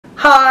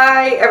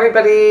Hi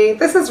everybody,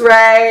 this is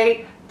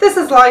Ray, this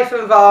is Life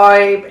and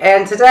Vibe,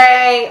 and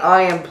today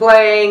I am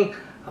playing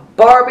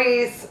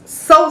Barbie's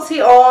Salty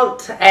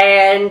Aunt,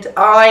 and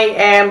I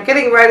am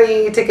getting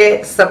ready to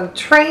get some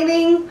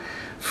training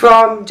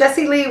from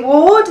Jessie Lee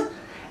Ward.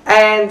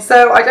 And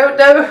so I don't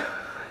know,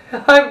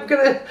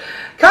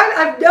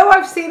 I know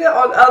I've seen it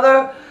on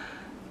other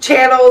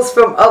channels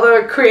from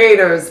other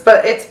creators,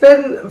 but it's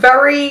been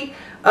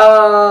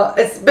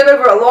it's been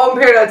over a long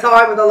period of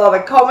time with a lot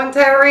of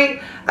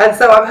commentary, and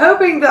so I'm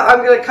hoping that I'm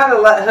going to kind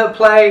of let her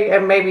play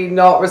and maybe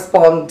not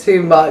respond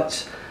too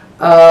much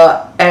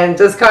and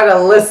just kind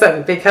of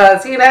listen,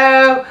 because you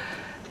know,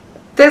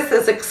 this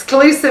is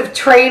exclusive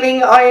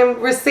training I am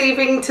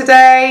receiving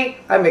today.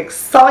 I'm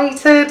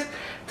excited.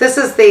 This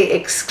is the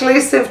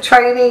exclusive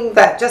training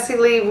that Jessie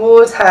Lee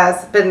Ward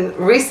has been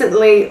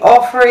recently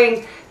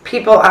offering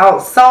people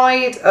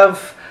outside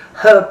of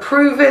her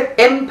Prove It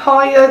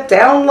Empire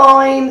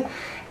downline,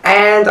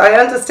 and I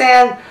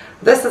understand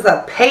this is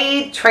a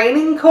paid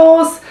training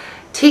course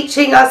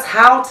teaching us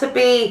how to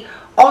be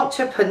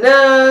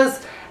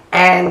entrepreneurs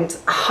and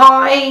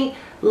high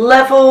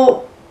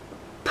level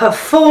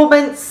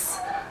performance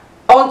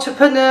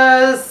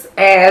entrepreneurs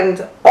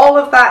and all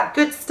of that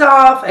good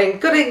stuff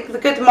and the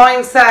good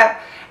mindset.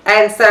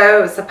 And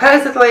so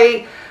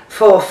supposedly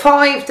for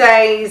 5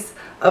 days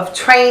of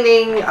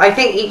training, I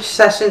think each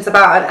session is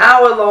about an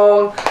hour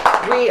long,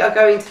 we are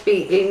going to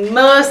be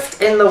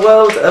immersed in the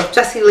world of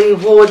Jessie Lee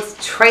Ward's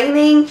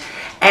training.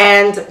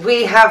 And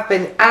we have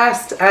been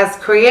asked as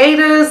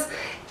creators,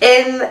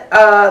 in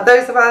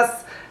those of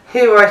us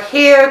who are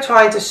here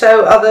trying to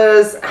show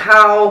others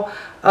how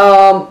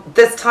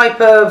this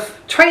type of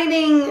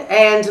training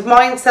and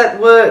mindset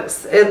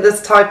works in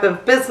this type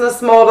of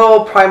business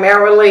model,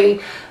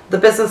 primarily the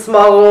business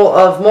model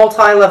of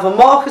multi-level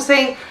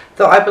marketing.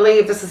 So I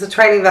believe this is a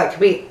training that can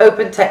be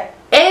open to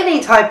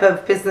any type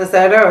of business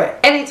owner or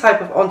any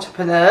type of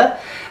entrepreneur.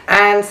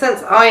 And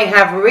since I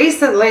have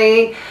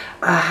recently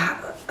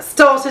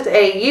started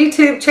a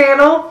YouTube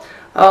channel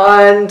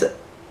and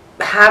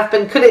have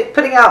been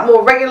putting out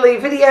more regularly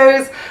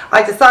videos,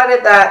 I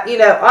decided that, you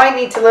know, I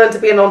need to learn to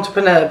be an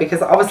entrepreneur,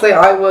 because obviously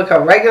I work a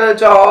regular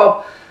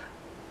job.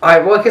 I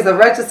work as a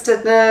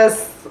registered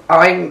nurse.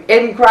 I'm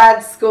in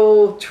grad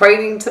school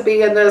training to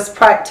be a nurse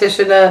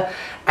practitioner.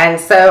 And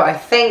so I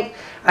think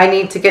I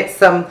need to get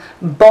some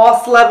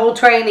boss level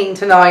training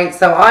tonight.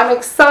 So I'm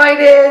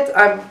excited.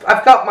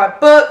 I've got my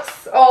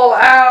books all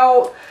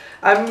out.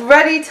 I'm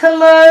ready to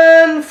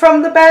learn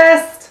from the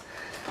best.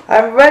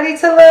 I'm ready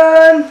to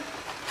learn.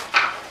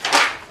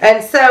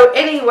 And so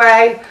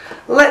anyway,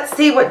 let's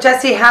see what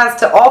Jessie has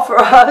to offer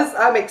us.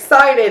 I'm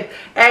excited.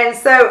 And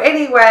so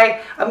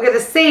anyway, I'm going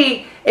to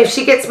see if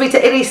she gets me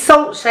to any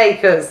salt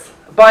shakers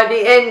by the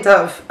end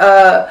of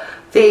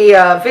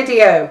the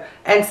video.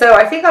 And so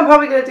I think I'm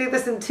probably going to do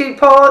this in 2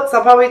 parts.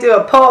 I'll probably do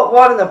a part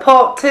 1 and a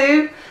part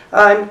 2.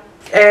 I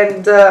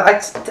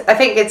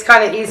think it's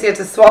kind of easier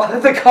to swallow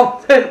the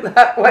content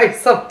that way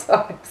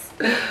sometimes.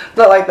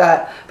 Not like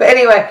that. But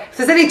anyway, if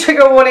there's any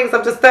trigger warnings,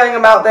 I'm just throwing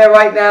them out there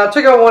right now.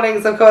 Trigger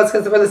warnings, of course,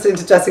 because we're listening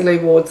to Jessie Lee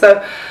Ward.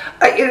 So,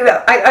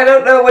 I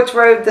don't know which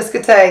road this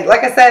could take.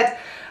 Like I said,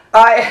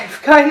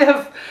 I've kind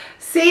of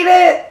seen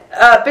it,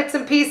 bits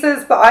and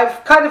pieces, but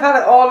I've kind of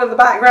had it all in the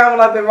background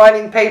when I've been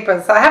writing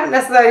papers. So I haven't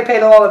necessarily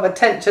paid a lot of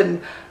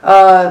attention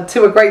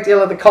to a great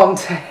deal of the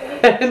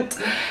content.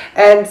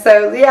 And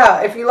so,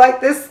 yeah, if you like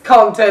this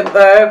content,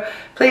 though,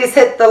 please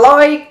hit the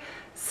like,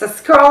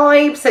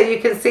 subscribe, so you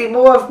can see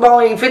more of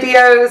my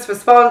videos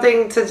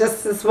responding to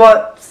just as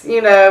what's,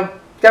 you know,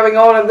 going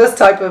on in this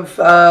type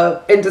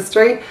of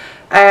industry.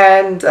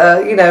 And,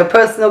 you know,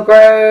 personal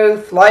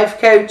growth, life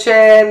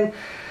coaching,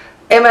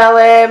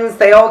 MLMs,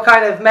 they all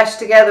kind of mesh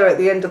together at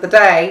the end of the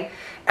day.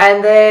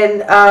 And then,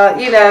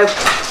 you know,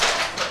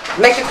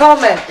 make a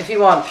comment if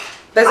you want.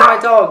 Those are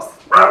my dogs,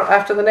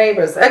 after the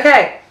neighbors.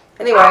 Okay,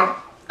 anyway,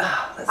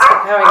 let's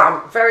get going.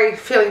 I'm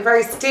feeling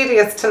very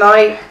studious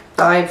tonight.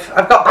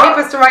 I've got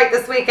papers to write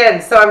this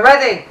weekend, so I'm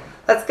ready.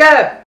 Let's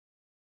go.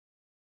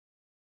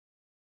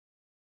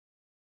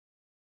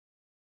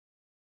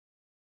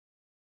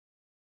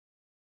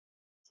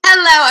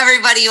 Hello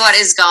everybody, what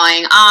is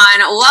going on?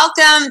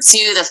 Welcome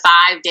to the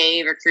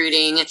 5-day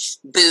recruiting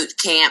boot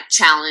camp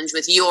challenge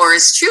with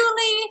yours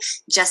truly,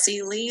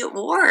 Jessie Lee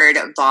Ward,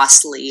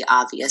 Boss Lee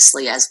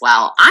obviously as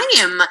well. I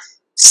am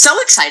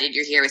so excited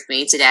you're here with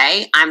me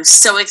today. I'm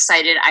so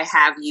excited I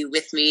have you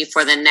with me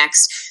for the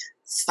next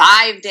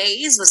 5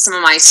 days with some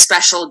of my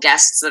special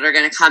guests that are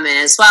going to come in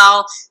as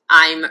well.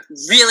 I'm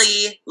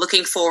really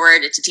looking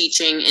forward to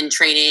teaching and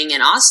training,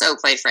 and also,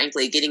 quite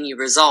frankly, getting you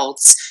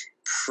results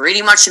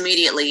pretty much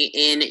immediately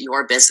in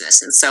your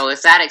business. And so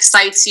if that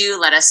excites you,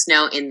 let us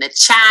know in the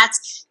chat.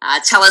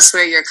 Tell us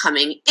where you're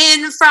coming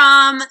in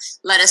from.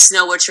 Let us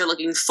know what you're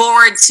looking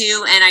forward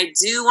to. And I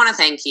do want to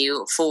thank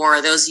you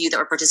for those of you that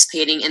were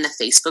participating in the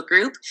Facebook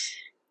group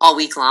all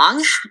week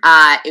long.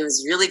 It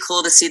was really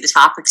cool to see the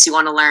topics you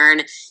want to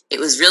learn. It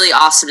was really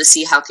awesome to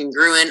see how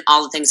congruent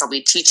all the things I'll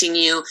be teaching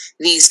you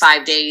these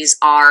 5 days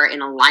are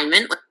in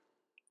alignment with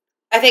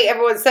I think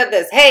everyone said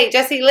this. Hey,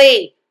 Jessie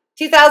Lee,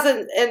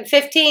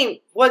 2015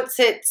 wants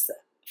its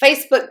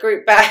Facebook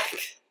group back.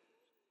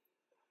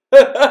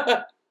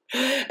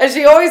 And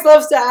she always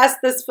loves to ask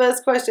this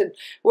first question.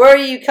 Where are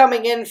you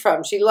coming in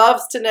from? She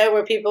loves to know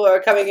where people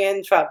are coming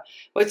in from,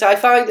 which I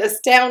find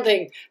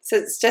astounding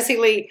since Jessie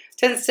Lee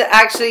tends to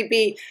actually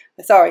be,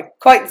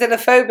 quite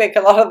xenophobic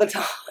a lot of the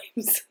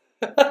times.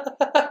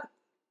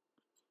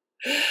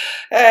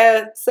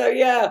 So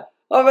yeah,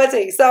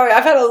 already. Sorry,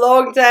 I've had a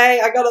long day.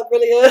 I got up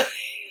really early.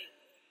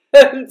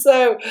 And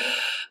so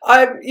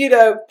I'm,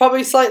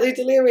 probably slightly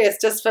delirious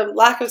just from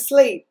lack of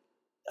sleep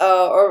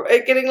or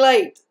it getting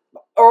late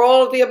or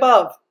all of the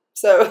above.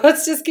 So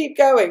let's just keep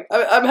going.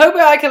 I'm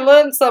hoping I can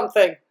learn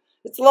something.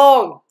 It's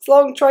long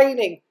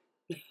training.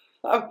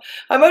 I'm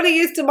only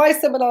used to my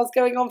seminars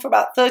going on for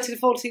about 30 to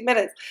 40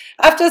 minutes.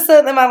 After a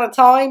certain amount of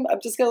time, I'm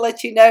just going to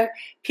let you know,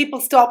 people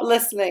stop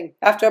listening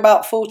after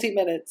about 40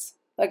 minutes.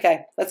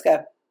 Okay, let's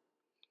go.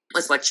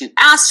 With what you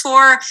asked for,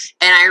 and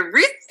I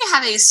really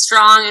have a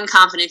strong and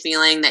confident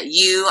feeling that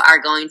you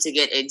are going to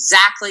get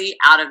exactly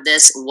out of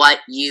this what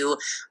you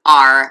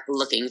are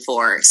looking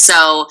for.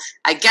 So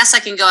I guess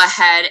I can go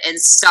ahead and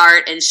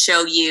start and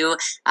show you.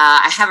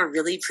 I have a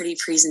really pretty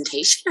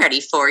presentation ready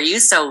for you,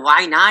 so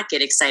why not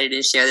get excited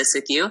and share this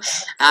with you?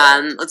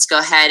 Let's go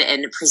ahead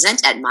and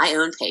present at my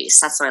own pace.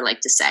 That's what I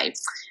like to say.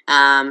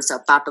 So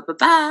ba ba ba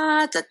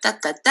ba da da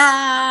da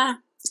da.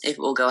 If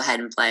we'll go ahead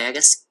and play, I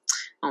guess.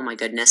 Oh my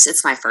goodness,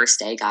 it's my first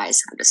day, guys.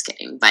 I'm just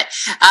kidding. But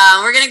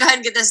we're going to go ahead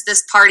and get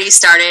this party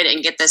started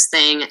and get this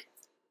thing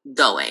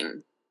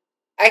going.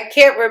 I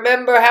can't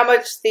remember how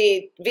much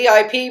the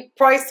VIP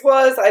price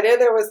was. I know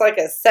there was like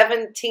a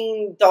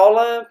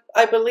 $17,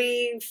 I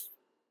believe,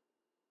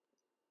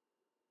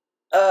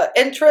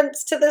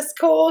 entrance to this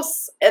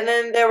course. And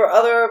then there were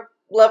other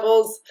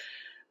levels.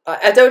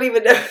 I don't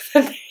even know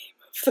the name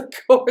of the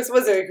course.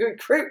 Was it a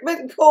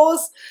recruitment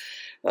course?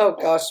 Oh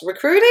gosh,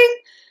 recruiting?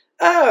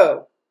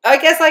 Oh. I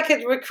guess I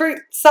could recruit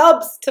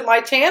subs to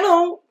my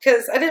channel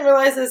because I didn't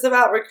realize this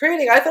about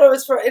recruiting. I thought it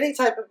was for any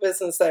type of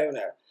business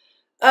owner.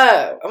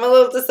 Oh, I'm a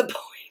little disappointed.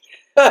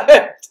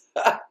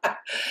 Oh,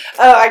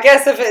 I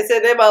guess if it's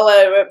an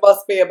MLM, it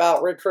must be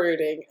about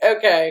recruiting.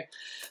 Okay,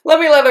 let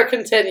me let her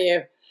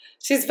continue.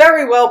 She's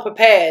very well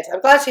prepared.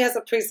 I'm glad she has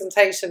a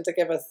presentation to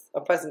give us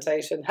a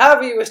presentation,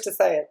 however you wish to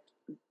say it.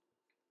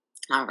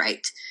 All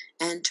right.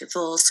 Enter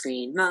full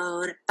screen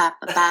mode. Ba,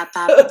 ba, ba,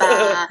 ba, ba,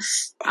 ba.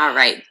 All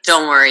right.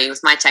 Don't worry.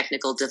 With my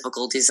technical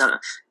difficulties, I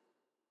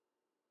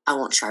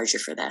won't charge you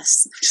for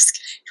this. I'm just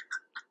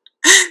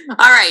kidding.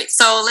 All right.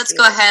 So let's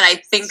go ahead.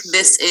 I think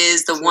this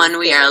is the one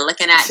we are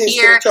looking at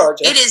here.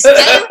 It is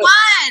day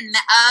one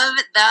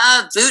of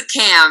the boot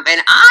camp,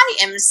 and I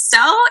am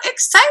so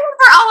excited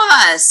for all of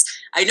us.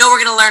 I know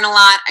we're going to learn a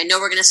lot. I know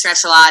we're going to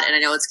stretch a lot, and I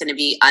know it's going to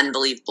be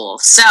unbelievable.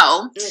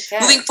 So,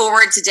 moving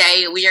forward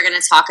today, we are going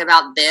to talk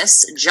about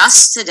this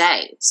just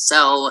today.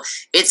 So,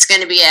 it's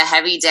going to be a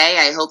heavy day.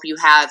 I hope you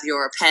have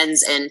your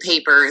pens and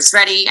papers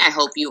ready. I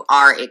hope you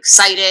are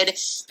excited.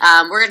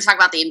 We're going to talk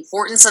about the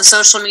importance of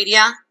social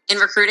media in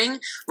recruiting.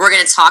 We're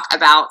going to talk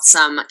about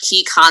some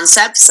key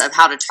concepts of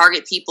how to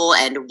target people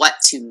and what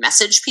to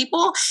message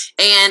people.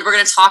 And we're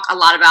going to talk a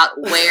lot about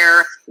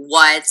where,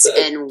 what,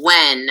 and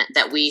when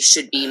that we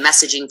should be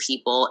messaging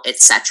people,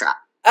 etc.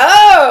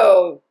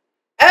 Oh,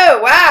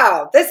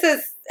 wow. This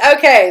is,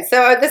 okay,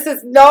 so this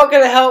is not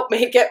going to help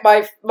me get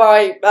my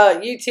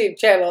YouTube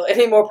channel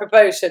any more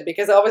promotion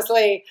because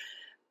obviously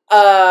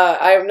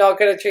I am not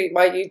going to treat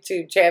my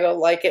YouTube channel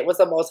like it was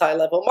a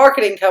multi-level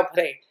marketing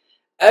company.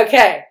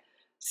 Okay.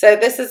 So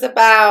this is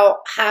about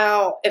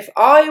how if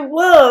I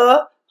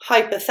were,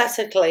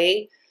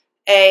 hypothetically,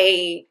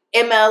 a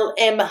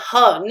MLM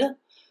Hun,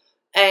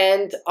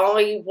 and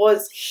I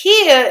was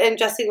here in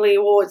Jessie Lee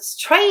Ward's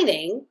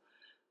training,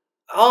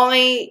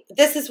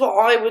 this is what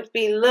I would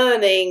be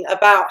learning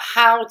about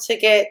how to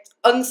get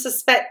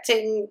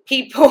unsuspecting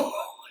people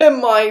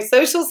in my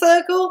social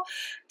circle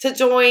to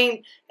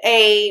join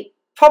a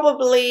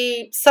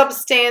probably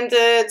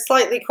substandard,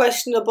 slightly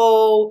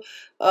questionable,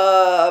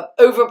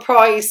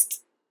 overpriced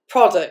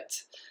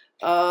product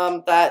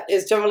that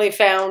is generally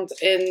found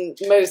in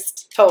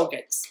most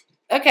targets.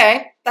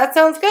 Okay, that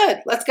sounds good.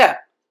 Let's go.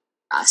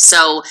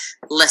 So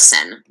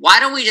listen, why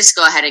don't we just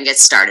go ahead and get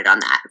started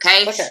on that,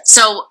 okay? Okay.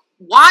 So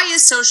why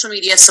is social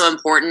media so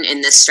important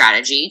in this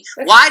strategy?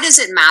 Okay. Why does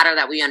it matter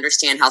that we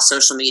understand how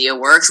social media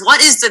works? What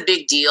is the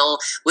big deal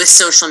with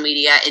social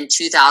media in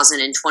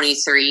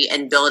 2023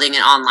 and building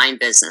an online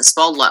business?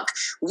 Well, look,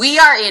 we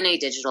are in a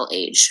digital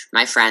age,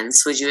 my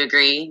friends. Would you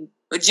agree?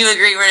 Would you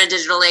agree we're in a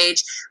digital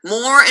age?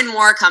 More and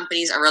more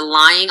companies are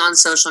relying on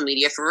social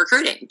media for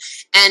recruiting.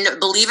 And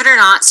believe it or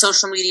not,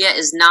 social media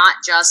is not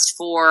just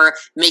for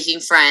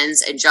making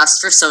friends and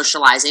just for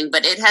socializing,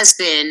 but it has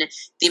been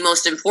the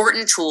most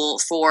important tool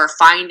for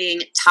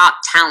finding top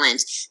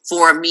talent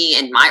for me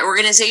and my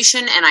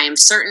organization, and I am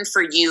certain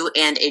for you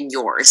and in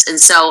yours. And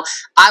so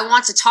I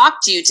want to talk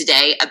to you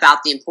today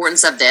about the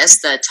importance of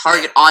this, the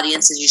target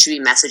audiences you should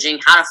be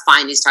messaging, how to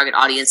find these target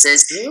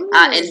audiences,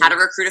 and how to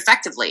recruit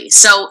effectively.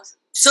 So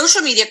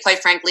social media, quite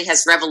frankly,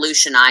 has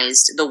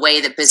revolutionized the way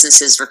that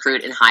businesses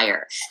recruit and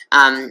hire.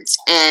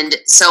 And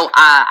so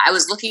I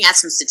was looking at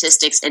some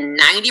statistics, and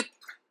 90%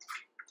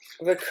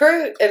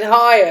 recruit and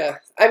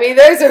hire. I mean,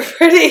 those are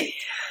pretty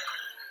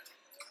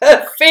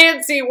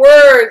fancy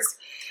words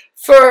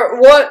for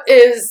what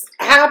is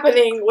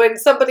happening when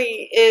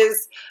somebody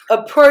is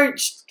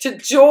approached to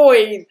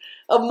join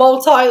a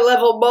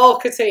multi-level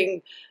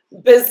marketing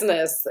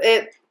business.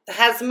 It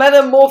has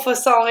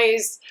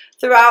metamorphosized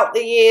throughout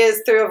the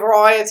years through a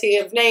variety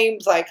of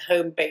names like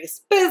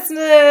home-based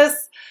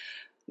business,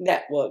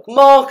 network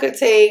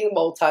marketing,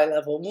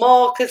 multi-level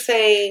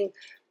marketing,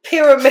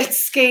 pyramid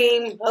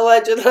scheme,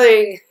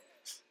 allegedly,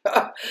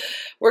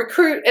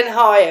 recruit and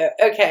hire.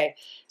 Okay,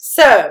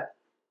 so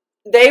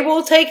they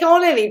will take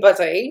on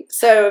anybody,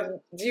 so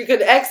you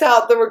can X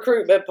out the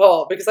recruitment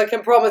part, because I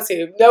can promise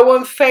you, no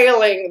one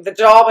failing the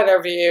job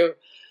interview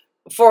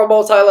for a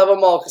multi-level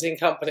marketing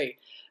company.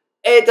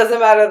 It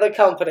doesn't matter the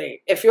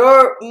company. If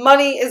your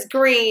money is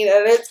green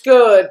and it's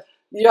good,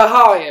 you're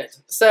hired.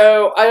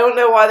 So I don't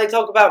know why they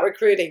talk about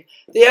recruiting.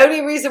 The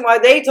only reason why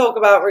they talk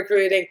about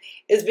recruiting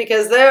is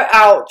because they're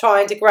out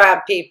trying to grab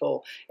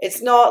people.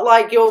 It's not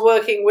like you're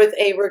working with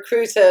a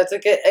recruiter to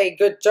get a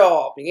good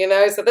job, you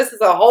know? So this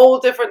is a whole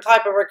different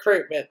type of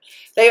recruitment.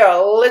 They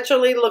are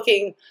literally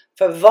looking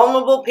for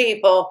vulnerable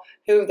people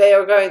who they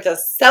are going to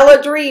sell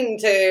a dream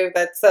to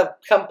that's a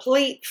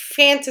complete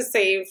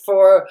fantasy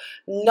for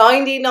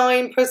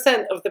 99%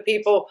 of the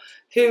people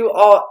who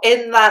are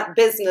in that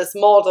business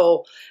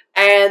model,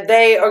 and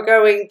they are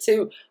going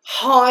to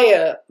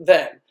hire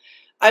them.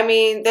 I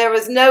mean, there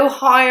is no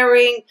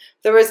hiring,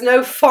 there is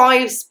no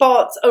 5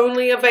 spots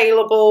only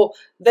available.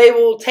 They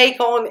will take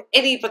on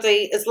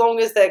anybody as long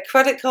as their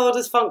credit card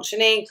is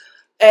functioning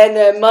and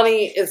their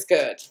money is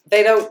good.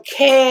 They don't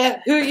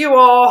care who you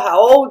are, how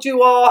old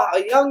you are, how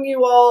young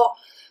you are,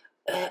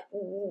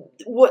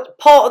 what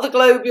part of the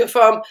globe you're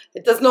from.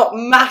 It does not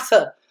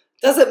matter.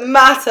 It doesn't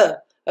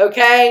matter,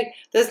 okay?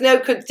 There's no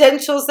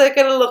credentials they're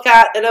going to look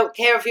at. They don't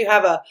care if you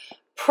have a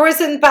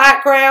prison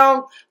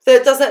background.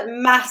 That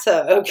doesn't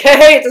matter,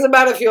 okay? It doesn't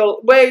matter if you're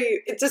where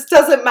you, it just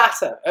doesn't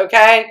matter,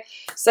 okay?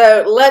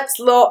 So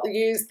let's not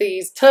use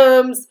these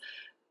terms,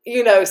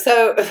 you know,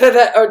 so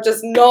that are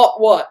just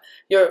not what.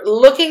 You're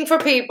looking for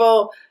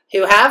people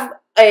who have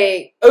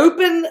a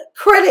open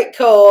credit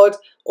card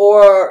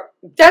or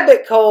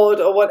debit card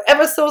or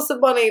whatever source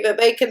of money that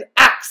they can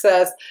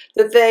access,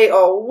 that they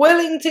are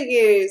willing to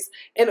use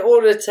in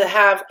order to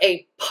have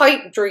a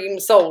pipe dream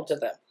sold to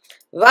them.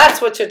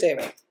 That's what you're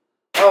doing.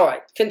 All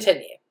right,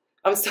 continue.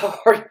 I'm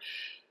sorry.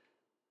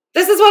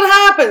 This is what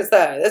happens,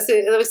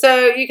 though.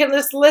 So you can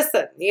just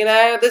listen, you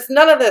know. There's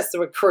none of this to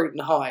recruit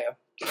and hire.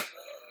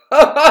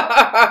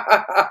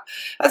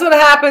 That's what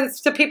happens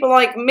to people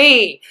like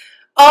me.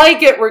 I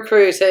get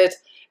recruited,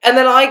 and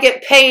then I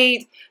get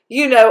paid,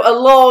 you know, a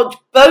large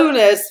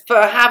bonus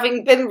for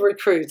having been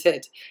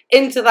recruited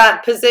into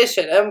that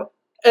position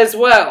as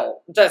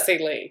well, Jessie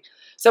Lee.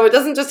 So it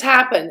doesn't just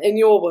happen in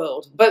your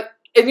world, but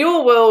in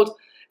your world,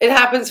 it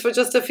happens for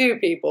just a few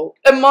people.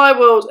 In my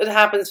world, it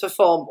happens for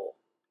far more.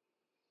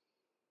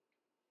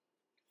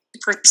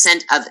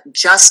 % of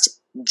just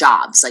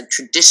jobs, like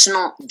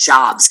traditional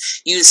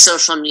jobs, use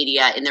social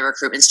media in their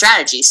recruitment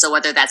strategy. So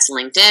whether that's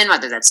LinkedIn,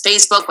 whether that's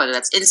Facebook, whether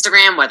that's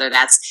Instagram, whether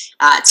that's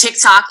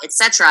TikTok,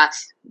 etc.,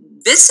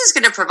 this is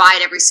going to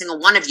provide every single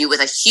one of you with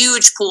a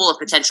huge pool of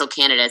potential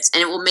candidates,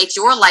 and it will make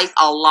your life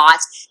a lot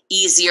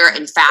easier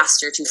and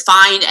faster to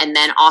find and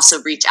then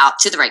also reach out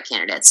to the right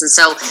candidates. And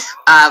so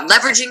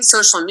leveraging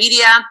social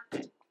media,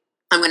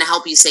 I'm going to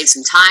help you save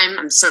some time.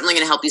 I'm certainly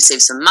going to help you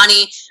save some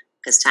money,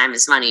 because time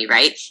is money,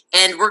 right?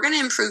 And we're going to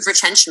improve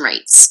retention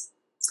rates.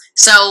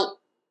 So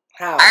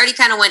How? I already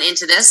kind of went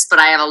into this, but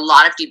I have a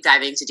lot of deep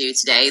diving to do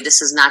today.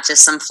 This is not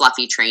just some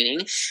fluffy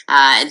training.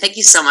 And thank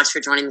you so much for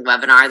joining the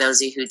webinar,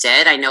 those of you who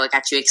did. I know it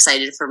got you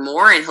excited for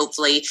more, and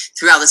hopefully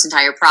throughout this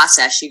entire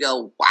process, you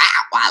go,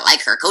 wow, I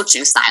like her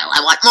coaching style.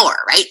 I want more,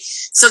 right?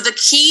 So the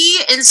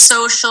key in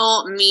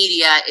social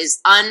media is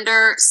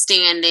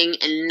understanding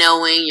and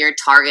knowing your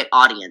target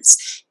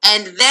audience,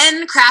 and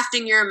then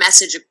crafting your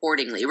message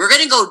accordingly. We're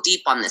going to go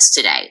deep on this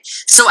today.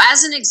 So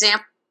as an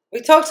example, we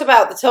talked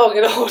about the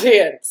target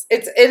audience.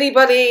 It's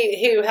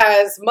anybody who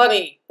has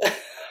money.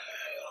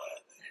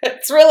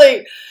 It's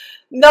really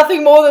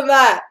nothing more than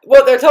that.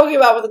 What they're talking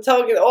about with the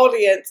target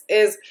audience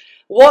is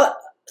what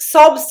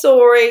sob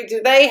story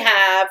do they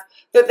have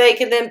that they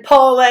can then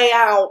parlay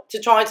out to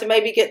try to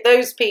maybe get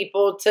those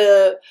people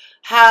to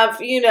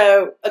have, you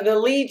know, an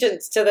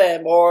allegiance to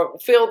them or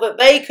feel that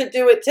they could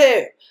do it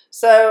too.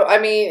 So, I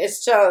mean,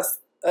 it's just...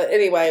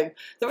 anyway,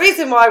 the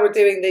reason why we're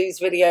doing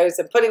these videos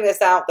and putting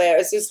this out there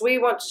is just we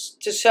want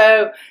to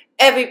show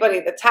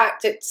everybody the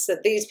tactics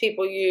that these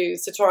people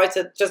use to try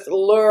to just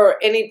lure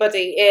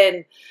anybody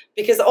in,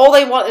 because all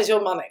they want is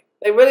your money.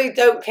 They really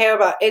don't care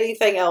about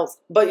anything else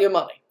but your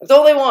money. That's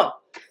all they want.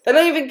 They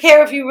don't even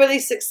care if you really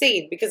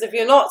succeed, because if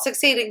you're not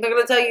succeeding, they're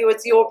going to tell you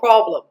it's your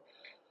problem.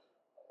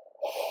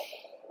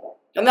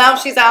 And now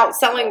she's out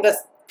selling this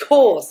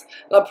course,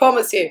 and I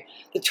promise you,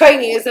 the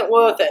training isn't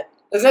worth it.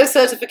 There's no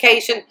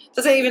certification.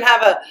 Doesn't even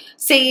have a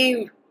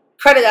CE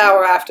credit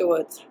hour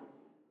afterwards.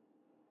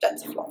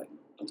 That's flying.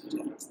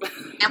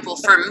 Example,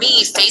 for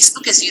me,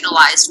 Facebook is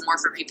utilized more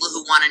for people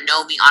who want to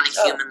know me on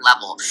a human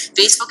level.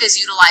 Facebook is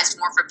utilized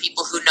more for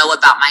people who know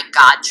about my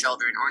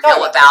godchildren, or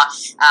know about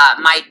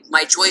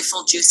my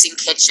joyful juicing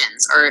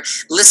kitchens, or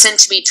listen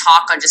to me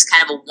talk on just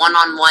kind of a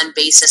one-on-one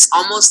basis,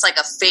 almost like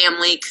a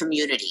family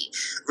community,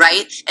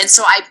 right? And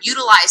so I've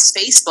utilized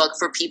Facebook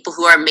for people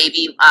who are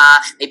maybe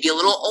a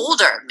little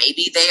older,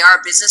 maybe they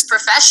are business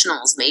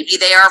professionals, maybe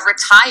they are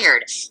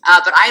retired,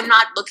 but I'm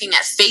not looking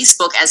at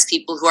Facebook as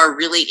people who are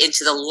really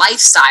into the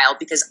lifestyle,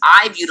 because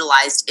I've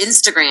utilized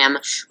Instagram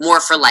more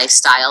for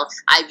lifestyle.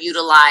 I've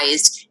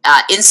utilized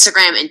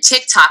Instagram and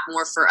TikTok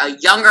more for a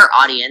younger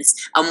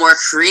audience, a more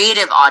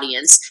creative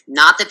audience.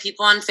 Not that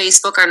people on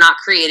Facebook are not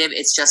creative,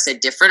 it's just a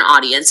different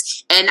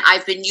audience. And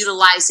I've been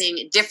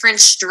utilizing different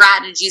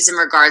strategies in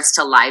regards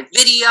to live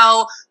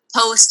video,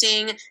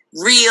 posting,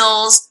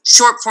 reels,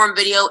 short form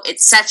video,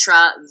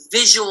 etc.,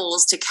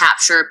 visuals to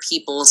capture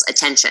people's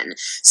attention.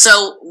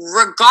 So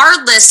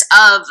regardless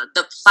of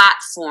the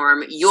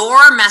platform,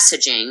 your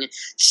messaging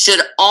should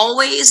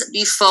always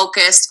be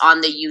focused on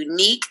the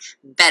unique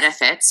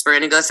benefits. We're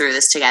going to go through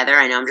this together.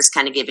 I know I'm just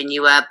kind of giving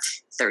you a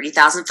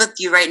 30,000 foot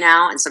view right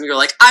now, and some of you are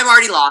like, I'm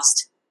already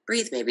lost.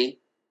 Breathe, baby.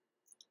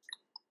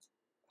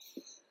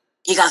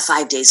 You got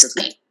 5 days with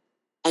me,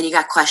 and you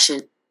got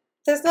question.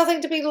 There's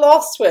nothing to be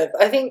lost with.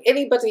 I think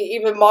anybody,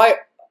 even my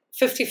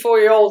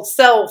 54-year-old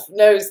self,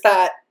 knows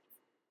that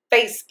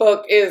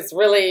Facebook is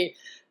really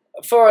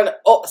for a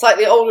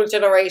slightly older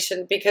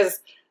generation,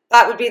 because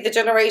that would be the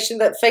generation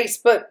that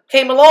Facebook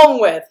came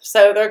along with.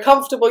 So they're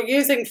comfortable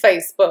using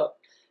Facebook,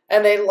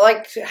 and they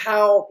like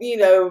how, you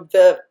know,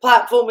 the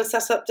platform is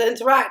set up to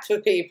interact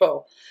with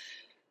people.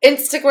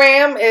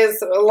 Instagram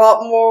is a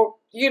lot more,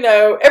 you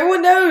know,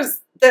 everyone knows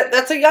that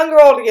that's a younger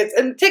audience,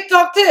 and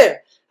TikTok too.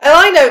 And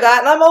I know that,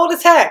 and I'm old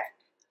as heck.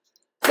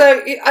 So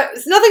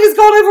nothing has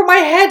gone over my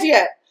head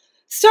yet.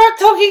 Start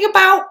talking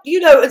about,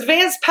 you know,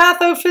 advanced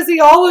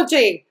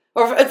pathophysiology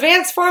or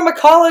advanced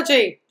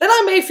pharmacology. Then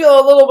I may feel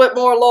a little bit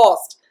more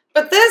lost.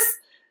 But this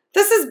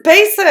is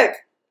basic.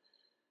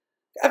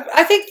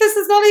 I think this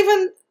is not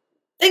even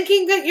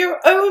thinking that your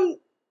own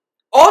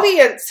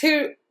audience,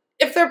 who,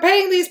 if they're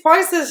paying these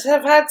prices,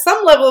 have had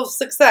some level of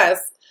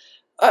success.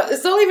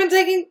 It's not even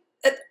taking...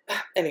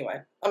 Anyway,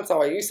 I'm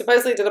sorry. You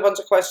supposedly did a bunch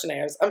of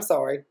questionnaires. I'm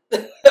sorry.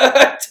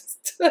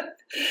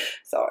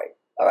 Sorry.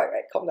 All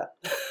right, calm down.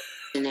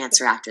 An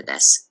answer after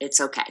this.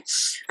 It's okay.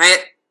 All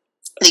right.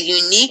 The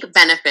unique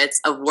benefits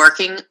of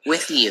working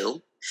with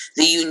you,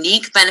 the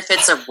unique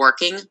benefits of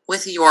working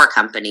with your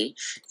company,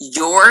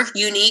 your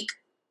unique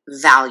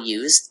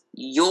values,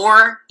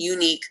 your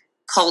unique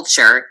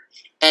culture,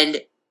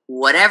 and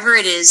whatever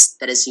it is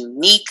that is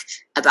unique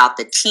about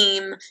the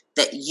team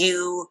that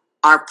you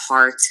are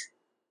part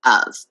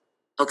of.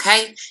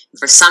 Okay?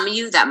 For some of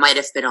you, that might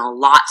have been a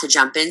lot to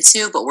jump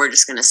into, but we're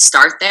just going to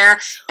start there,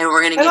 and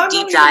we're going to get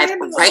deep dive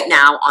right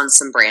now on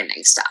some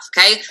branding stuff.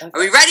 Okay? Are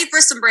we ready for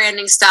some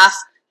branding stuff?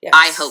 Yes.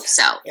 I hope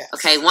so. Yes.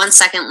 Okay, 1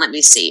 second. Let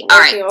me see. All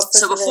right.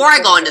 So before I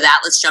go into that,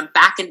 let's jump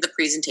back into the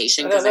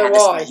presentation, because I have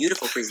this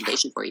beautiful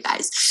presentation for you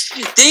guys.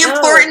 The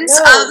importance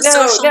of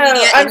social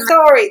media. I'm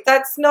sorry.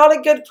 That's not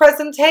a good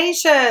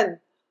presentation.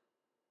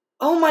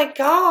 Oh my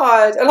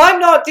God. And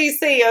I'm not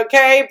DC,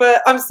 okay?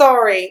 But I'm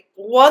sorry.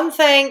 One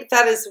thing,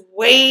 that is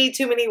way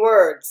too many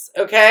words,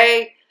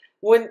 okay?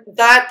 When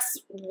that's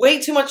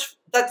way too much,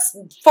 that's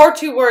far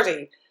too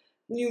wordy.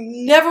 You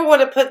never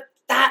want to put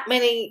that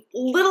many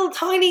little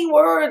tiny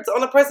words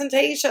on a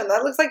presentation.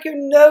 That looks like your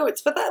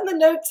notes. Put that in the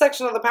notes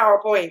section of the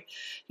PowerPoint.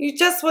 You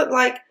just would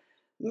like,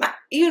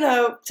 you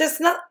know, just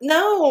not,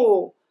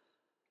 no.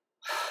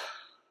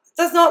 It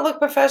does not look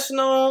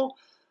professional.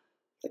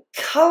 The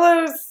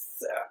colors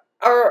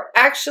are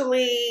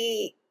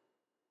actually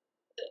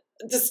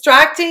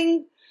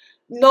distracting,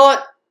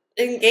 not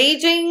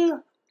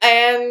engaging,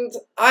 and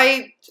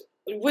I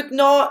would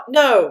not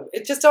know.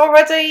 It just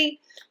already,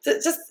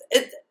 and then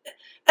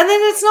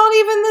it's not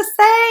even the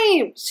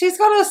same. She's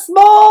got a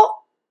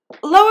small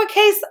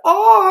lowercase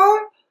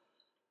r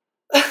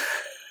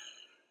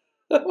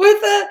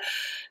with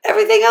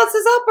everything else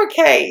is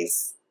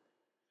uppercase.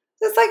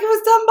 It's like it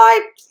was done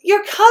by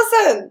your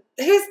cousin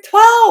who's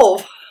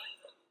 12.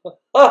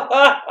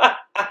 Oh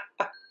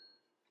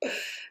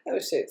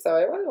shoot,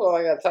 sorry. I don't know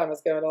why I got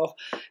timers going off.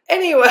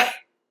 Anyway,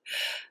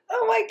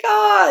 oh my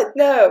God,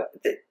 no,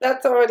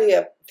 that's already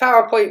a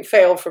PowerPoint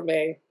fail for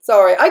me.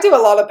 Sorry, I do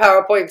a lot of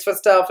PowerPoints for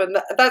stuff, and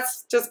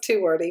that's just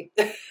too wordy.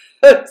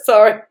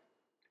 Sorry,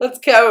 let's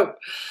go.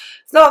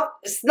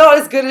 It's not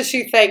as good as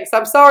she thinks.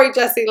 I'm sorry,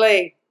 Jessie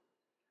Lee.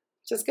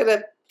 Just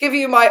gonna give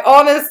you my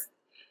honest,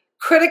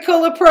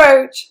 critical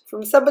approach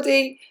from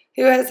somebody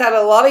who has had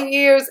a lot of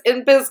years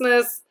in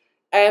business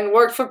and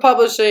worked for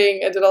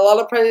publishing and did a lot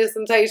of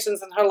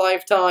presentations in her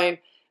lifetime,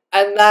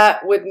 and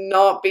that would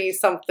not be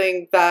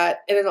something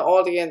that in an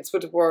audience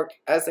would work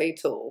as a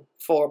tool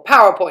for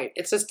PowerPoint.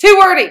 It's just too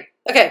wordy.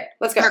 Okay,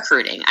 let's go.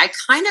 Recruiting. I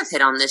kind of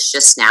hit on this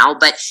just now,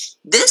 but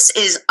this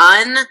is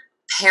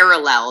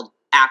unparalleled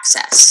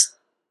access.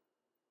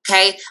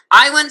 Okay,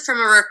 I went from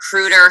a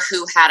recruiter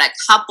who had a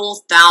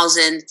couple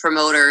thousand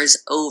promoters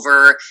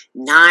over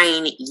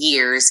 9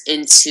 years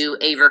into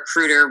a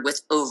recruiter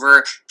with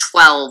over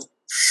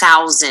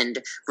 12,000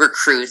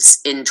 recruits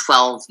in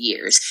 12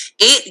 years.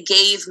 It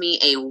gave me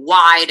a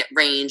wide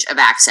range of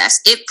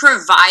access. It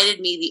provided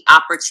me the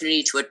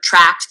opportunity to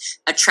attract.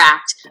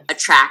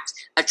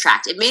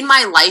 It made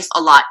my life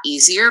a lot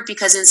easier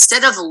because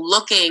instead of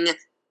looking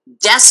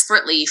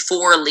desperately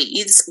for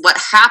leads, what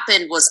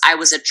happened was I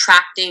was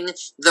attracting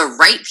the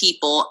right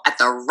people at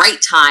the right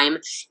time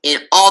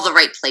in all the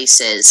right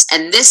places.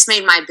 And this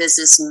made my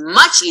business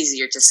much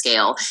easier to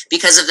scale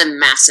because of the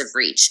massive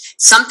reach.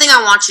 Something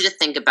I want you to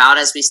think about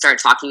as we start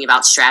talking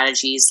about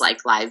strategies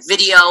like live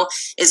video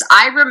is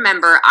I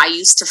remember I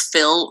used to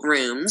fill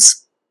rooms.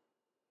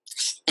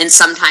 And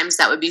sometimes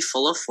that would be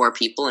full of 4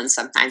 people, and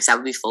sometimes that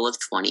would be full of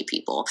 20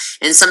 people.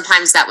 And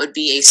sometimes that would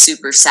be a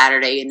super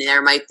Saturday, and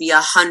there might be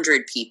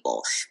 100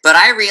 people. But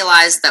I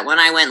realized that when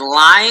I went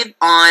live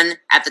on,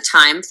 at the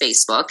time,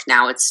 Facebook,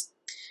 now it's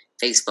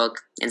Facebook,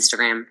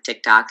 Instagram,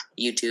 TikTok,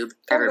 YouTube,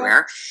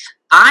 everywhere,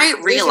 I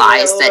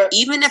realized that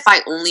even if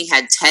I only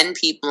had 10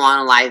 people on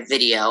a live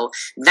video,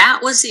 that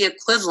was the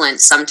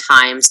equivalent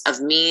sometimes of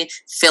me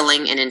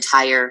filling an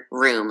entire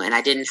room. And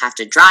I didn't have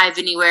to drive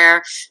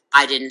anywhere.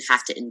 I didn't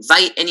have to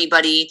invite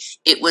anybody.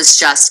 It was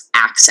just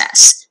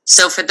access.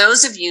 So for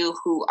those of you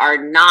who are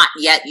not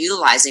yet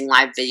utilizing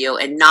live video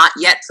and not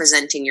yet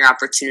presenting your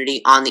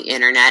opportunity on the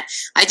internet,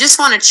 I just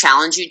want to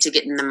challenge you to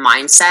get in the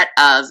mindset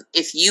of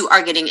if you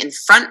are getting in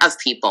front of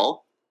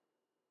people,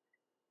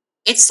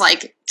 it's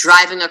like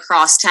driving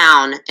across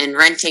town and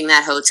renting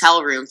that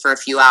hotel room for a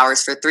few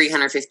hours for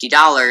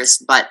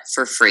 $350, but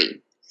for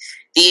free.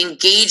 The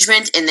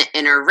engagement and the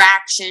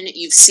interaction,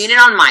 you've seen it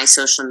on my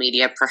social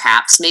media,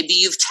 perhaps. Maybe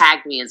you've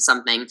tagged me in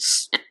something.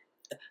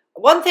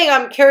 One thing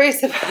I'm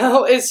curious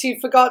about is you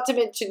forgot to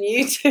mention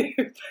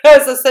YouTube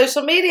as a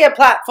social media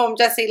platform,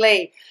 Jessie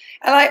Lee.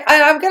 And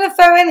I'm going to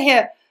throw in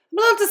here, I'm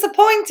a little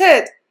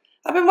disappointed.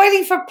 I've been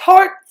waiting for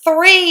part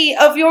 3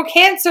 of your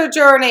cancer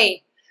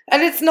journey.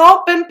 And it's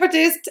not been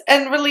produced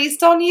and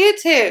released on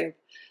YouTube.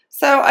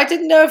 So I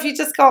didn't know if you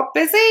just got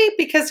busy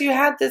because you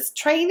had this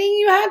training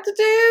you had to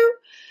do.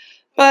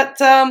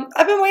 But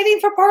I've been waiting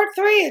for part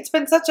 3. It's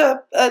been such an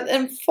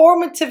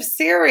informative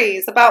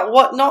series about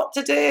what not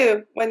to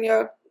do when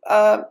you're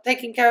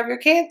taking care of your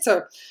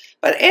cancer.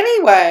 But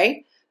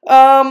anyway,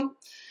 I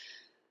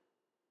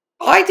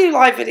do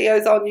live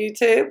videos on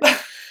YouTube.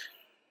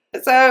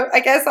 So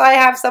I guess I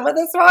have some of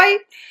this right.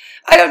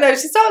 I don't know.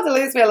 She's starting to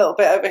lose me a little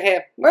bit over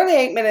here. We're only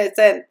 8 minutes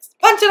in.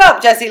 Punch it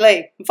up, Jessie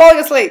Lee. I'm falling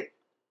asleep.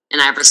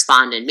 And I've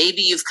responded.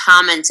 Maybe you've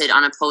commented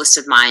on a post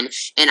of mine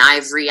and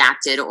I've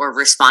reacted or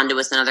responded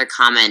with another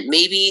comment.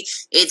 Maybe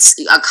it's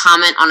a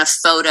comment on a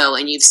photo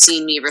and you've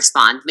seen me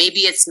respond.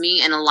 Maybe it's me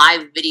in a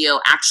live video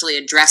actually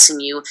addressing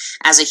you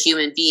as a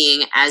human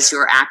being as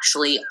you're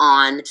actually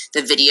on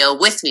the video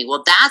with me.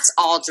 Well, that's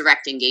all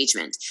direct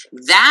engagement.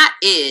 That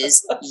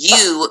is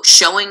you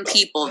showing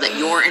people that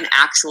you're an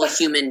actual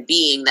human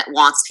being that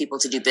wants people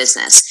to do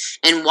business.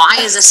 And why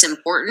is this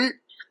important?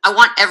 I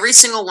want every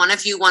single one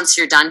of you, once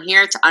you're done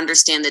here, to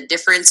understand the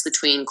difference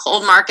between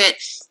cold market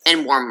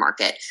and warm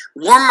market.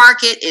 Warm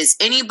market is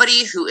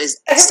anybody who is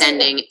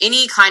extending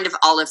any kind of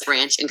olive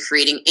branch and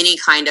creating any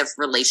kind of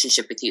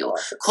relationship with you.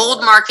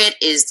 Cold market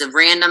is the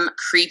random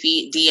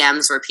creepy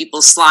DMs where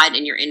people slide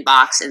in your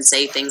inbox and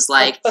say things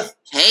like,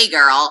 hey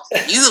girl,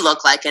 you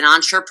look like an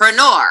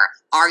entrepreneur.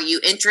 Are you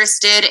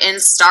interested in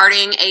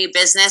starting a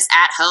business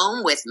at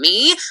home with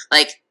me?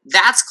 Like,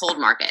 that's cold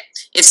market.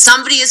 If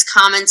somebody is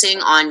commenting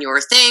on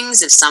your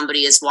things, if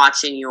somebody is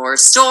watching your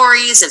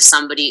stories, if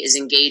somebody is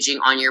engaging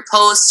on your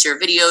posts, your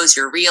videos,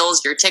 your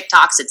reels, your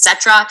TikToks,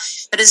 etc.,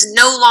 that is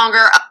no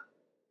longer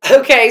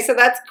Okay, so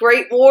that's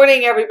great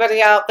warning,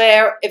 everybody out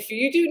there. If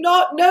you do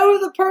not know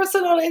the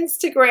person on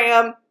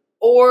Instagram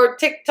or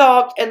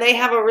TikTok and they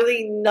have a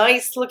really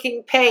nice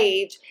looking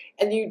page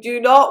and you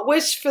do not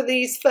wish for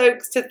these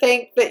folks to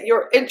think that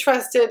you're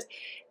interested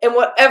in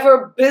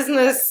whatever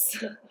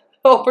business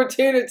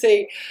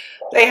opportunity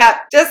they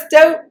have, just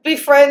don't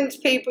befriend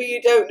people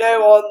you don't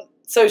know on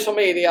social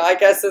media, I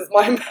guess is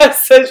my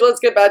message. Let's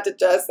get back to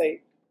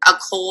Jessie. A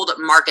cold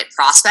market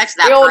prospect.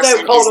 That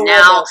person is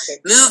now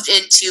moved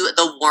into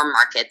the warm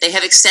market. They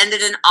have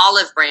extended an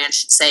olive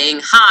branch saying,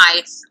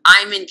 hi,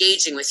 I'm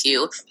engaging with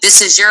you.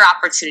 This is your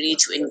opportunity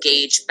to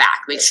engage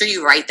back. Make sure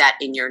you write that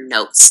in your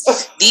notes.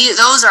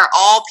 Those are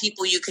all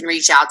people you can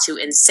reach out to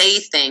and say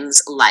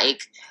things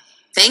like,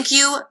 thank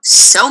you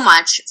so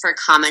much for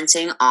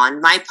commenting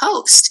on my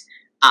post.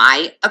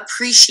 I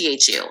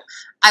appreciate you.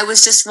 I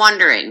was just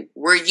wondering,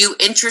 were you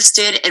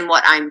interested in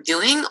what I'm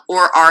doing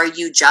or are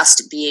you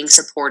just being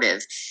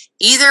supportive?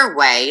 Either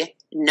way,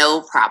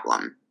 no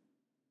problem.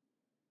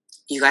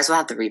 you guys will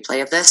have the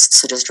replay of this,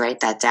 so just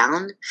write that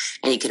down,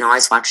 and you can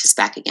always watch this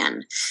back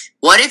again.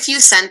 What if you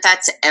sent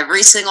that to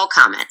every single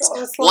comment?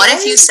 What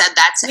if you said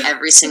that to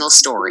every single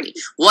story?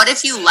 What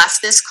if you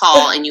left this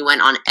call and you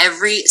went on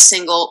every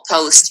single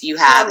post you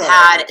have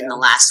had in the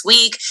last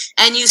week,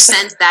 and you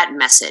sent that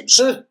message?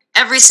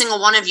 Every single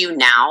one of you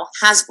now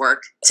has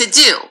work to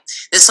do.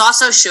 This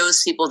also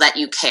shows people that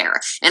you care.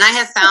 And I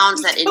have found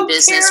that in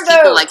business,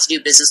 people like to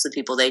do business with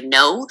people they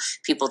know,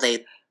 people they...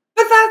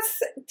 But that's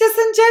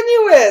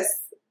disingenuous.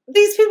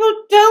 These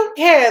people don't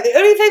care. The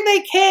only thing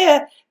they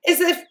care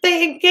is if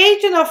they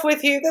engage enough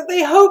with you that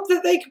they hope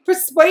that they can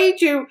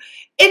persuade you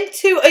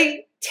into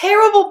a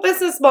terrible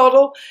business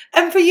model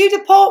and for you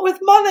to part with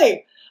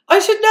money. I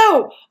should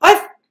know.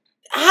 I've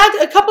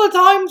had a couple of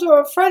times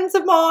where friends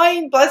of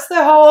mine, bless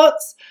their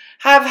hearts,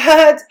 have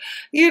had,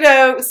 you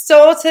know,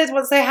 started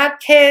once they had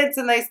kids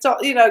and they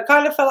start, you know,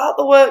 kind of fell out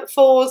the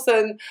workforce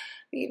and,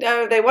 you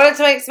know, they wanted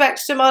to make some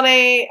extra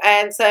money,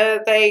 and so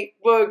they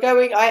were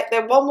going,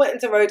 then one went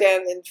into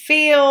Rodan in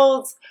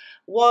Fields,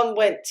 one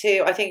went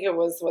to, I think it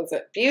was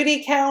it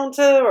Beauty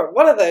Counter or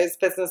one of those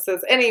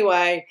businesses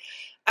anyway.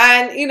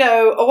 And, you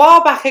know, a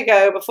while back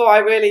ago, before I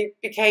really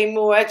became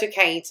more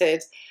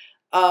educated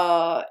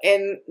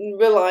in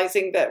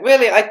realizing that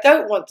really I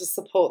don't want to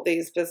support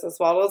these business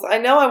models. I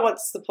know I want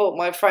to support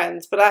my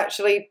friends, but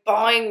actually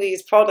buying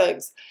these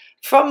products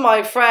from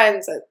my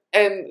friends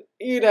and,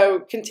 you know,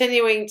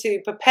 continuing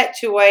to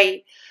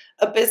perpetuate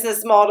a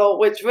business model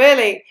which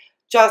really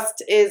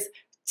just is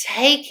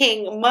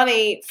taking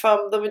money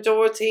from the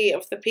majority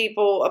of the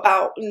people,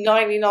 about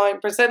 99%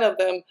 of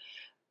them,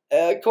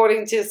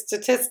 according to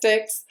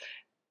statistics.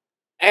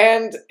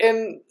 And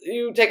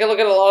you take a look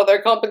at a lot of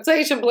their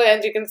compensation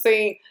plans, you can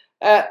see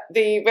at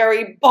the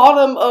very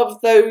bottom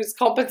of those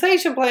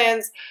compensation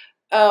plans,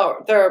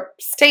 their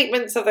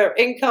statements of their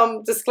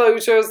income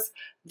disclosures,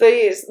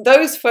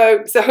 those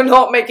folks are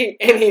not making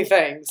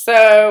anything.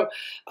 So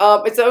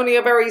it's only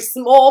a very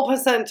small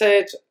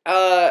percentage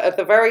at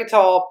the very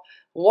top,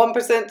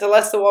 1% to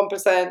less than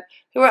 1%,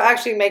 who are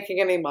actually making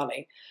any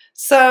money.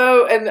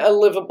 So, and a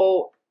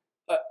livable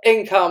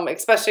income,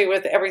 especially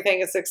with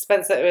everything as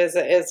expensive as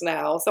it is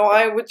now. So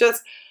I would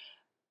just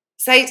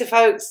say to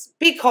folks,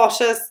 be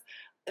cautious.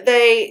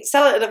 They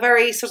sell it at a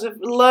very sort of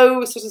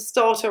low sort of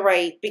starter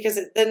rate because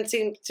it then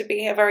seems to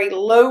be a very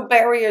low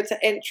barrier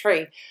to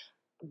entry.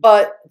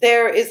 But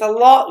there is a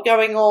lot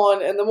going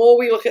on, and the more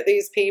we look at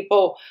these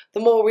people,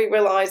 the more we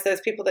realize there's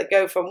people that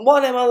go from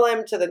one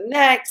MLM to the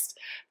next.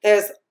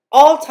 There's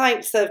all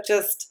types of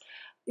just,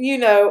 you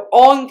know,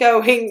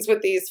 ongoings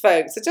with these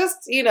folks. So just,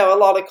 you know, a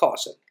lot of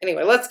caution.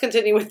 Anyway, let's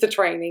continue with the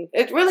training.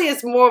 It really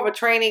is more of a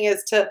training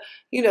as to,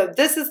 you know,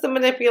 this is the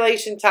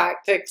manipulation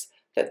tactics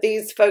that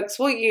these folks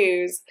will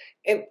use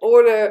in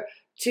order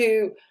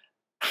to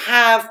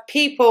have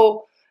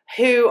people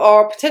who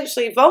are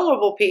potentially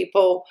vulnerable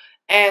people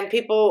and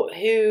people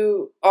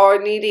who are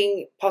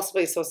needing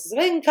possibly sources of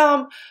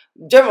income.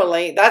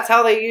 Generally, that's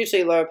how they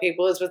usually lure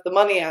people, is with the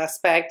money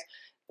aspect,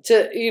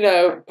 to, you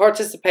know,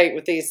 participate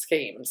with these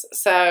schemes.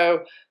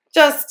 So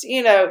just,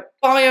 you know,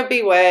 buyer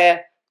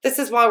beware. This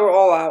is why we're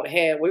all out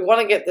here. We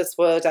want to get this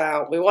word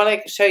out. We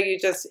want to show you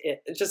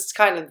just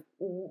kind of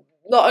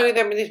not only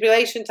their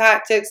manipulation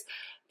tactics,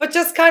 but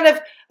just kind of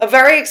a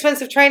very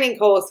expensive training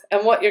course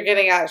and what you're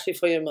getting actually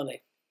for your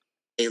money.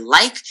 They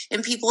like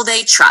and people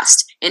they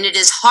trust. And it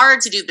is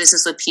hard to do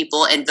business with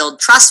people and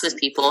build trust with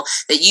people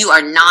that you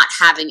are not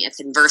having a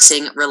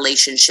conversing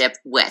relationship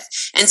with.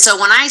 And so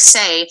when I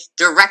say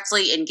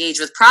directly engage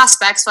with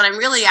prospects, what I'm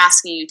really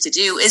asking you to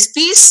do is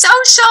be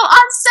social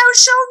on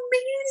social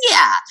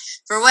media.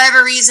 For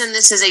whatever reason,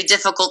 this is a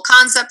difficult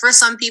concept for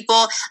some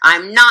people.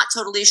 I'm not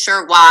totally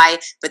sure why,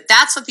 but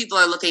that's what people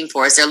are looking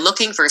for, is they're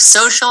looking for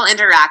social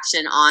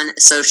interaction on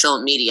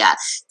social media.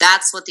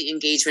 That's what the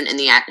engagement and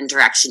the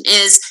interaction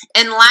is.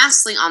 And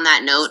lastly, on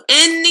that note,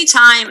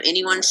 anytime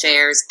anyone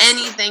shares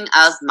anything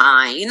of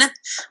mine,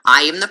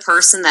 I am the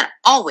person that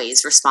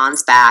always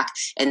responds back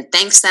and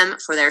thanks them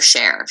for their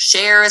share.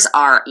 Shares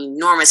are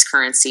enormous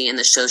currency in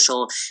the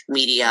social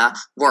media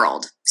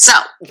world. So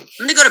I'm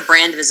going to go to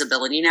brand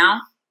visibility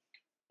now.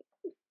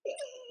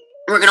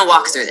 We're going to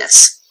walk through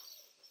this.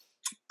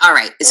 All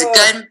right. Is it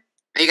good?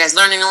 Are you guys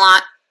learning a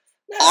lot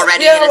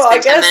already? Yeah, well, I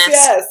guess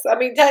yes. I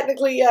mean,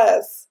 technically,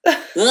 yes.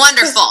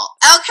 Wonderful.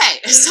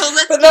 Okay, so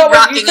let's keep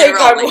rocking and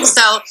rolling.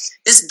 So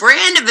this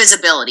brand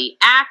visibility,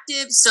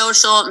 active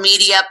social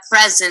media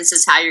presence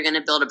is how you're going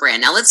to build a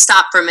brand. Now let's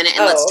stop for a minute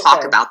and let's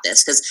talk about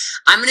this, because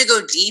I'm going to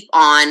go deep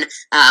on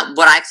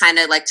what I kind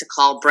of like to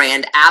call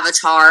brand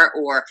avatar,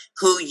 or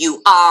who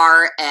you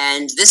are.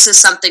 And this is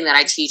something that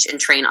I teach and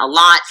train a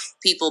lot.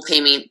 People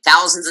pay me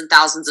thousands and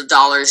thousands of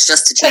dollars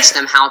just to teach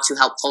them how to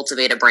help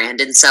cultivate a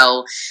brand. And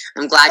so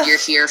I'm glad you're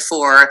here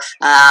for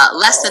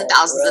less than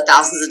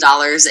thousands of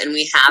dollars. And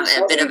we have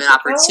a bit of an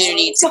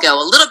opportunity to go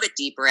a little bit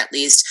deeper, at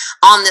least,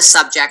 on this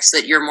subject so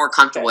that you're more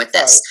comfortable with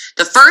this.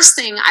 The first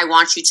thing I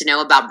want you to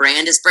know about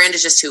brand is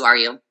just who are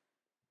you?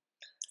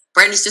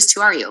 Brand is just who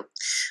are you?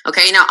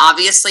 Okay, now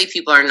obviously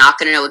people are not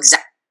going to know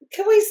exactly.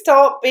 Can we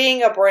stop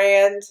being a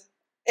brand?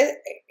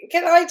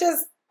 Can I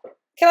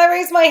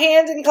raise my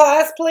hand in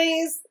class,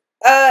 please?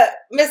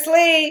 Miss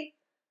Lee,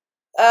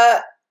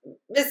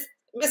 Miss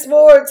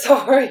Ward,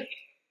 sorry.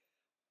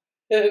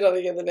 I don't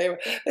even get the name.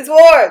 Miss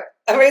Ward,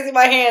 I'm raising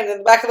my hand in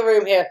the back of the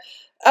room here.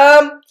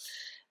 I'm,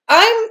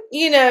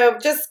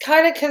 just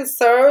kind of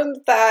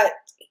concerned that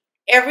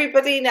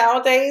everybody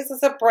nowadays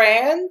is a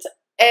brand,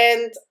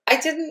 and I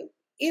didn't,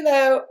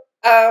 can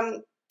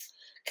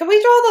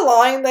we draw the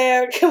line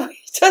there? Can we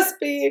just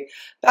be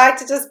back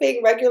to just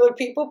being regular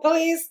people,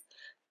 please?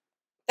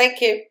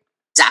 Thank you.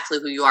 Exactly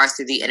who you are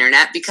through the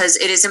internet, because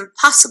it is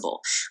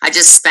impossible. I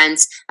just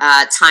spent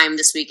time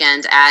this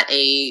weekend at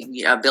a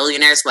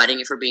billionaire's wedding,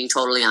 if we're being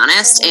totally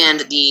honest,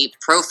 and the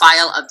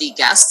profile of the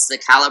guests, the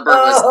caliber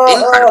was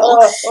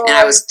incredible, and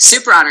I was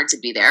super honored to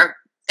be there.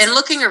 And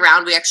looking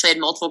around, we actually had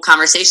multiple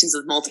conversations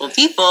with multiple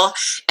people,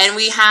 and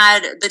we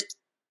had the...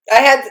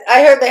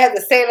 I heard they had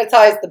to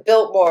sanitize the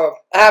Biltmore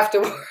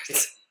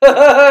afterwards.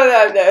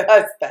 No,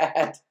 that's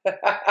bad.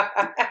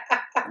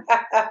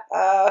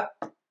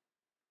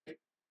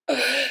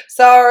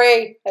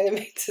 Sorry, I didn't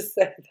mean to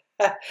say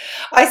that.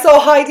 I saw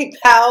Heidi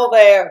Powell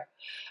there,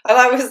 and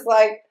I was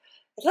like,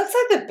 it looks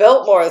like the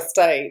Biltmore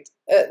estate,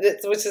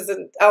 which is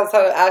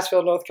outside of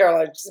Asheville, North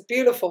Carolina, which is a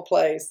beautiful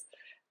place.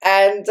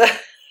 And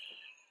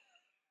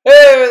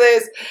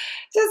there's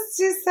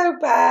just so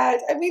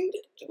bad. I mean,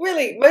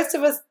 really, most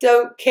of us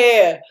don't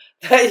care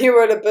that you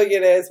were at a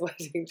billionaire's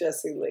wedding,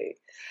 Jessie Lee.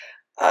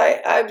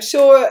 I'm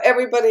sure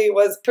everybody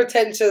was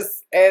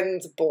pretentious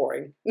and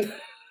boring.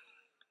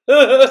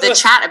 The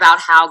chat about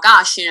how,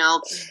 gosh,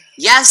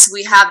 yes,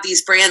 we have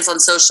these brands on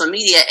social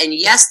media, and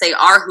yes, they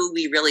are who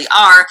we really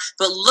are,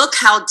 but look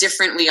how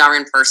different we are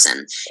in person.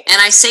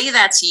 And I say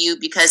that to you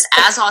because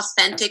as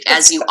authentic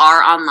as you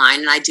are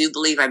online, and I do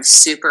believe I'm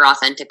super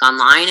authentic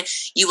online,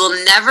 you will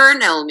never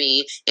know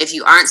me if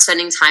you aren't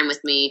spending time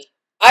with me.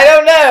 I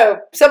don't know.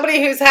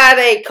 Somebody who's had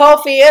a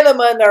coffee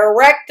enema in their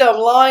rectum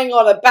lying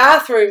on a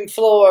bathroom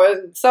floor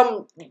in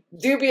some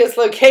dubious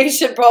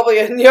location, probably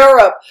in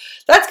Europe.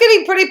 That's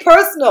getting pretty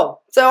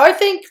personal. So I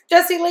think,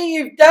 Jessie Lee,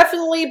 you've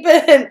definitely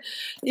been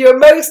your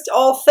most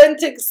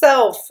authentic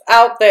self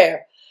out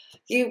there.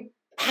 You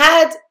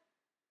had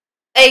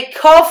a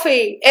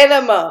coffee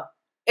enema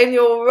in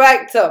your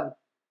rectum.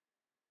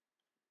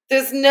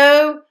 There's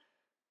no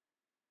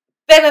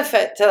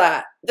benefit to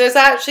that. There's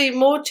actually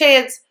more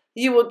chance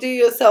you will do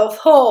yourself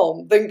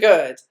harm than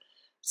good.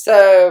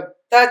 So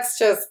that's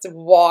just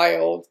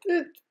wild.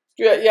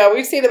 Yeah,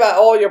 we've seen about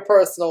all your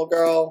personal,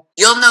 girl.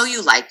 You'll know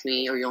you like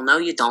me, or you'll know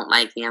you don't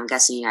like me. I'm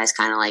guessing you guys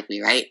kind of like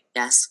me, right?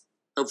 Yes,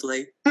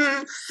 hopefully.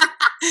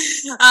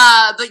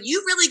 But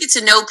you really get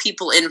to know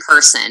people in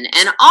person.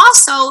 And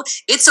also,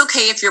 it's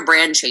okay if your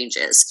brand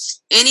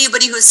changes.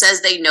 Anybody who says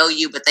they know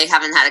you, but they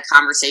haven't had a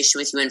conversation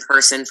with you in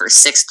person for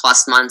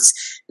 6+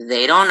 months,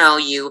 they don't know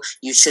you.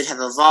 You should have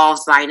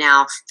evolved by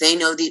now. They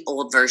know the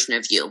old version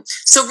of you.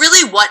 So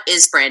really, what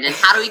is brand, and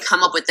how do we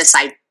come up with this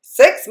idea?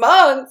 6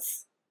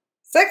 months?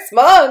 6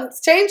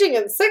 months? Changing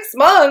in 6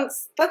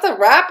 months? That's a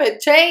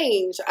rapid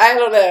change. I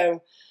don't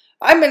know.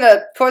 I'm in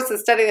a course of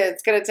study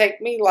that's going to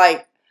take me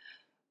like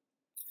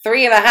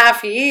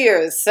 3.5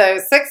 years. So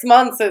 6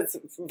 months is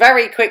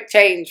very quick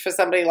change for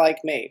somebody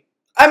like me.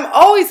 I'm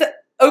always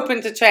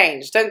open to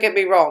change, don't get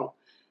me wrong.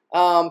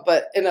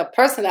 But in a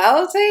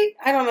personality,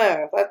 I don't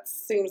know. That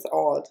seems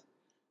odd.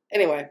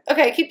 Anyway,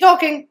 okay, keep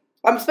talking.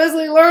 I'm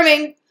supposedly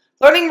learning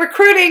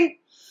recruiting.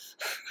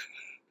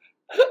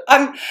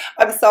 I'm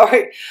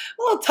sorry. I'm a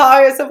little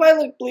tired, so if I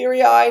look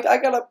bleary-eyed, I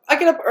get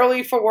up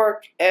early for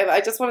work, and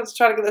I just wanted to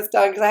try to get this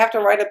done because I have to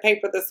write a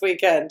paper this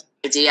weekend.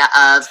 Idea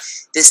of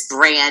this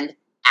brand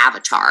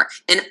avatar.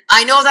 And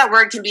I know that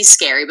word can be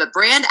scary, but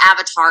brand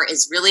avatar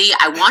is really,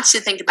 I want you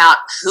to think about,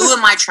 who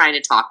am I trying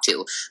to talk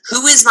to?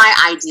 Who is my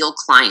ideal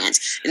client?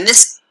 And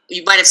this,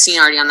 you might have seen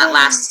already on that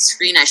last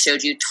screen I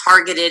showed you,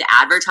 targeted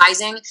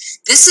advertising.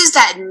 This is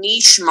that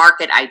niche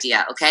market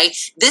idea, okay?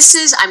 This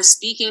is, I'm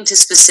speaking to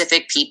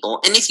specific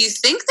people. And if you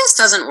think this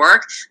doesn't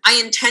work, I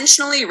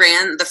intentionally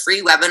ran the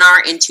free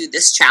webinar into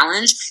this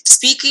challenge,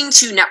 speaking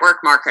to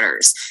network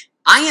marketers.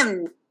 I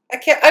don't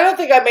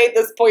think I made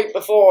this point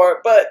before,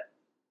 but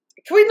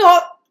can we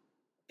not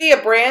be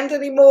a brand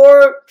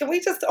anymore? Can we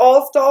just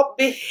all stop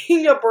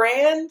being a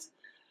brand?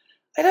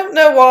 I don't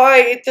know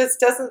why. It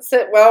just doesn't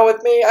sit well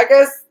with me. I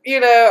guess,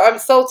 I'm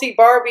Salty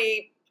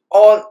Barbie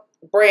on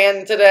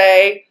brand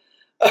today.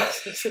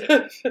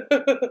 But,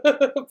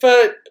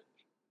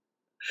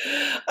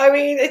 I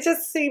mean, it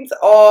just seems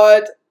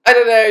odd. I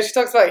don't know. She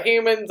talks about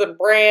humans and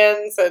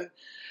brands, and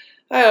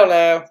I don't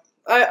know.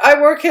 I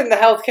work in the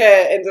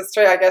healthcare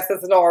industry, I guess,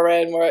 as an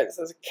RN, where it's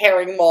a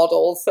caring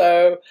model,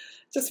 so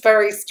just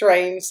very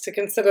strange to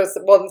consider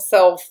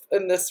oneself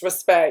in this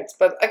respect.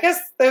 But I guess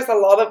there's a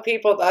lot of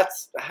people,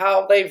 that's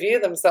how they view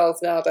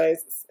themselves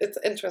nowadays. It's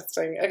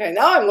interesting. Okay,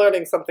 now I'm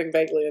learning something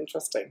vaguely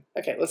interesting.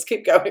 Okay, let's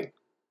keep going.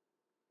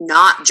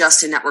 Not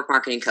just a network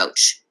marketing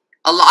coach.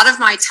 a lot of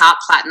my top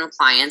platinum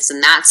clients,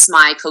 and that's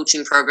my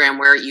coaching program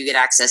where you get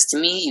access to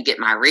me, you get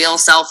my real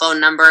cell phone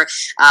number,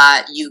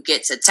 you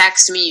get to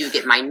text me, you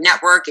get my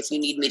network. If you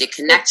need me to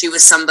connect you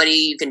with somebody,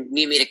 you can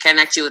need me to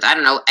connect you with, I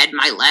don't know, Ed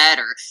Milet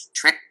or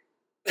Trent.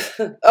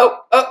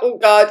 Oh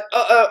God.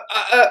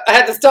 I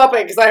had to stop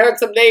it because I heard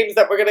some names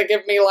that were going to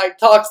give me like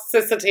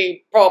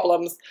toxicity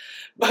problems.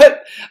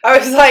 But I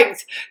was like,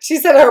 she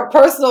said her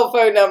personal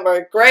phone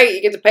number. Great,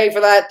 you get to pay for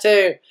that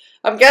too.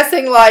 I'm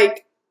guessing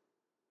like,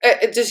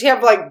 does she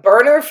have like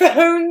burner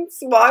phones?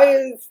 Why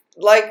is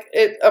like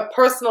it a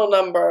personal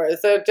number?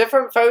 Is there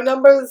different phone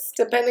numbers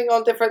depending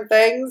on different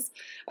things?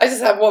 I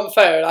just have one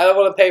phone. I don't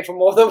want to pay for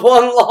more than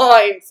one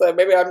line, so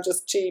maybe I'm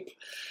just cheap.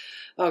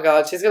 Oh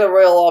God, she's gonna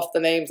reel off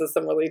the names of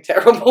some really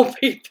terrible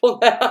people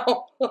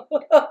now.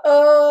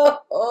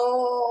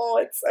 Oh,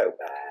 it's so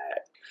bad.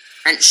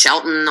 Brent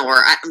Shelton,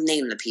 or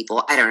name the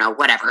people, I don't know,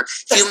 whatever.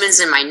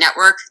 Humans in my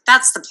network,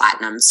 that's the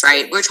platinums,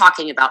 right? We're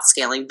talking about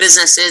scaling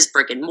businesses,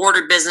 brick and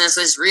mortar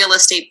businesses, real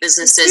estate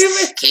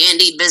businesses,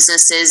 candy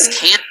businesses.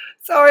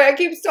 Sorry, I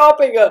keep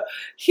stopping her.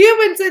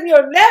 Humans in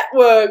your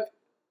network?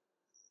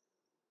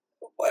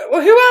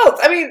 Well, who else?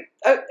 I mean,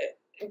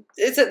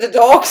 is it the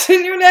dogs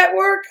in your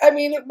network? I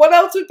mean, what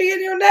else would be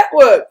in your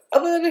network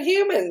other than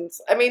humans?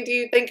 I mean, do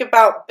you think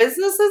about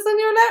businesses in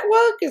your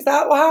network? Is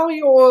that how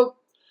you're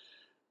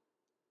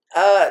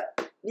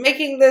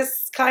making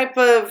this type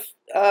of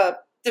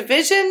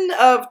division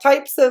of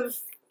types of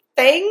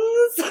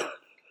things?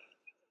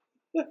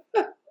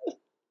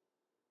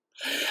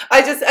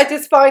 I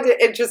just find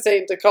it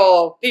interesting to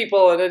call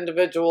people and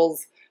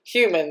individuals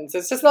humans.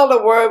 It's just not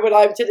a word when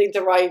I'm tending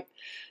to write,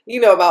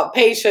 you know, about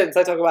patients.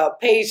 I talk about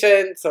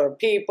patients or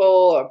people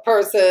or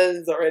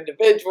persons or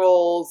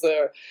individuals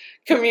or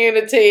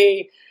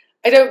community.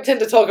 I don't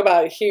tend to talk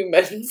about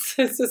humans.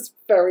 It's just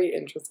very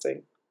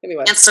interesting.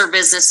 Anyway. Cancer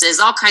businesses,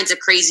 all kinds of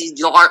crazy,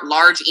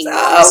 large,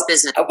 enormous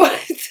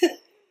businesses.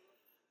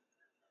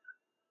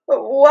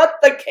 What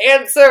the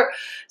Cancer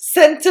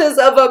Centers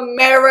of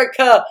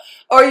America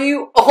are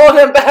you on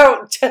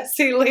about,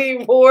 Jessie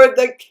Lee Ward?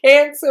 The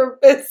cancer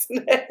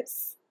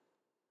business.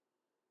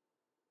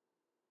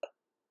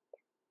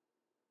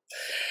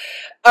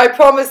 I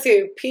promise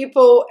you,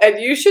 people, and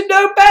you should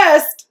know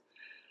best,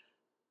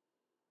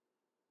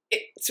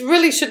 it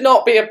really should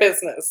not be a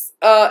business.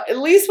 At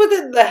least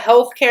within the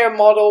healthcare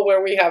model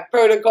where we have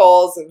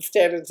protocols and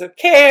standards of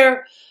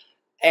care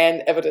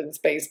and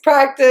evidence-based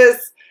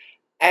practice.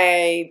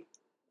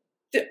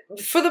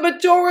 For the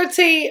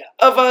majority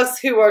of us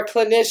who are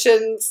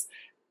clinicians,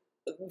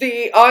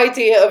 the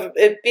idea of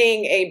it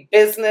being a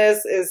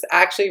business is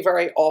actually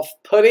very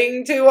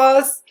off-putting to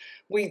us.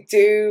 We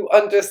do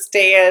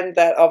understand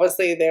that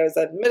obviously there's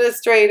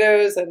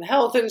administrators and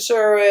health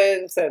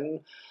insurance and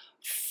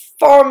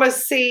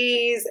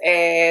pharmacies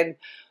and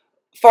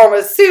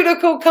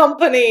pharmaceutical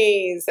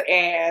companies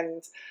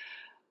and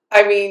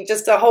I mean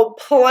just a whole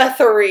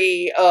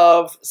plethora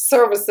of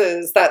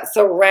services that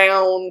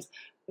surround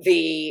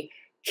the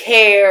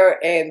care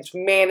and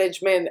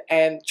management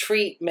and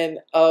treatment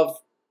of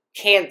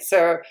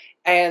cancer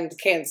and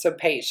cancer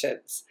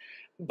patients.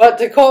 But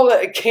to call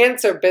it a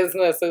cancer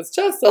business is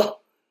just a...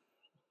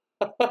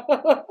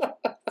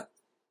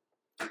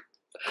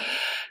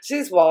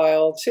 She's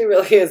wild. She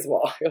really is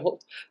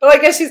wild. But I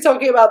guess she's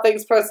talking about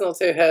things personal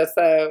to her,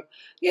 so,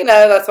 you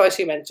know, that's why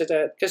she mentioned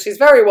it. Because she's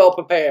very well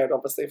prepared,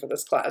 obviously, for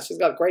this class. She's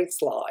got great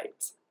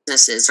slides.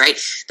 Businesses, right?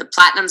 The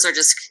platinums are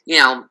just, you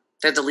know,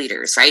 they're the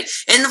leaders, right?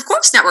 And of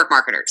course, network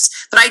marketers.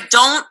 But I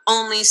don't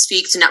only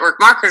speak to network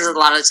marketers a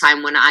lot of the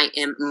time when I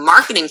am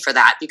marketing for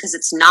that, because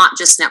it's not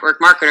just network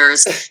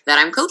marketers that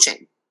I'm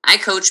coaching. I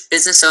coach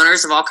business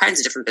owners of all kinds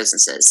of different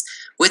businesses.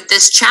 With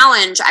this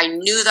challenge, I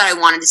knew that I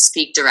wanted to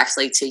speak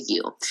directly to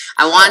you.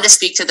 I wanted to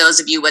speak to those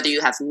of you, whether you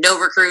have no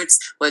recruits,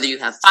 whether you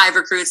have 5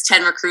 recruits,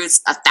 10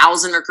 recruits,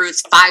 1,000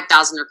 recruits,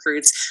 5,000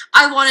 recruits.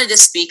 I wanted to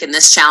speak in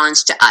this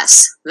challenge to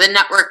us, the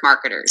network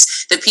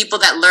marketers, the people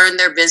that learn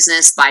their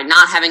business by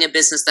not having a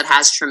business that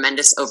has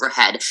tremendous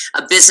overhead,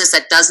 a business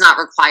that does not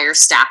require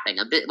staffing,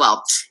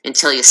 well,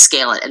 until you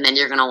scale it, and then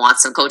you're going to want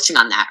some coaching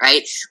on that,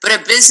 right? But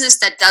a business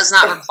that does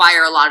not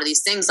require a lot of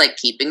these things like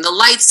keeping the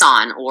lights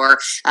on or,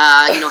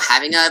 you know,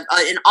 having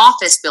an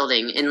office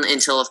building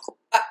until, of course.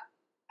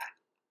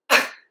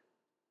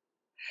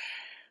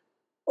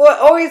 What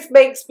always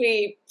makes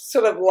me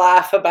sort of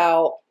laugh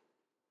about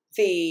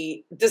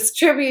the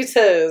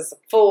distributors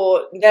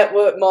for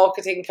network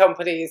marketing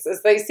companies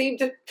is they seem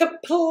to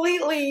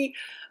completely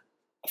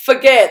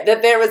forget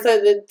that there is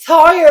an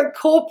entire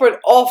corporate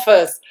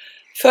office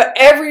for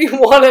every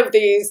one of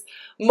these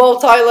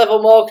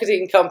multi-level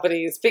marketing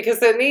companies,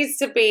 because there needs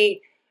to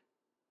be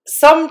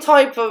some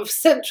type of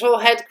central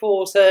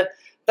headquarter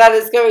that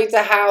is going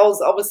to house,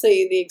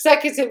 obviously, the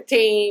executive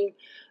team,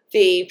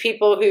 the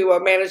people who are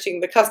managing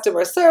the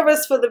customer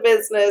service for the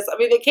business. I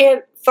mean, they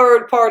can't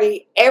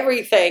third-party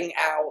everything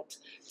out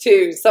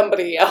to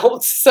somebody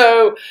else.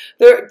 So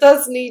there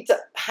does need to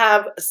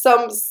have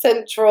some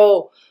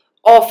central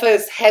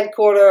office,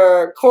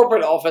 headquarter,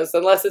 corporate office,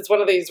 unless it's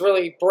one of these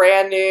really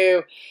brand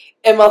new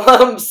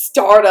MLM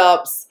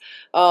startups,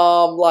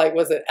 like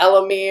was it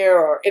Elamir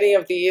or any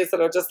of these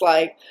that are just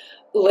like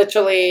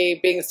literally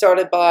being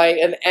started by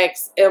an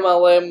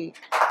ex-MLM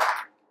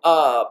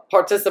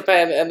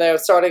participant, and they're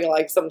starting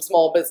like some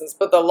small business.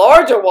 But the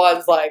larger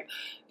ones like,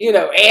 you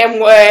know,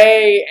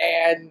 Amway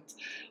and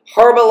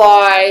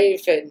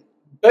Herbalife and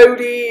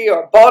Body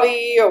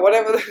or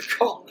whatever they're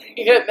calling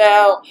it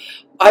now,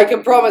 I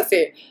can promise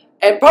you,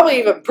 and probably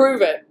even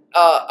prove it,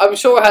 I'm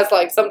sure has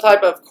like some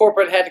type of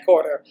corporate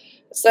headquarter.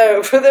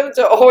 So for them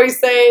to always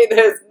say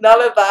there's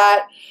none of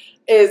that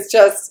is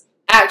just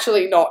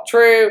actually not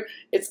true.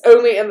 It's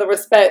only in the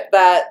respect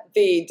that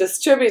the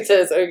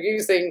distributors are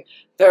using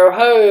their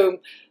home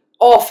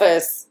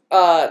office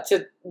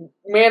to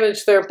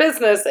manage their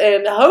business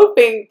and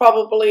hoping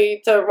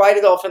probably to write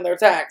it off in their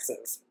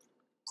taxes.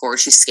 Of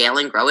course, you scale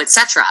and grow,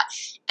 etc.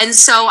 And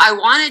so I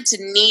wanted to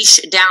niche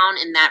down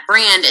in that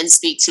brand and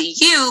speak to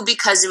you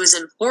because it was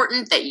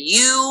important that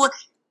you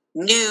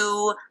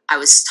knew I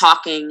was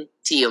talking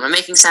to you. Am I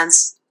making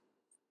sense?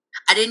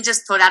 I didn't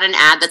just put out an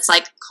ad that's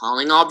like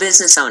calling all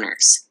business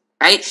owners,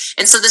 right?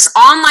 And so this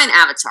online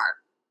avatar,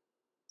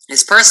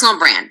 this personal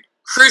brand,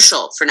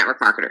 crucial for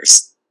network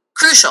marketers.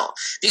 Crucial,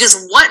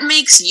 because what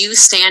makes you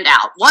stand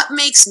out? What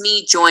makes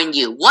me join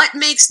you? What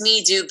makes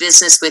me do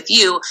business with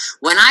you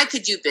when I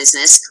could do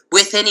business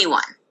with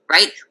anyone,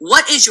 right?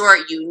 What is your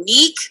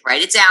unique,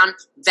 write it down,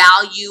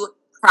 value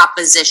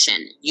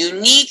proposition?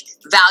 Unique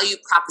value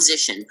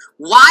proposition.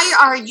 Why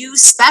are you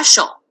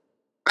special,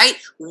 right?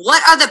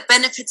 What are the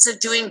benefits of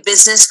doing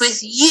business with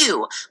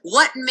you?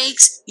 What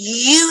makes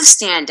you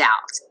stand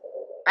out,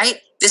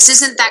 right? This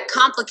isn't that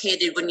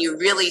complicated when you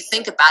really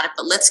think about it,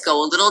 but let's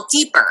go a little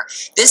deeper.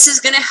 This is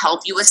going to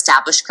help you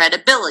establish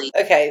credibility.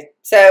 Okay,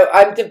 so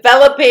I'm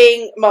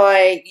developing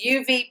my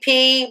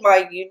UVP,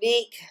 my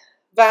unique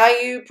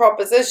value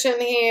proposition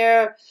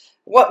here.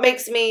 What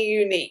makes me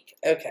unique?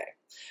 Okay,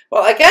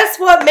 well, I guess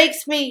what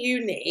makes me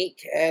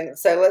unique, and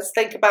so let's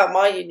think about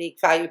my unique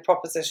value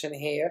proposition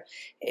here,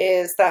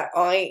 is that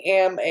I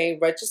am a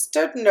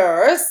registered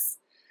nurse.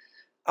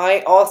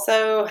 I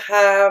also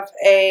have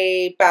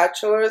a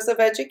bachelor's of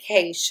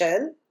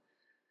education.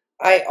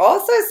 I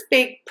also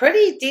speak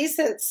pretty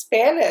decent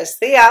Spanish.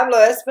 Si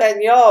hablo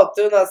español,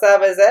 tú no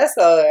sabes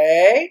eso,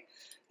 eh?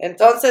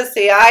 Entonces,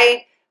 si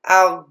hay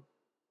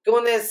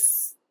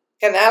algunos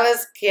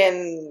canales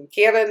que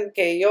quieren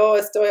que yo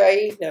estoy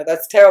ahí, no,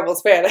 that's terrible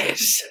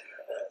Spanish.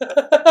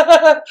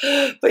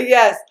 But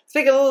yes,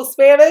 speak a little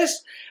Spanish.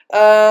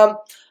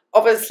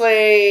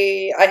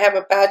 Obviously, I have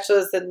a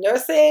bachelor's in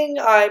nursing.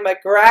 I'm a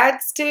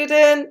grad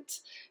student.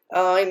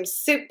 I'm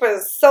super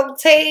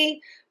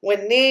salty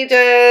when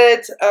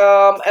needed.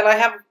 And I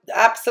have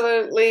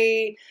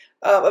absolutely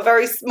a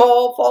very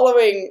small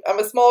following. I'm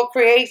a small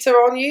creator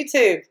on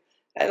YouTube.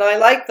 And I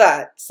like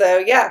that. So,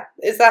 yeah.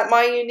 Is that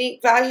my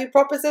unique value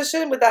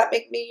proposition? Would that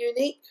make me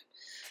unique?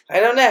 I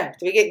don't know.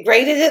 Do we get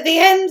graded at the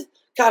end?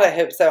 God, I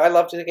hope so. I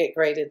love to get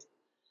graded.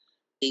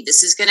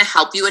 This is going to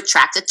help you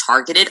attract a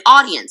targeted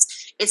audience.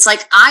 It's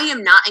like I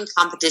am not in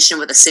competition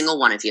with a single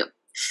one of you.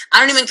 I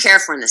don't even care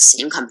if we're in the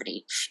same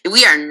company.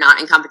 We are not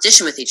in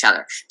competition with each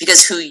other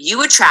because who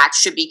you attract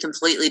should be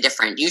completely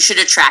different. You should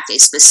attract a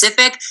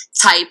specific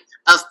type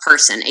of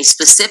person, a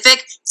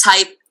specific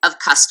type of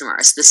customer,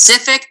 a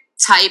specific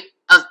type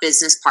of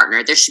business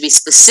partner. There should be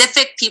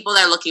specific people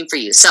that are looking for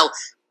you. So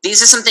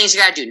these are some things you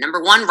got to do.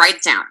 Number one, write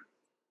it down.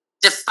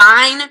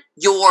 Define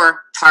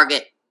your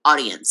target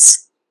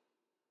audience.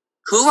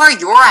 Who are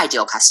your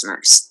ideal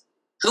customers?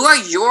 Who are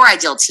your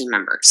ideal team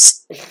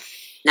members?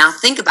 Now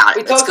think about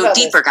it. Let's go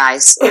deeper,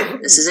 guys.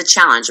 This is a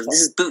challenge.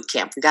 This is boot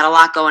camp. We've got a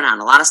lot going on,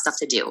 a lot of stuff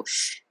to do.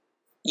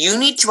 You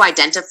need to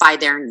identify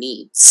their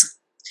needs.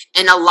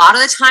 And a lot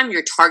of the time,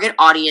 your target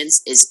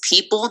audience is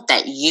people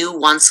that you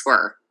once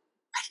were.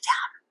 Write it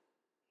down.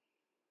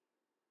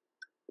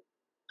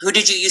 Who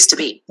did you used to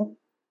be?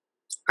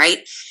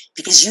 Right?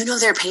 Because you know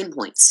their pain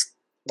points.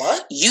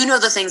 What? You know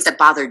the things that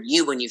bothered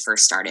you when you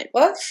first started.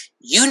 What?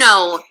 You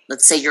know,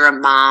 let's say you're a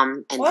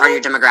mom and part of your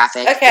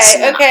demographic.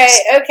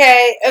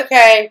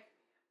 Okay.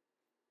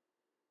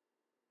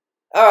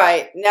 All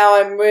right, now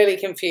I'm really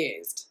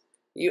confused.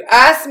 You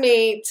asked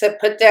me to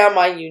put down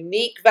my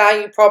unique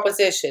value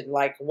proposition,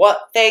 like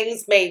what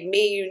things made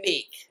me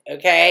unique,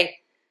 okay?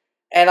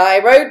 And I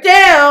wrote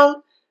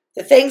down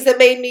the things that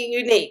made me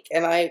unique,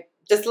 and I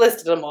just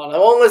listed them all. I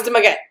won't list them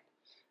again.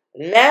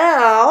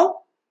 Now,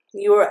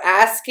 you were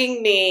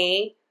asking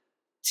me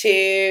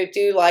to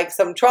do like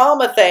some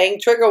trauma thing,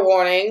 trigger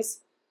warnings,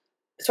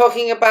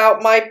 talking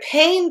about my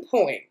pain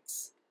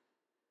points.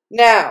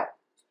 Now,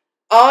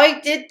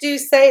 I did do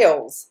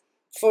sales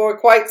for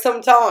quite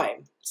some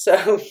time.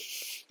 So,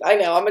 I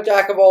know, I'm a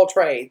jack of all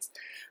trades.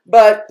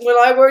 But when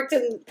I worked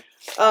in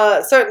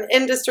certain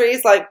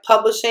industries like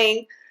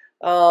publishing,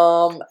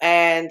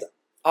 and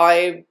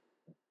I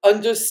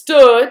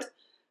understood,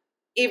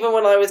 even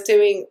when I was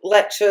doing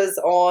lectures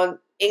on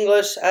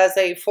English as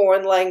a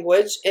foreign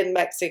language in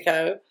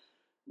Mexico,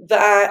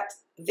 that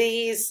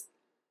these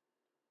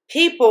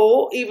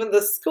people, even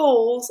the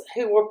schools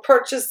who were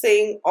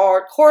purchasing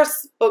our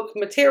course book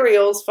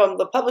materials from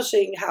the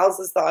publishing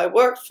houses that I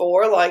worked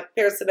for, like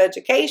Pearson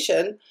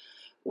Education,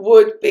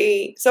 would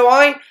be, so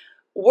I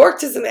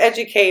worked as an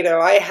educator.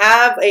 I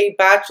have a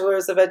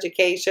bachelor's of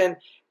education,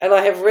 and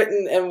I have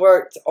written and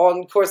worked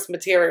on course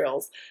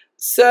materials.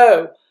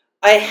 So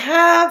I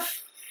have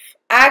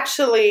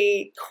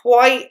actually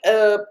quite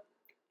a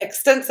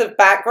extensive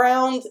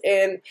background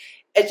in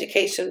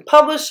education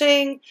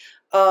publishing,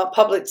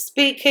 public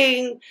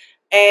speaking,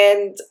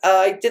 and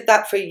I did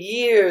that for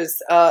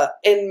years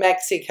in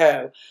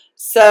Mexico.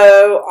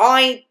 So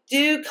I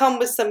do come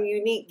with some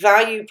unique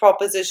value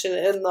proposition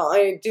in that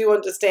I do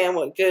understand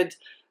what good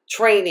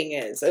training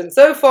is. And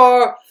so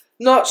far,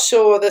 not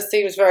sure. This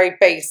seems very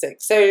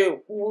basic.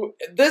 So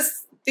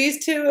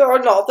these two are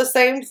not the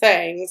same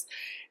things.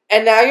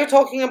 And now you're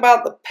talking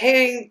about the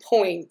pain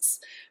points,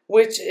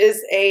 which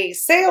is a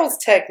sales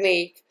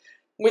technique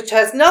which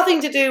has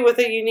nothing to do with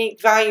a unique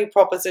value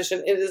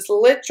proposition. It is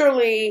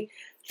literally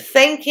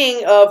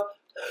thinking of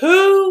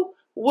who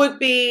would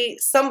be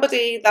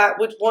somebody that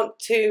would want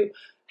to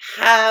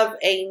have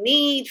a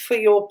need for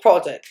your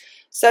product.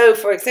 So,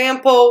 for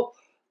example,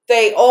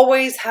 they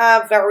always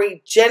have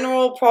very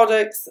general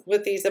products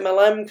with these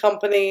MLM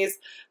companies.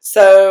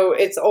 So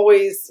it's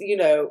always, you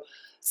know,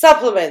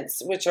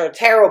 supplements, which are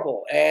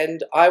terrible,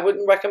 and I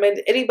wouldn't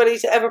recommend anybody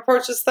to ever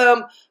purchase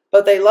them.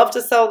 But they love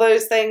to sell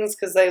those things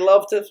because they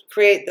love to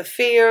create the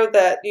fear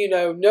that, you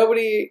know,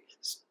 nobody's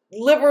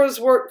livers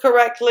work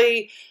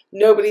correctly,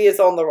 nobody is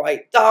on the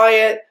right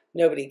diet,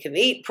 nobody can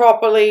eat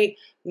properly,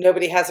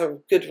 nobody has a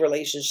good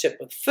relationship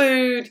with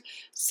food.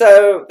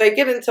 So they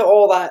get into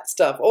all that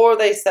stuff. Or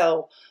they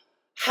sell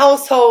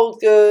household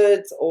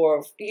goods,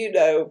 or, you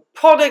know,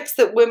 products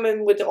that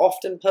women would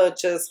often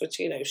purchase, which,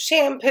 you know,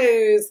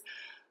 shampoos,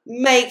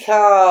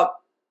 makeup,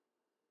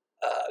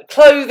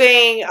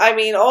 clothing, I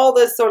mean, all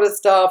this sort of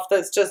stuff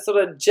that's just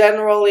sort of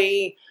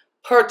generally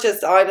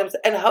purchased items,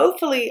 and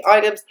hopefully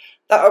items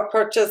that are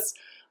purchased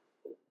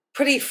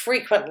pretty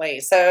frequently.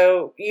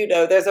 So, you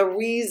know, there's a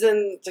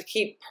reason to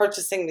keep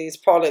purchasing these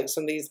products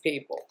from these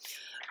people.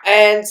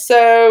 And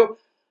so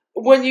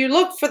when you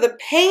look for the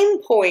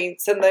pain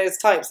points in those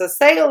types of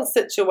sales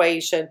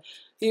situation,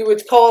 you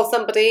would call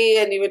somebody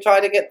and you would try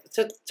to get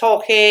to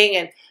talking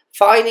and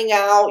finding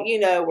out, you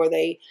know, were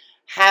they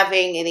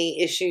having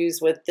any issues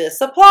with the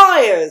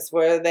suppliers?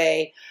 Were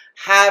they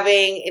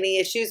having any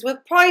issues with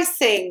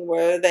pricing?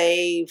 Were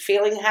they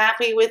feeling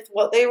happy with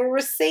what they were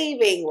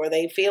receiving? Were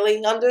they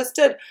feeling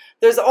understood?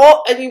 There's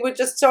all, and you would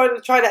just sort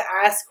of try to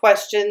ask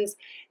questions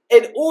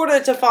in order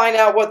to find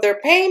out what their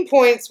pain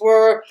points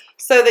were,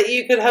 so that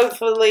you could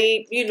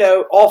hopefully, you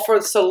know,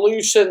 offer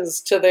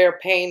solutions to their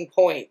pain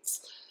points.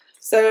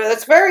 So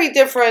that's very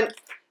different,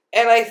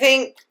 and I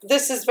think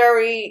this is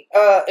very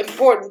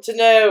important to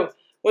know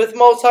with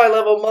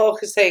multi-level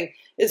marketing,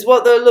 is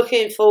what they're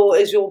looking for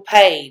is your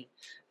pain,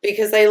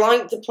 because they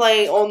like to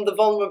play on the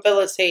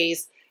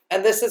vulnerabilities,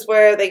 and this is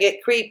where they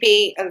get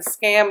creepy and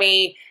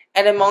scammy,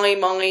 and in my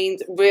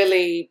mind,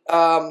 really,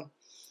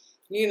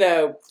 you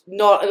know,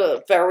 not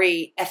a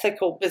very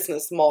ethical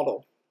business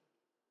model.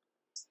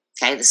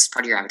 Okay, this is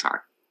part of your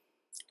avatar.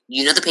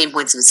 You know the pain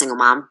points of a single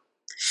mom.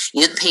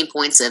 You know the pain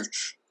points of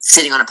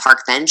sitting on a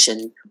park bench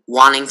and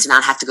wanting to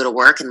not have to go to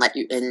work and let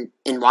you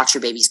and watch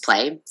your babies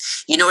play.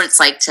 You know what it's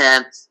like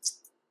to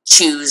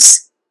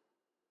choose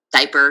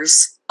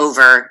diapers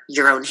over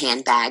your own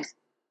handbag,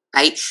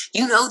 right?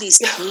 You know these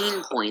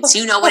pain points.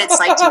 You know what it's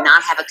like to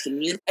not have a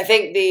community. I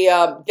think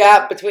the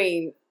gap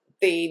between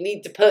the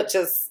need to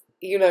purchase,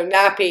 you know,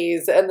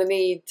 nappies and the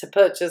need to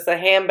purchase a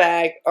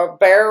handbag are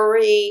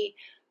very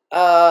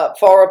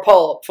far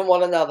apart from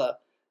one another.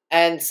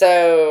 And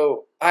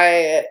so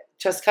I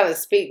just kind of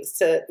speaks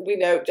to, we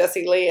know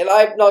Jessie Lee, and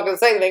I'm not going to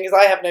say anything because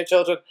I have no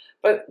children,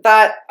 but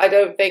that I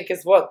don't think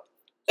is what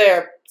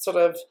they're sort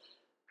of,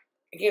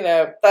 you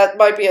know, that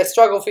might be a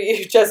struggle for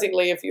you, Jessie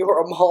Lee, if you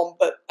were a mom,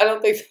 but I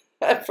don't think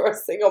that for a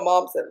single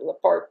mom sitting in the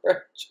park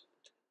bench.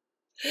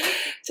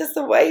 Just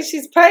the way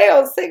she's preying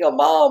on single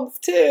moms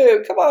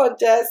too. Come on,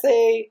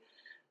 Jessie.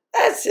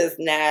 That's just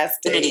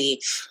nasty.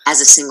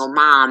 As a single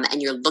mom,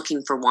 and you're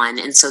looking for one,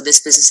 and so this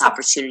business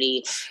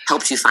opportunity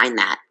helps you find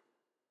that.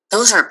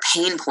 Those are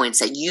pain points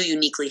that you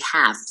uniquely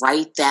have.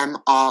 Write them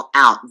all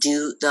out.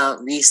 Do the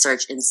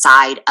research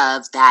inside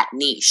of that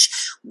niche.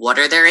 What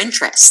are their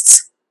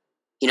interests?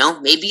 You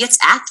know, maybe it's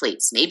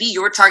athletes. Maybe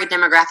your target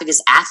demographic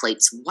is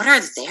athletes. What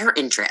are their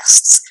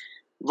interests?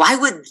 Why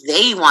would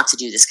they want to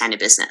do this kind of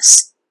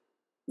business?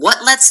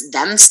 What lets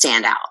them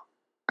stand out,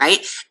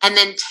 right? And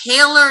then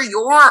tailor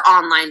your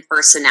online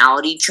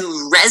personality to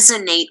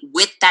resonate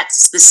with that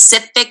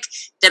specific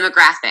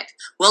demographic.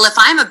 Well, if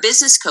I'm a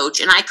business coach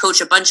and I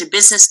coach a bunch of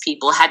business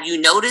people, have you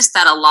noticed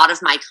that a lot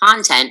of my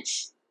content,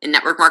 and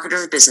network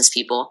marketers are business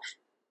people,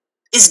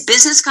 is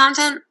business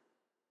content?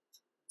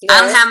 No.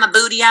 I don't have my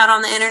booty out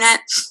on the internet.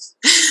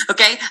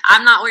 Okay?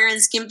 I'm not wearing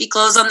skimpy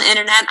clothes on the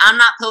internet. I'm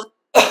not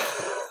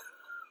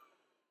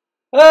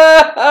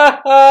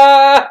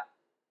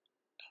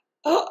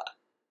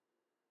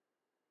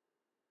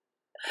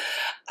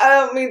I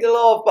don't mean to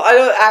laugh, but I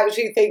don't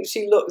actually think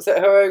she looks at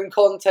her own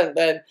content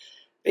then,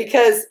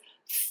 because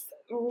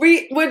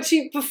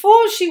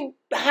before she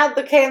had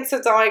the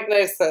cancer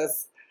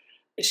diagnosis,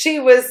 she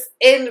was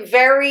in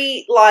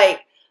very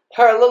like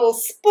her little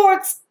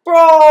sports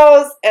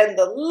bras and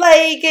the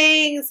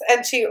leggings,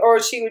 and she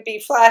would be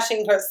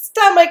flashing her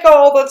stomach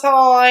all the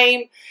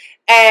time,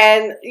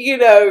 and you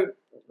know,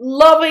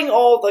 loving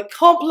all the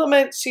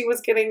compliments she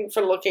was getting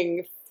for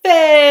looking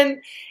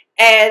thin.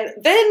 And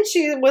then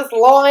she was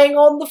lying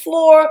on the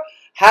floor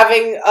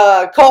having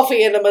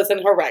coffee enemas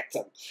in her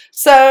rectum.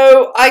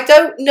 So I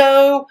don't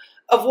know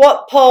of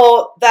what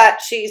part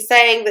that she's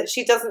saying that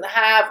she doesn't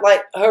have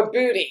like her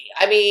booty.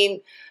 I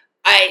mean,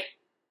 I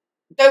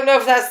don't know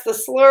if that's the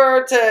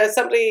slur to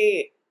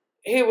somebody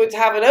who would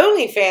have an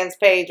OnlyFans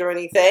page or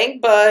anything,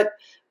 but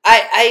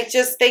I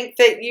just think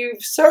that you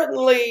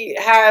certainly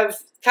have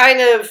kind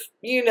of,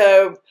 you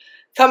know,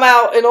 come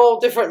out in all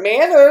different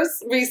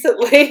manners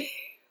recently.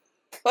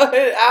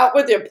 Out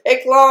with your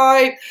pick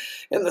line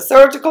and the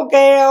surgical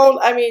gown.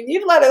 I mean,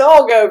 you've let it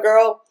all go,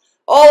 girl.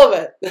 All of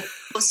it.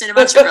 Posting a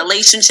bunch of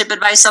relationship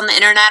advice on the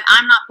internet.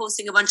 I'm not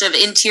posting a bunch of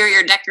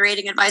interior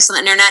decorating advice on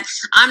the internet.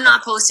 I'm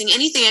not posting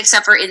anything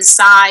except for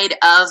inside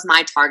of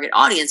my target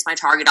audience. My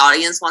target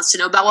audience wants to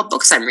know about what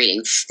books I'm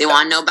reading. They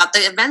want to know about the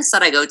events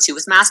that I go to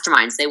with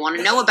masterminds. They want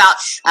to know about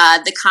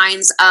the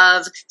kinds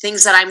of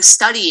things that I'm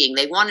studying.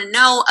 They want to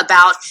know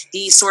about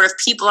the sort of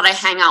people that I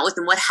hang out with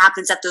and what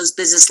happens at those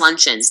business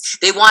luncheons.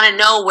 They want to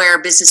know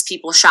where business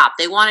people shop.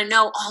 They want to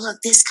know all of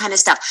this kind of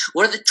stuff.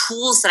 What are the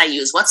tools that I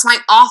use? What's my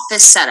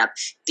office setup?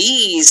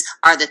 These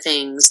are the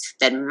things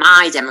that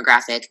my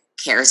demographic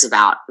cares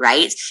about,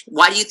 right?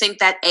 Why do you think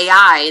that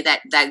AI,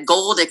 that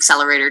gold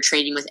accelerator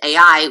training with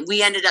AI,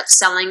 we ended up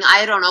selling,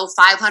 I don't know,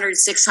 500,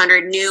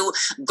 600 new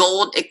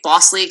gold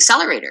Bossly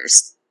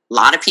accelerators? A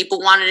lot of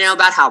people wanted to know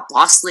about how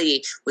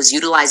Bossly was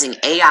utilizing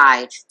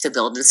AI to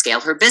build and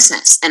scale her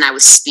business. And I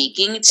was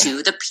speaking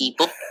to the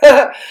people.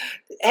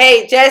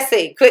 Hey,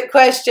 Jessie, quick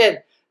question.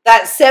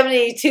 That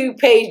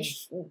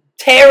 72-page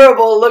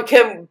terrible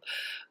looking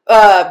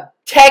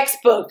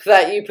textbook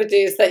that you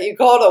produced, that you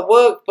called a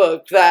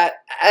workbook, that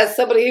as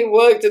somebody who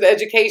worked in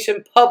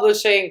education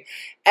publishing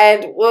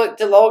and worked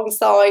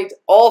alongside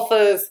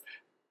authors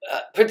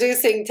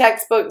producing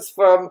textbooks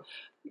from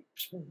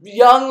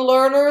young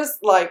learners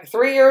like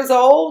 3 years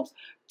old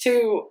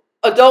to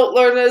adult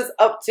learners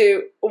up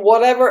to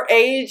whatever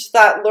age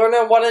that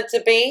learner wanted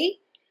to be,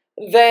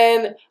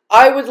 then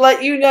I would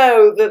let you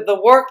know that the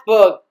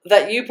workbook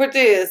that you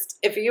produced,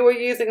 if you were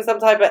using some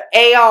type of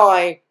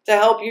AI to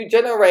help you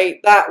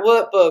generate that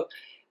workbook,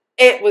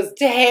 it was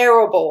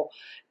terrible.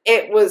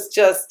 It was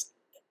just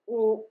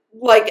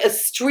like a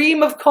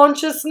stream of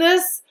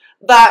consciousness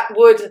that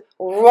would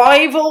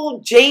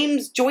rival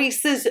James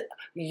Joyce's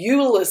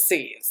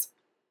Ulysses.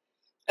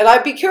 And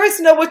I'd be curious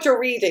to know what you're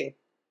reading.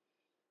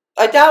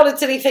 I doubt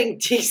it's anything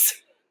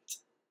decent.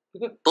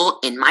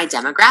 In my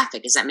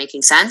demographic. Is that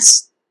making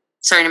sense?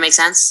 Starting to make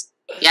sense?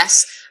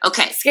 Yes?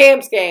 Okay.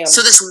 Scam.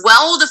 So this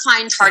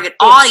well-defined target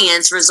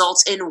audience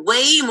results in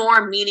way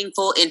more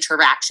meaningful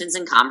interactions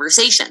and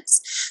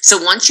conversations. So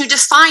once you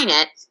define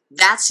it,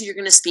 that's who you're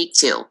going to speak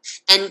to.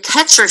 And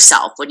catch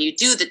yourself when you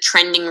do the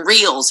trending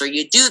reels, or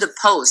you do the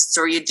posts,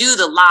 or you do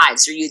the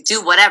lives, or you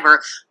do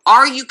whatever.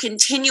 Are you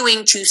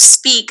continuing to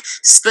speak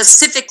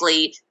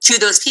specifically to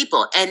those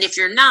people? And if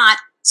you're not,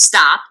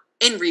 stop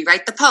and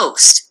rewrite the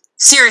post.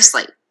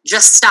 Seriously,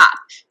 just stop.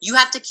 You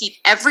have to keep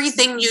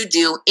everything you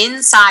do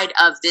inside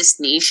of this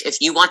niche if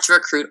you want to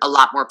recruit a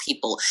lot more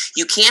people.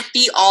 You can't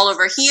be all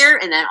over here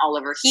and then all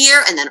over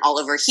here and then all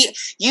over here.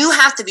 You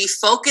have to be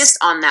focused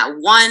on that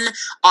one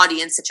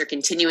audience that you're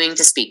continuing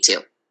to speak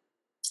to.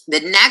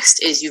 The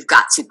next is you've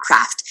got to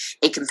craft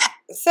a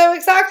So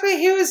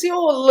exactly who is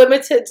your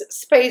limited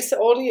space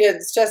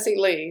audience, Jessie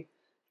Lee?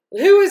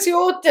 Who is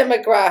your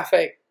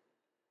demographic?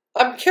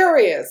 I'm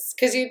curious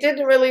because you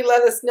didn't really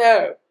let us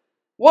know.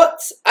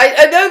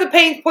 I know the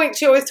pain point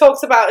she always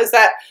talks about is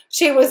that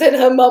she was in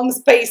her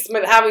mum's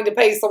basement having to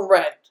pay some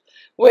rent.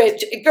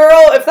 Which,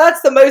 girl, if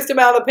that's the most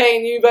amount of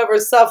pain you've ever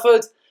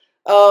suffered,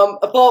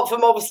 apart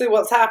from obviously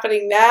what's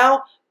happening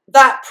now,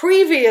 that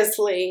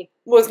previously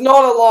was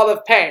not a lot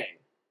of pain,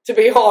 to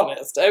be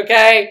honest,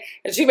 okay?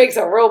 And she makes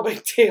a real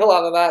big deal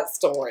out of that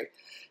story.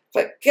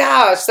 But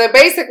gosh, so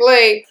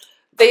basically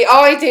the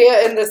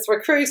idea in this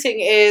recruiting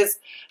is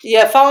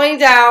you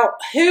find out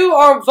who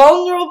are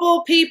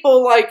vulnerable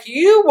people like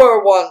you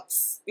were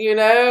once, you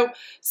know.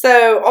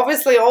 So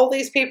obviously all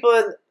these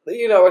people,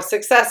 you know, are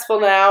successful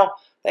now.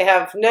 They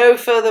have no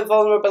further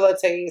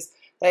vulnerabilities.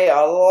 They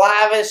are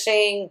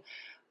lavishing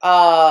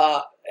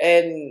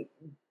in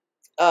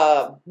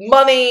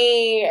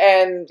money,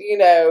 and, you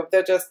know,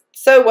 they're just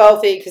so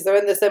wealthy because they're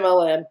in this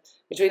MLM,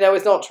 which we know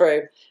is not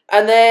true.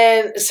 And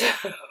then...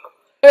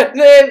 And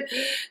then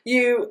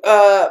you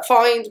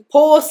find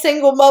poor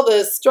single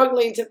mothers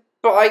struggling to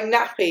buy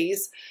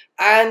nappies,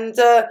 and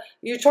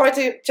you try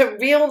to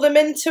reel them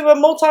into a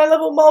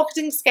multi-level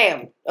marketing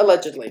scam,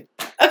 allegedly.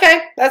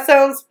 Okay, that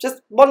sounds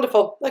just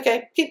wonderful.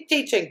 Okay, keep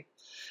teaching.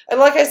 And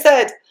like I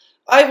said,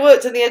 I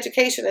worked in the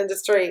education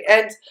industry,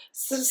 and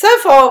so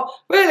far,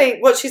 really,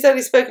 what she's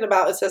only spoken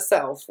about is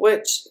herself,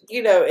 which,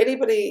 you know,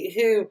 anybody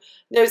who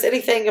knows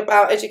anything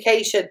about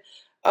education,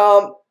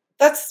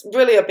 that's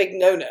really a big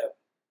no-no.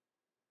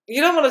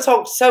 You don't want to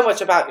talk so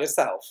much about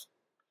yourself.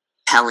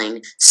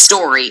 Compelling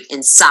story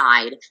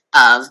inside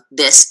of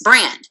this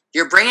brand.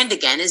 Your brand,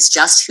 again, is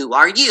just who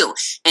are you.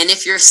 And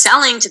if you're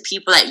selling to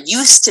people that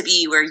used to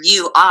be where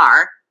you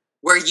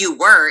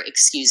were,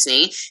 excuse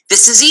me,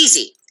 this is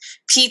easy.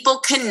 People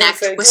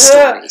connect with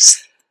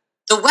stories.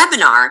 The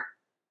webinar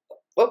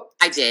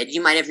I did,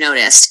 you might have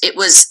noticed, it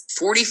was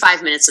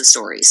 45 minutes of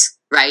stories,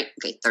 right?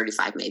 Okay,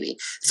 35 maybe.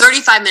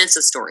 35 minutes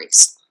of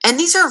stories. And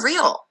these are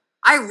real.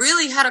 I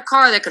really had a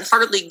car that could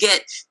hardly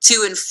get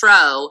to and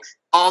fro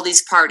all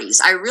these parties.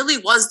 I really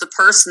was the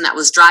person that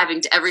was driving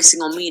to every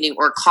single meeting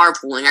or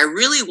carpooling. I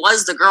really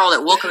was the girl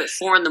that woke up at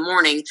 4 in the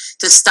morning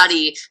to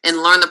study and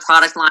learn the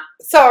product line.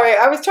 Sorry,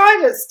 I was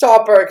trying to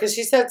stop her because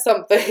she said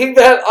something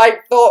that I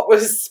thought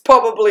was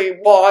probably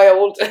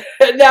wild.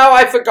 And now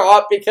I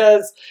forgot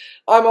because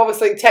I'm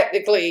obviously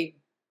technically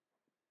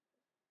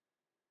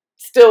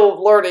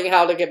still learning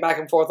how to get back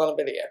and forth on a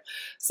video.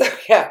 So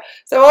yeah,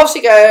 so off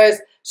she goes.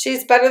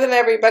 She's better than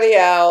everybody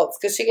else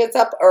because she gets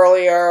up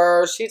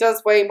earlier. She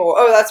does way more.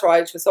 Oh, that's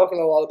right. She was talking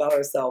a lot about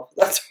herself.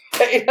 That's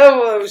right.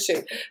 Oh,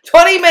 shoot.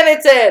 20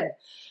 minutes in.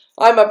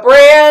 I'm a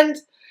brand.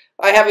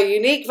 I have a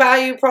unique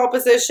value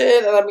proposition,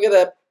 and I'm going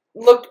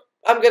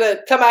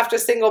to come after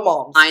single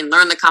moms. I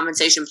learn the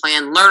compensation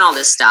plan, learn all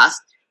this stuff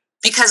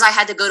because I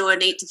had to go to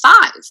an 8 to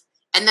 5.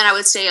 And then I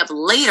would stay up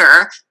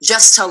later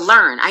just to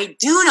learn. I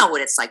do know what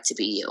it's like to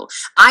be you.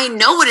 I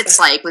know what it's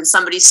like when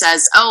somebody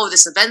says, oh,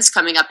 this event's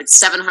coming up, it's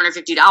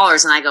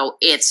 $750. And I go,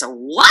 it's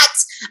what?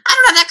 I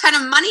don't have that kind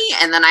of money.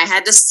 And then I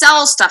had to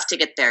sell stuff to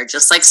get there,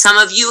 just like some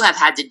of you have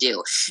had to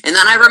do. And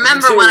then I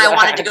remember when I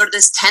wanted to go to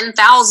this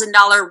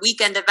 $10,000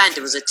 weekend event.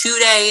 It was a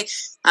 2-day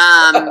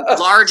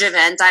large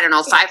event, I don't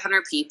know,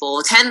 500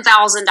 people, $10,000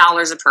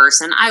 a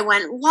person. I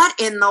went, what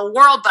in the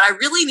world? But I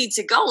really need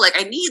to go. Like,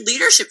 I need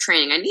leadership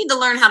training. I need to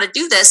learn how to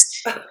do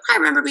this. I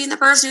remember being the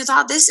person who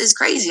thought, this is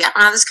crazy. I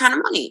don't have this kind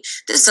of money.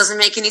 This doesn't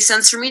make any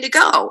sense for me to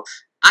go.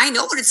 I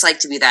know what it's like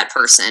to be that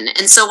person.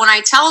 And so when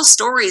I tell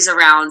stories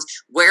around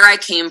where I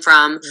came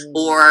from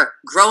or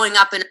growing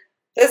up in...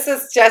 This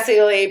is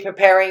Jessie Lee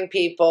preparing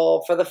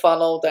people for the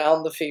funnel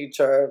down the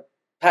future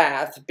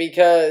path,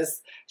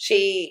 because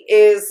she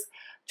is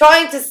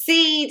trying to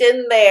seed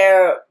in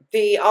there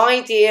the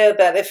idea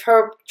that if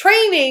her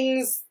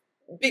trainings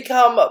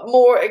become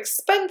more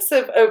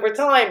expensive over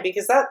time,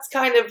 because that's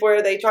kind of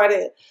where they try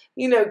to,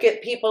 you know,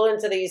 get people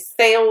into these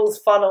sales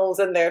funnels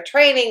in their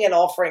training and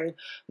offering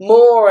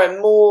more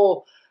and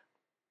more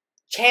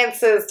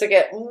chances to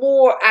get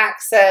more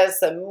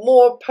access and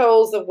more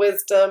pearls of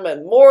wisdom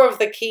and more of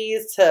the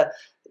keys to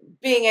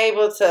being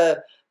able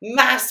to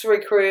mass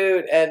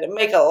recruit and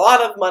make a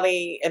lot of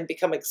money and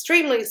become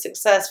extremely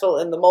successful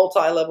in the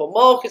multi-level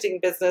marketing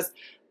business,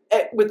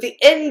 with the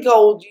end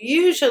goal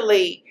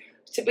usually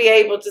to be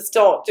able to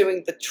start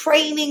doing the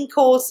training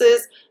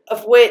courses,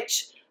 of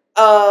which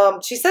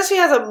she says she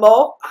has a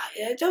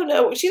I don't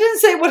know. She didn't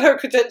say what her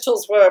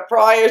credentials were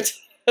prior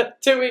to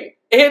doing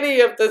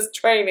any of this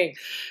training.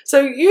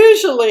 So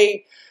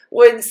usually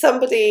when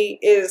somebody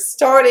is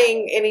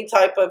starting any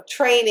type of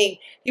training,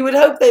 you would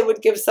hope they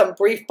would give some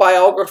brief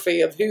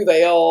biography of who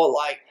they are,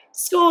 like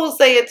schools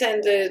they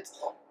attended,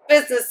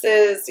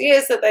 businesses,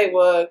 years that they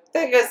worked.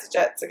 There goes the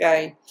Jets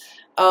again.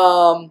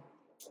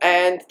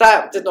 And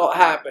that did not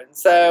happen.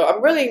 So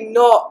I'm really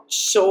not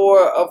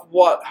sure of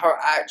what her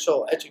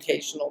actual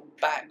educational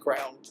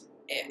background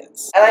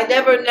is. And I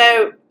never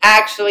know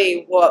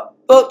actually what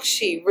book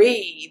she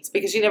reads,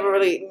 because she never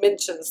really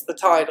mentions the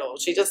title.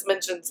 She just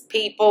mentions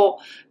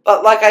people.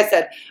 But like I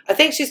said, I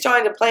think she's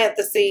trying to plant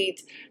the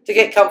seed to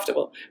get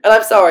comfortable. And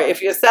I'm sorry,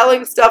 if you're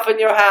selling stuff in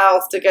your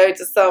house to go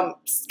to some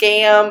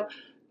scam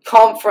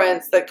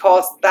conference that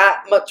costs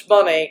that much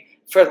money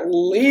for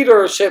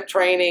leadership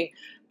training,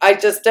 I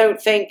just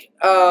don't think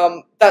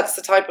that's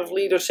the type of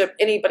leadership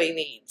anybody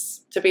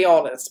needs, to be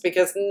honest,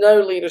 because no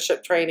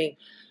leadership training,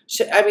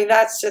 I mean,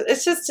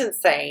 it's just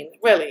insane,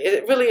 really.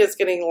 It really is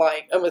getting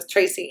like almost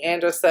Tracy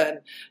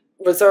Anderson,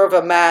 reserve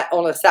a mat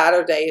on a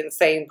Saturday,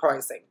 insane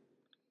pricing.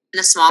 In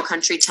a small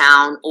country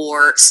town,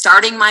 or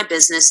starting my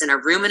business in a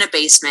room in a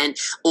basement,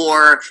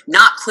 or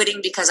not quitting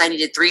because I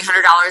needed $300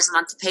 a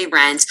month to pay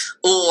rent,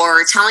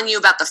 or telling you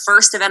about the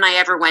first event I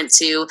ever went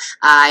to.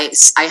 I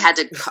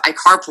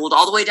carpooled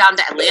all the way down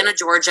to Atlanta,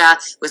 Georgia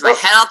with my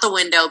head out the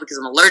window because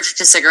I'm allergic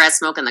to cigarette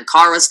smoke, and the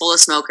car was full of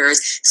smokers.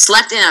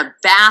 Slept in a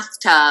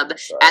bathtub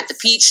at the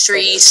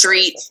Peachtree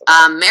Street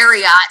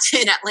Marriott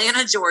in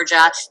Atlanta,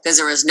 Georgia, because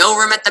there was no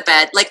room at the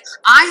bed. Like,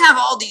 I have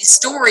all these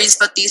stories,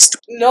 but these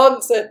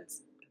nonsense.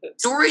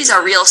 Stories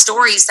are real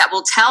stories that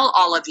will tell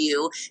all of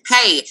you,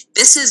 hey,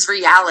 this is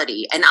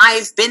reality, and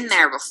I've been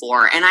there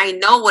before, and I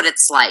know what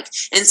it's like.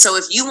 And so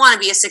if you want to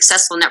be a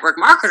successful network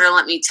marketer,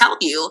 let me tell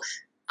you,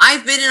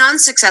 I've been an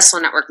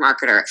unsuccessful network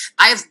marketer.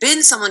 I've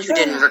been someone who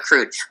didn't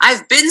recruit.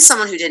 I've been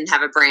someone who didn't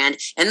have a brand.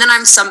 And then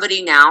I'm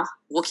somebody now.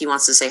 Wookie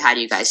wants to say hi to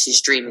you guys.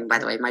 She's dreaming, by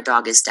the way. My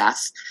dog is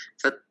deaf.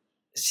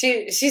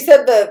 She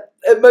said the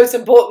most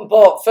important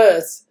part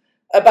first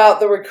about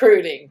the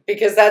recruiting,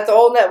 because that's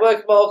all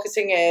network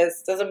marketing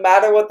is. Doesn't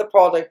matter what the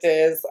product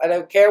is. I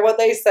don't care what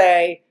they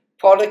say.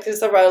 Product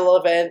is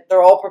irrelevant.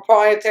 They're all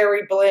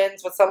proprietary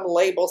blends with some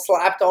label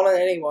slapped on it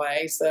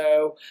anyway,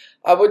 so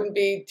I wouldn't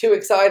be too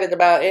excited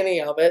about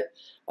any of it.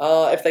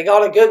 If they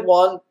got a good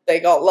one, they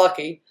got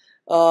lucky.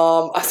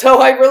 So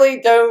I really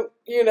don't,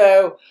 you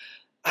know,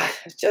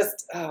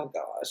 just, oh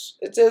gosh,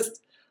 it just,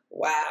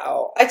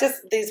 wow.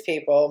 These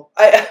people,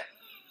 oh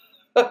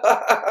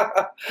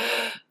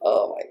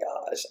my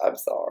gosh, I'm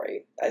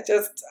sorry.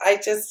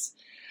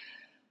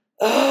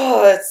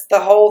 Oh, it's the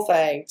whole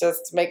thing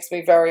just makes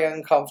me very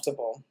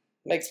uncomfortable.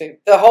 The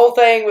whole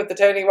thing with the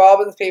Tony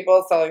Robbins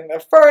people selling their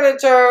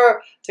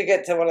furniture to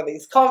get to one of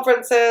these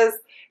conferences,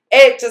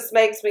 it just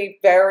makes me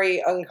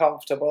very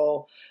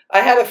uncomfortable.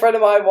 I had a friend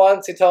of mine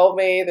once who told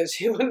me that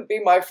she wouldn't be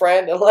my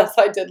friend unless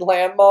I did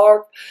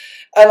Landmark.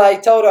 And I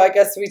told her, I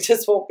guess we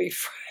just won't be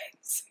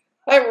friends.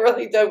 I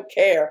really don't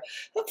care.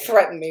 Don't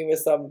threaten me with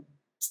some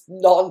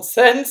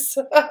nonsense.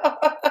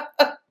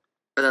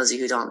 For those of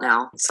you who don't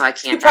know, so I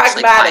can't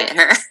actually quiet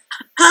her.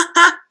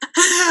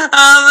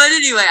 But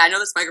anyway, I know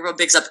this microphone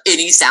picks up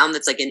any sound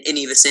that's like in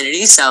any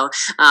vicinity, so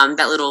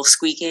that little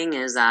squeaking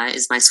is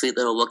my sweet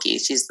little Wookie.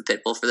 She's the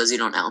pit bull, for those who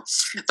don't know.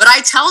 But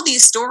I tell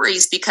these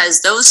stories because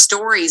those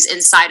stories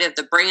inside of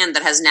the brand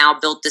that has now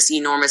built this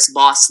enormous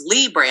Boss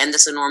Lee brand,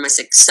 this enormous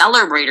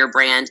Accelerator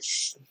brand,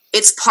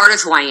 it's part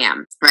of who I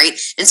am, right?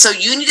 And so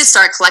you need to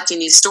start collecting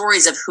these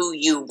stories of who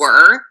you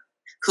were,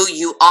 who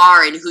you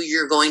are, and who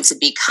you're going to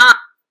become.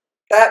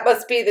 That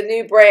must be the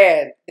new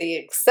brand, the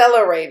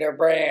Accelerator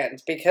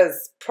brand,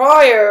 because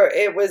prior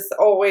it was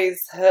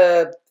always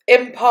her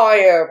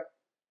Empire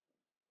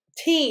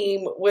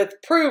team with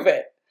Prove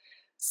It.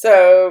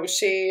 So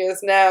she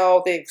is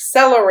now the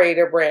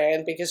Accelerator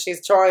brand because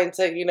she's trying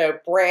to, you know,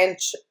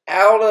 branch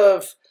out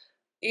of,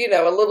 you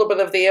know, a little bit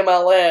of the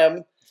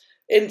MLM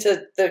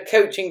into the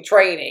coaching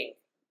training,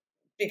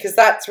 because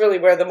that's really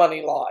where the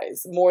money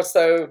lies, more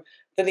so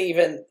than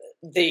even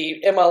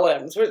the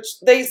MLMs, which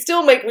they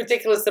still make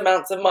ridiculous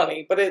amounts of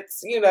money, but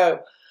it's, you know,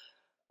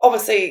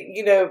 obviously,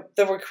 you know,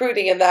 the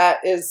recruiting in that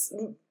is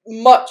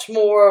much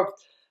more,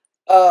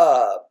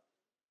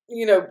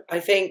 you know, I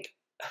think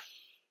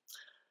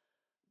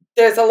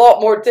there's a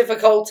lot more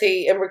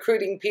difficulty in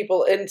recruiting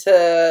people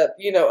into,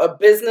 you know, a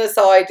business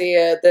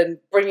idea than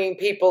bringing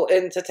people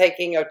into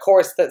taking a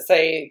course that,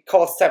 say,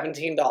 costs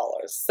 $17.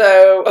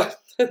 So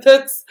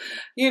that's,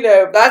 you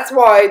know, that's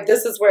why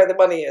this is where the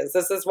money is.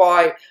 This is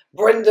why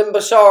Brendan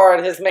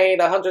Bouchard has made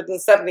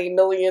 $170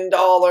 million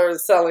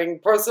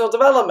selling personal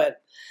development.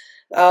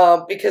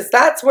 Because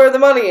that's where the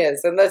money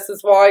is. And this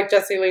is why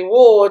Jessie Lee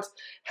Ward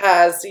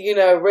has, you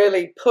know,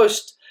 really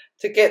pushed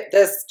to get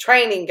this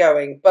training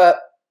going. But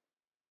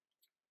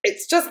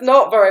it's just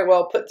not very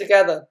well put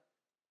together.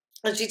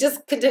 And she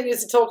just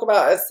continues to talk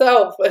about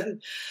herself.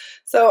 And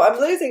so I'm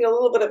losing a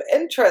little bit of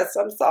interest.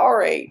 I'm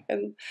sorry.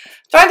 And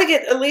trying to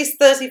get at least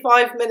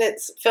 35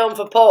 minutes filmed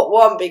for part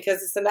one,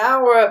 because it's an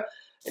hour.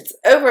 It's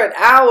over an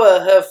hour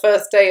her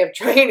first day of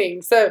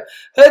training. So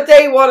her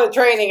day one of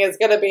training is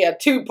going to be a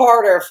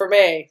two-parter for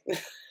me.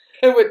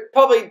 With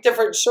probably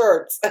different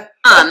shirts.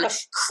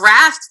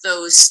 Craft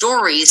those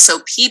stories so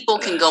people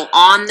can go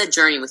on the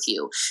journey with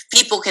you.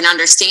 People can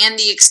understand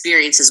the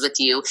experiences with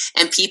you,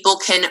 and people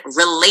can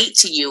relate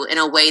to you in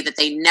a way that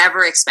they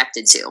never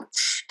expected to.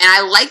 And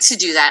I like to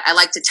do that. I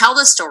like to tell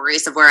the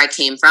stories of where I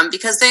came from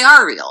because they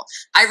are real.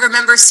 I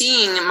remember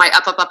seeing my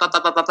up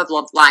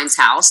line's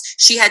house.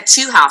 She had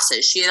two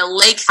houses. She had a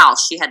lake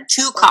house. She had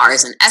two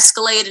cars, an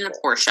Escalade and a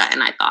Porsche.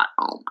 And I thought,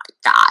 oh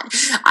my God,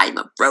 I'm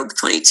a broke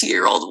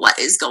 22-year-old. What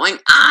is going on?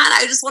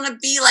 I just want to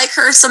be like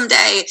her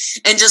someday.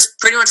 And just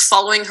pretty much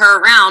following her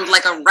around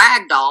like a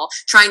rag doll,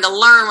 trying to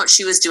learn what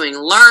she was doing,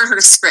 learn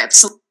her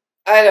scripts.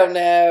 I don't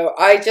know.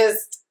 I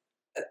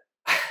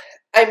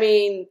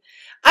mean,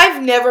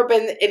 I've never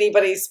been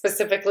anybody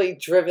specifically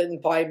driven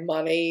by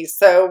money.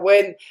 So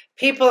when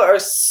people are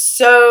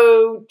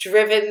so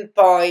driven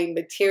by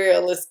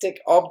materialistic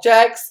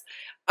objects,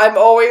 I'm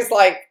always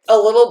like a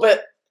little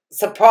bit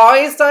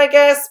surprised, I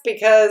guess,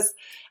 because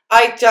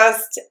I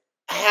just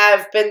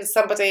have been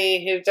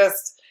somebody who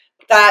just,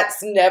 that's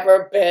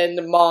never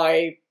been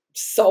my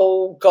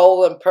sole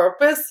goal and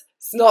purpose.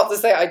 It's not to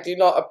say I do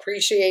not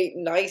appreciate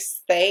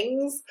nice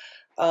things,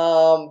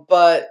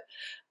 but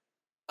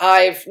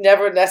I've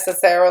never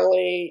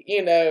necessarily,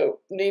 you know,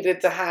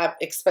 needed to have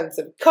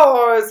expensive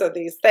cars or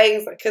these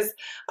things, because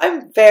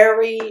I'm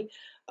very,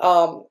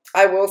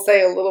 I will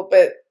say, a little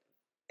bit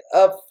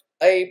of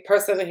a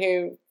person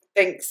who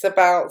thinks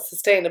about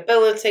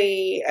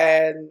sustainability,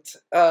 and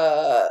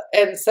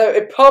so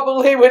it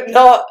probably would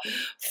not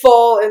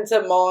fall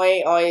into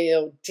my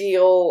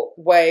ideal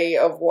way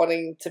of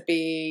wanting to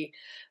be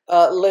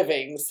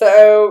living.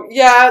 So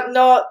yeah,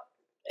 not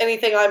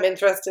anything I'm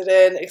interested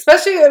in,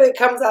 especially when it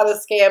comes out of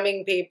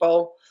scamming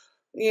people,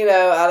 you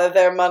know, out of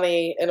their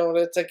money in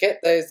order to get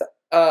those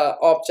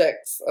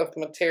objects of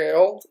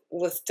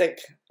materialistic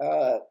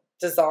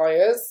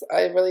desires.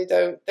 I really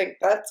don't think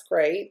that's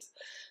great.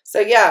 So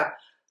yeah,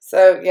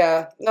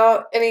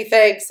 not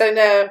anything. So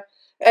no.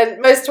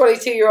 And most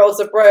 22-year-olds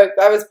are broke.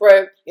 I was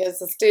broke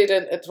as a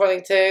student at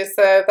 22,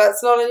 so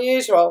that's not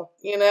unusual.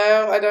 You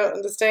know, I don't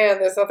understand.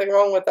 There's nothing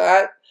wrong with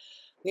that.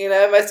 You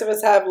know, most of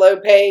us have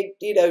low-paid,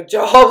 you know,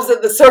 jobs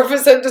in the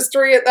service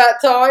industry at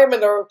that time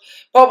and are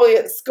probably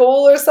at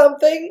school or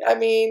something. I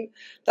mean,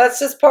 that's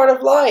just part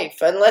of life.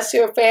 Unless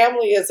your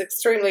family is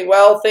extremely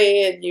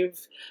wealthy and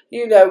you've,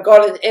 you know,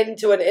 gotten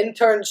into an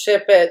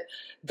internship at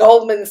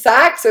Goldman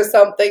Sachs or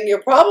something,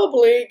 you're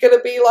probably going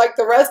to be like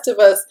the rest of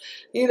us,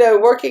 you know,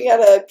 working at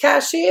a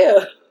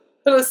cashier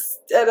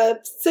at a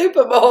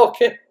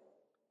supermarket.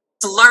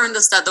 To learn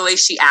the stuff, the way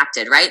she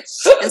acted, right?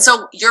 And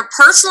so your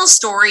personal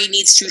story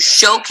needs to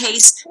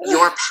showcase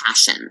your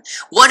passion.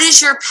 What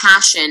is your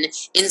passion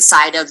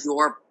inside of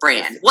your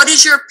brand? What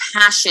is your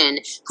passion?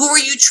 Who are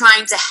you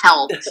trying to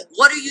help?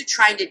 What are you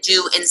trying to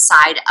do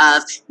inside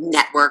of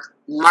network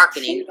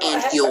marketing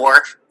and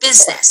your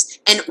business?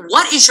 And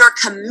what is your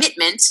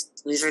commitment?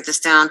 Please write this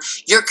down.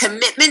 Your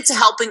commitment to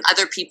helping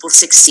other people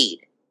succeed.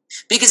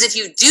 Because if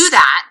you do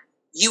that,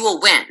 you will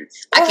win.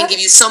 I can give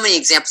you so many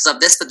examples of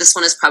this, but this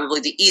one is probably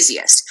the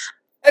easiest.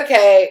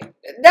 Okay,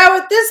 now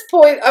at this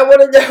point, I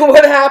want to know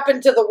what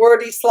happened to the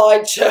wordy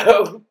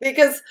slideshow,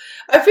 because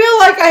I feel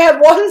like I had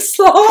one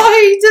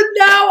slide and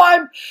now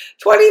I'm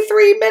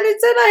 23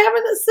 minutes in. I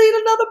haven't seen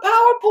another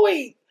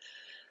PowerPoint.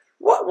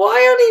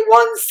 Why only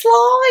one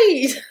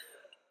slide?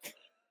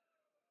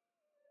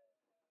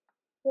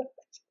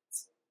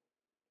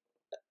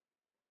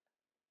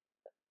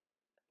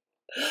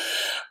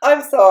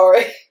 I'm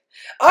sorry.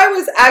 I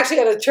was actually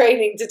at a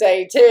training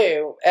today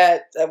too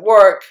at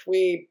work.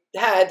 We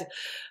had,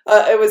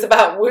 it was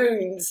about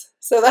wounds.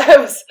 So that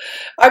was,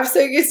 I'm so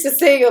used to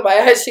seeing them. I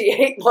actually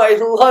ate my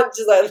lunch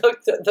as I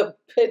looked at the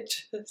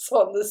pictures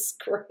on the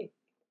screen.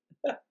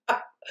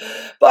 But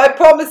I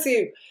promise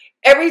you,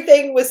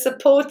 everything was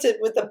supported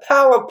with a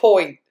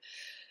PowerPoint.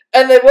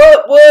 And they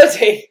weren't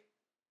wordy.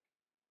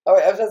 All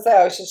right, I was going to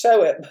say I should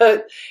show it.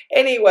 But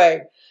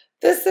anyway,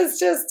 this is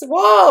just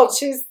wild.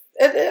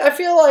 I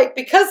feel like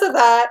because of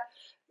that,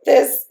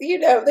 there's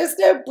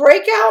no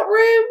breakout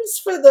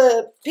rooms for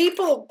the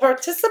people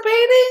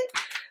participating.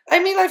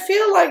 I mean, I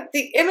feel like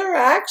the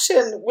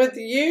interaction with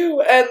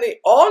you and the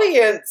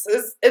audience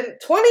is in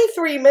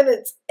 23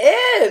 minutes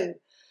in.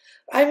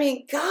 I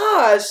mean,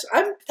 gosh,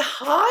 I'm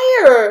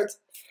tired.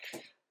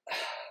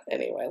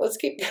 Anyway, let's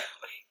keep going.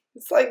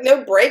 It's like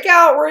no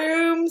breakout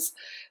rooms.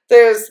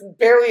 There's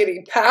barely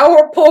any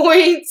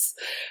PowerPoints.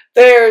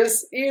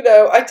 There's,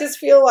 I just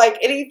feel like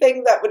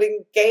anything that would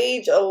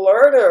engage a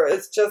learner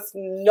is just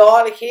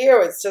not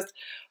here. It's just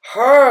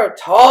her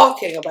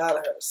talking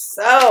about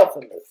herself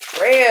and the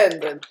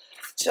brand, and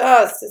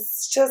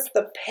it's just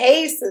the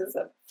pace is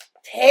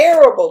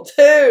terrible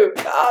too.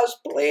 Gosh,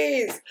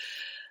 please.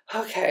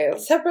 Okay,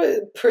 let's hope it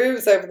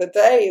improves over the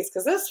days,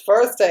 because this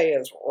first day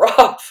is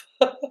rough.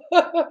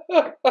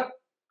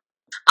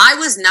 I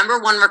was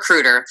 #1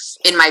 recruiter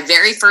in my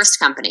very first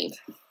company,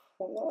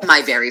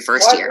 my very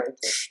first year.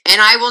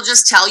 And I will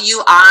just tell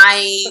you,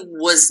 I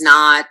was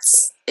not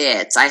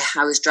it.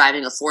 I was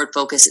driving a Ford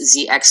Focus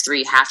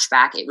ZX3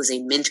 hatchback. It was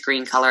a mint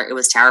green color. It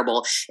was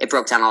terrible. It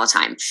broke down all the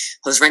time.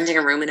 I was renting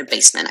a room in a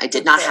basement. I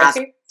did not have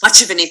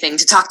much of anything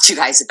to talk to you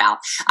guys about.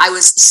 I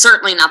was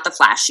certainly not the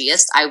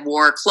flashiest. I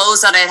wore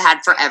clothes that I had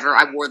had forever.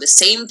 I wore the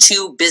same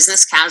 2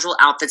 business casual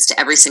outfits to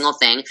every single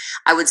thing.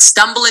 I would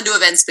stumble into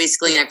events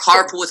basically in a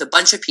carpool with a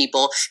bunch of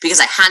people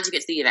because I had to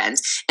get to the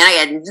events, and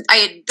I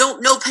had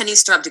no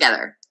pennies to rub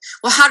together.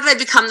 Well, how did I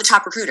become the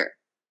top recruiter?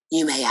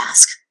 You may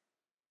ask.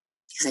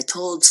 Because I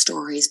told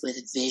stories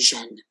with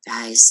vision,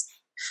 guys.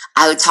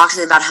 I would talk to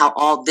them about how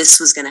all this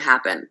was going to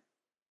happen.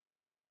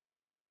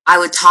 I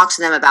would talk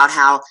to them about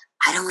how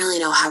I don't really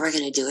know how we're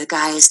going to do it,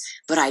 guys,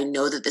 but I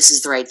know that this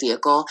is the right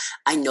vehicle.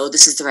 I know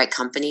this is the right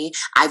company.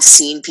 I've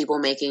seen people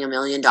making $1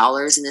 million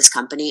in this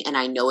company, and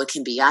I know it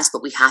can be us,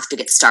 but we have to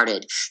get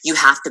started. You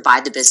have to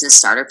buy the business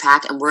starter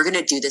pack, and we're going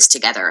to do this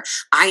together.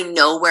 I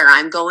know where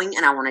I'm going,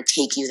 and I want to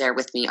take you there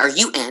with me. Are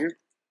you in?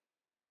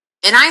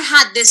 And I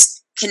had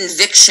this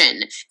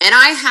conviction, and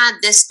I had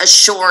this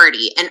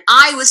assurity, and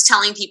I was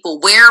telling people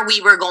where we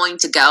were going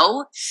to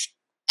go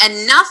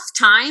enough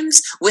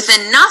times with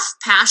enough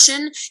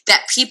passion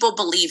that people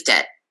believed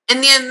it.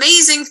 And the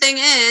amazing thing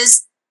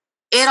is,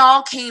 it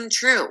all came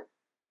true.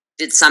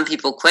 Did some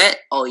people quit?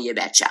 Oh, you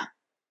betcha.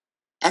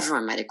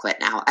 Everyone might have quit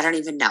now. I don't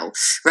even know,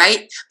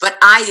 right? But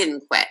I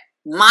didn't quit.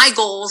 My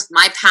goals,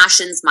 my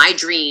passions, my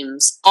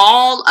dreams,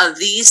 all of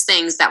these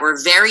things that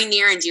were very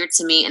near and dear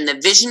to me, and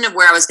the vision of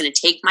where I was going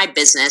to take my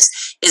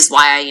business is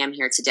why I am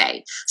here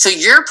today. So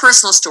your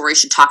personal story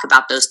should talk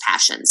about those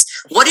passions.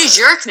 What is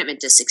your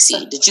commitment to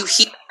succeed? Did you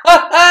hear?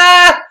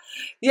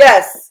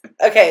 Yes.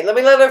 Okay,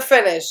 let her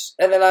finish,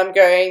 and then I'm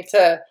going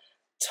to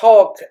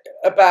talk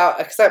about,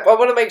 except I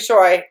want to make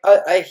sure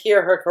I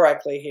hear her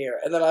correctly here,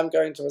 and then I'm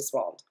going to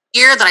respond.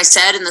 Here that I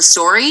said in the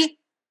story,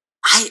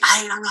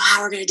 I don't know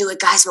how we're going to do it,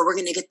 guys, but we're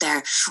going to get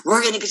there.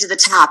 We're going to get to the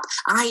top.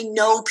 I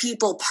know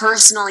people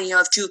personally who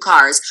have 2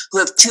 cars, who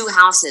have 2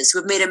 houses, who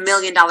have made $1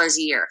 million a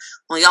year.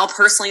 Well, y'all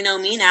personally know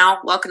me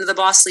now. Welcome to the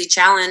Boss Lead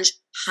Challenge.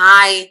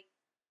 Hi.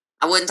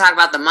 I wouldn't talk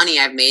about the money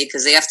I've made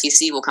because the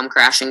FTC will come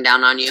crashing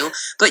down on you.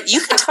 But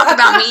you can talk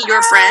about me,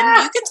 your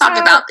friend. You can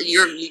talk about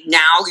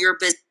your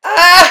business.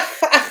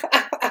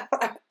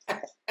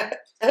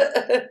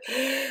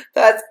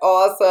 That's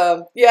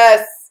awesome.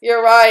 Yes,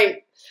 you're right.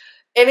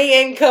 Any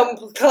income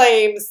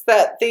claims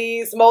that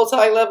these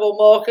multi-level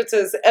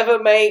marketers ever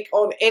make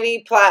on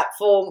any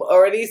platform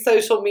or any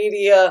social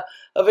media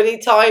of any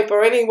type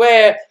or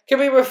anywhere can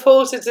be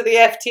reported to the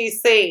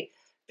FTC,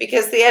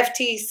 because the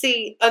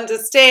FTC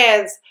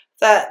understands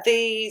that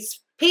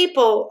these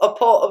people are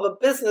part of a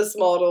business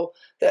model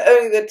that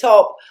only the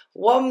top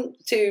 1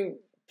 to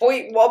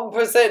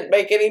 0.1%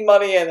 make any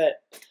money in it.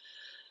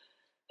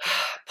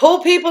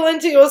 Pull people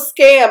into your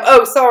scam.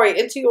 Oh, sorry,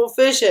 into your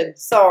vision.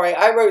 Sorry,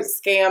 I wrote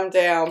scam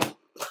down.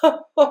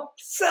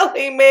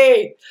 Silly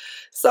me.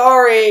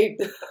 Sorry.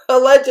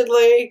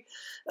 Allegedly.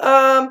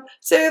 So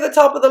the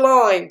top of the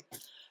line.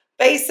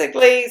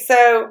 Basically,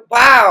 so,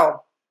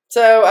 wow.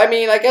 So, I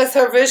mean, I guess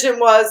her vision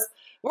was,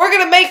 we're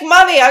going to make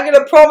money. I'm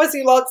going to promise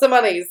you lots of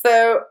money.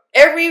 So,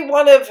 every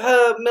one of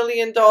her $1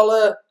 million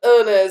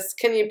earners,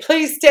 can you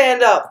please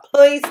stand up?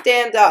 Please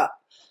stand up,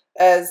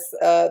 as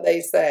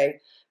they say.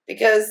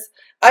 Because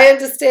I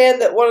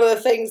understand that one of the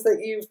things that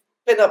you've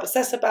been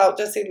obsessed about,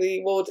 Jessie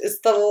Lee Ward,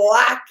 is the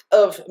lack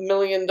of $1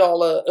 million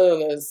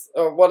earners,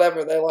 or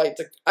whatever they like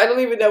to. I don't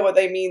even know what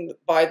they mean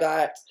by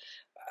that.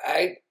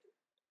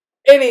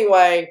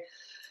 Anyway,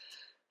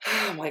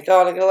 oh my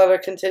God, I'm going to let her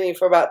continue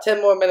for about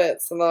 10 more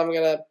minutes, and then I'm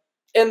going to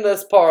end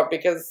this part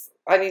because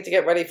I need to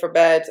get ready for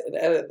bed and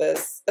edit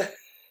this. I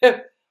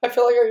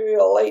feel like I'm going to be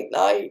a late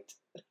night.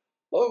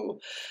 I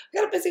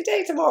got a busy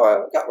day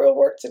tomorrow. I've got real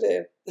work to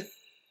do.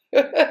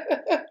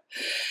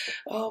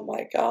 Oh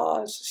my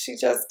gosh,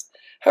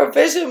 her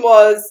vision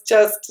was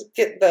just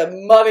get the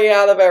money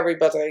out of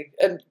everybody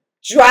and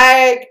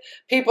drag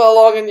people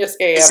along in your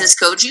scam. Business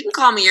coach, you can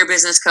call me your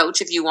business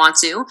coach if you want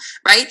to,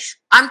 right?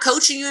 I'm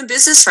coaching you in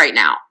business right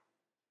now.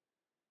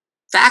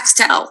 Facts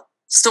tell,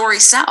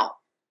 stories sell.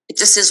 It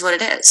just is what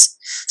it is.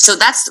 So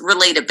that's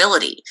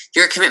relatability,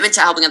 your commitment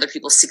to helping other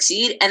people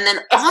succeed. And then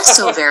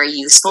also very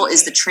useful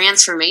is the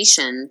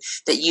transformation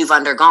that you've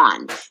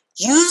undergone.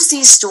 Use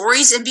these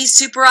stories and be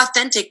super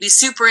authentic, be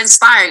super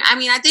inspiring. I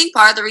mean, I think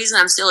part of the reason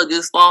I'm still a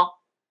goofball,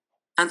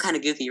 I'm kind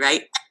of goofy,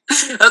 right?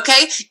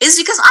 Okay, is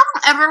because I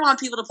don't ever want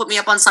people to put me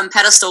up on some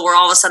pedestal where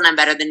all of a sudden I'm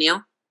better than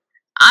you.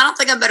 I don't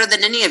think I'm better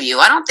than any of you.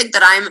 I don't think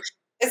that I'm...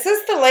 Is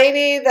this the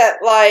lady that,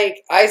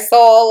 like, I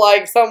saw,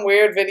 like, some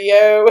weird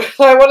video?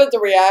 I wanted to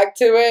react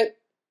to it,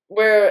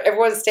 where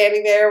everyone's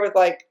standing there with,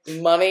 like,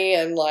 money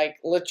and, like,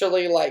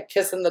 literally, like,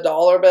 kissing the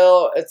dollar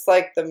bill. It's,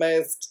 like, the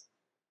most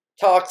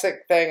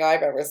toxic thing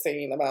I've ever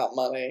seen about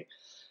money.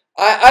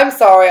 I'm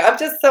sorry. I'm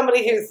just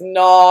somebody who's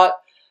not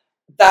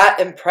that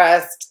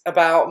impressed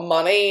about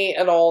money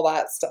and all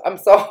that stuff. I'm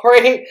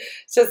sorry.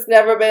 It's just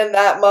never been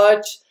that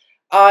much.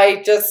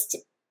 I just...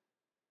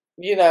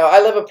 You know,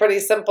 I live a pretty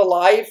simple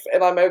life,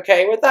 and I'm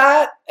okay with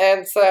that.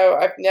 And so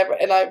I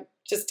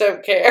just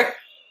don't care.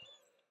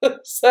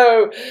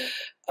 So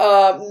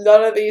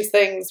none of these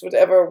things would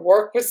ever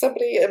work with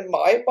somebody in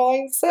my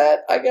mindset,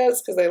 I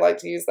guess, because they like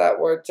to use that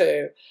word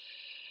too.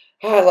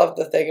 Oh, I love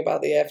the thing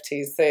about the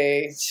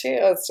FTC. She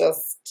is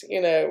just,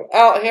 you know,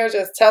 out here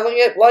just telling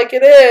it like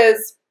it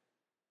is.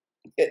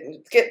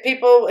 Get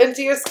people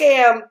into your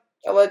scam,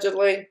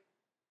 allegedly.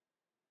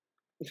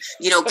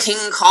 You know, King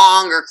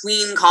Kong or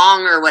Queen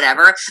Kong or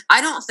whatever. I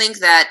don't think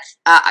that,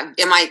 am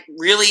I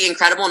really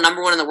incredible,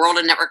 #1 in the world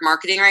in network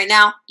marketing right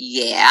now?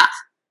 Yeah.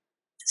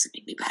 Doesn't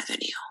make me better than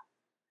you.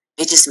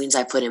 It just means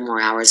I put in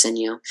more hours than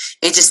you.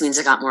 It just means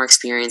I got more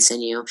experience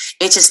than you.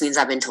 It just means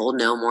I've been told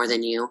no more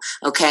than you.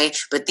 Okay?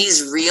 But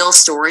these real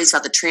stories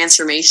about the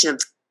transformation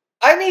of...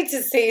 I need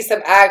to see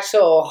some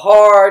actual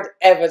hard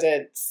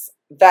evidence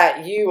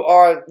that you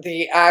are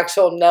the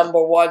actual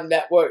 #1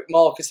 network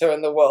marketer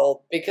in the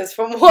world. Because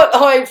from what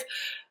I've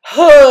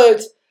heard,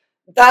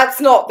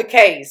 that's not the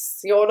case.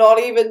 You're not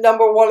even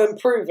 #1 in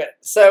proven.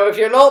 So if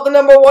you're not the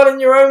 #1 in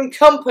your own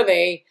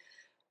company,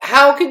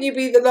 how can you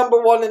be the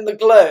 #1 in the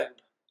globe?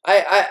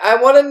 I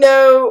want to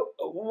know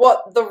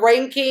what the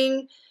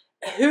ranking,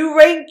 who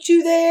ranked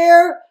you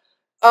there,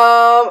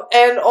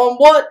 and on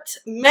what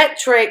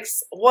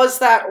metrics was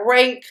that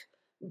rank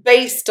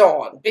based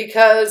on?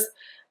 Because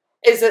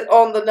is it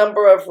on the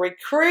number of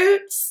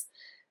recruits?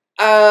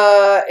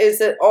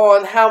 Is it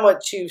on how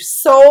much you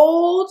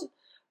sold?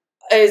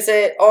 Is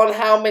it on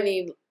how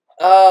many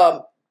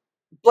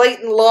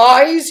blatant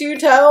lies you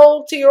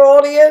tell to your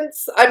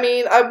audience? I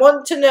mean, I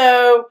want to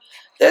know.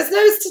 There's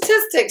no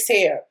statistics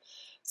here.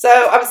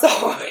 So, I'm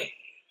sorry.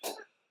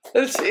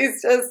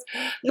 She's just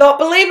not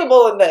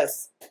believable in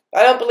this.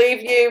 I don't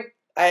believe you.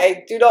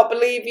 I do not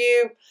believe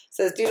you.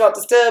 Says do not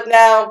disturb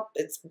now.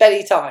 It's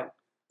Betty time.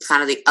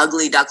 Kind of the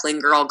ugly duckling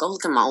girl. Go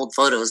look at my old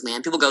photos,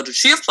 man. People go, does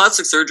she have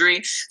plastic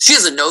surgery? She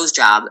has a nose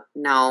job.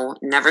 No,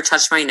 never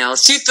touched my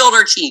nose. She filled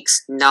her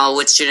cheeks. No,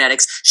 it's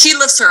genetics. She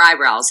lifts her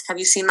eyebrows. Have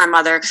you seen my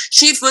mother?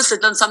 She must have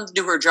done something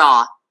to her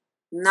jaw.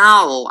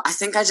 No, I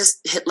think I just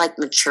hit like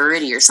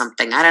maturity or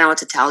something. I don't know what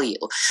to tell you.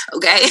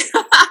 Okay?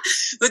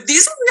 But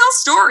these are real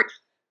stories.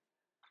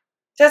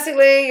 Jessie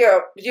Lee,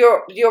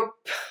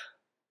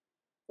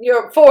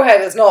 your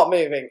forehead is not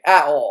moving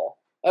at all.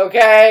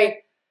 Okay?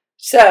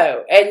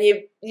 So, and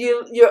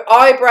your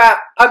eyebrow,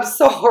 I'm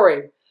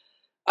sorry.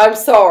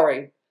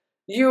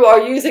 You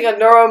are using a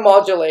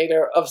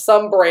neuromodulator of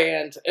some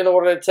brand in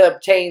order to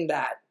obtain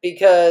that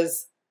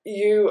because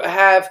you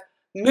have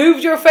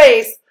moved your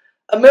face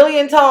a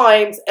million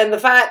times, and the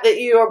fact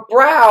that your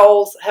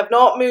brows have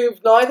not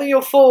moved, neither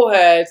your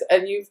forehead,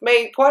 and you've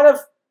made quite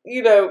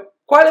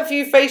a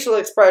few facial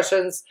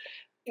expressions,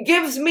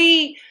 gives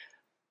me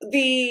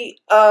the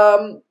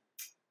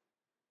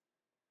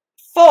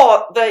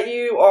thought that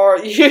you are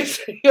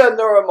using a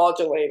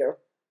neuromodulator.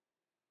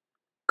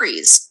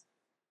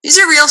 These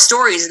are real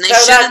stories, and they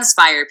should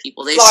inspire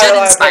people. They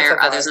should inspire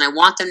others, and I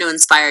want them to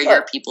inspire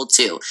your people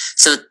too.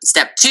 So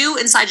step 2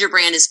 inside your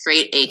brand is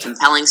create a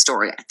compelling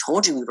story. I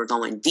told you we were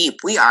going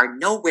deep. We are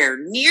nowhere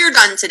near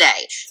done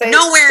today.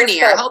 Nowhere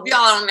near. I hope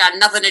y'all don't got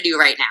nothing to do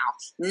right now.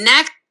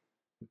 Next.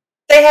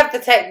 They have the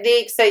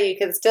technique so you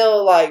can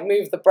still like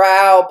move the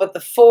brow, but the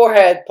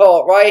forehead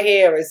part right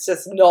here is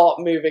just not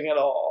moving at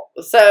all.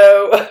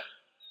 So,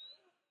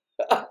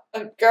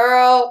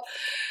 girl,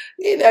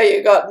 you know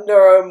you got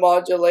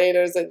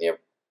neuromodulators in your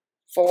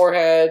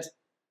forehead.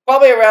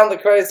 Probably around the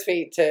crow's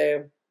feet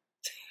too.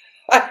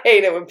 I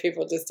hate it when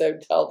people just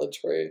don't tell the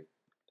truth.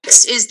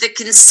 This is the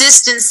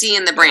consistency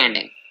in the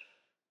branding.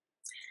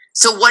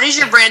 So what is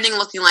your branding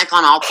looking like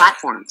on all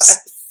platforms?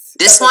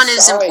 This one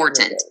is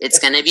important. It's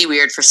going to be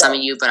weird for some of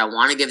you, but I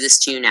want to give this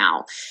to you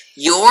now.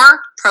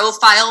 Your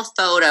profile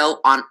photo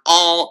on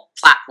all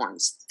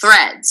platforms.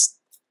 Threads,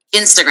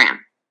 Instagram,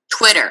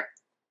 Twitter,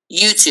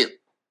 YouTube,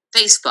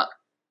 Facebook,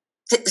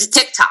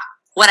 TikTok,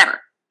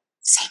 whatever.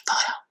 Same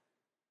photo.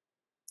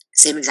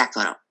 Same exact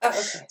photo. Oh,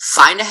 okay.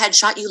 Find a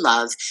headshot you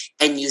love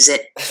and use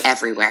it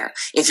everywhere.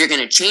 If you're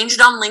going to change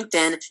it on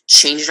LinkedIn,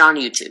 change it on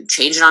YouTube,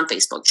 change it on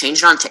Facebook,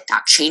 change it on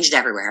TikTok, change it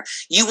everywhere.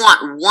 You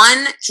want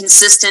one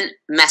consistent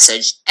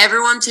message,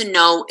 everyone to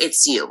know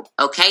it's you,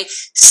 okay?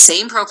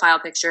 Same profile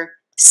picture,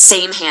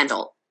 same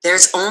handle.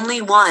 There's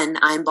only one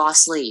I'm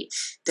Boss Lee.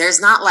 There's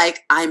not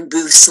like I'm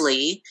Boos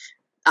Lee,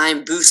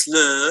 I'm Boos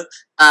Le,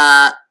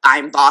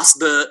 I'm Boss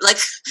B. Like,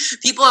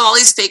 people have all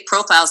these fake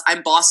profiles.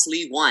 I'm Boss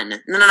Lee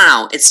 1.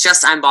 No. It's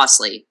just I'm Boss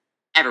Lee.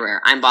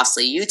 Everywhere. I'm Boss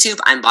Lee YouTube.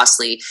 I'm Boss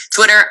Lee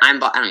Twitter. I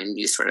don't even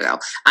use Twitter though.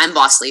 I'm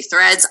Boss Lee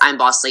Threads. I'm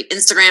Boss Lee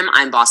Instagram.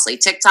 I'm Boss Lee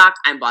TikTok.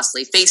 I'm Boss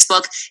Lee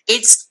Facebook.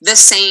 It's the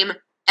same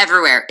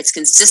everywhere. It's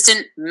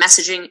consistent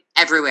messaging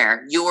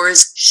everywhere.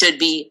 Yours should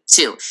be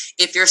too.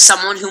 If you're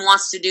someone who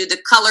wants to do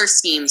the color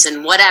schemes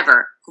and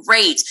whatever,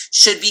 great.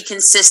 Should be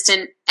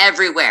consistent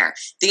everywhere.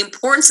 The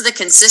importance of the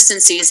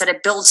consistency is that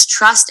it builds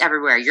trust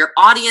everywhere. Your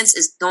audience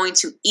is going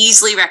to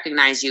easily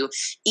recognize you,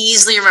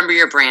 easily remember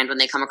your brand when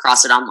they come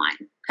across it online.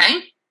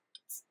 Okay?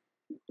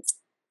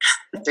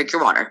 Drink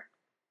your water.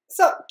 It's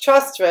not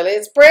trust, really.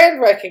 It's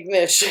brand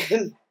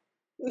recognition.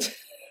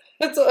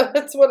 That's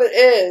what it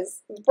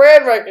is. It's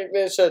brand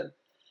recognition.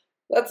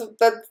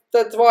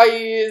 That's why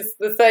you use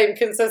the same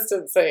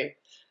consistency.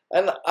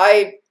 And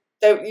I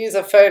don't use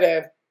a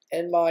photo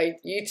in my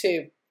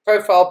YouTube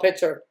profile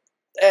picture.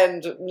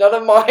 And none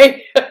of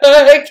my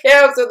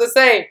accounts are the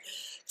same.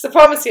 So I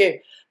promise you,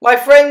 my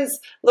friends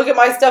look at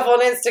my stuff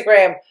on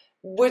Instagram,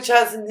 which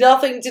has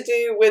nothing to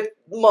do with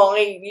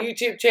my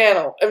YouTube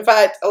channel. In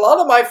fact, a lot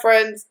of my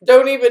friends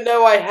don't even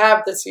know I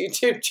have this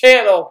YouTube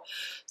channel.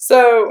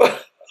 So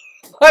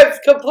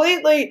I've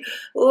completely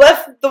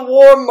left the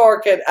warm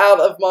market out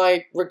of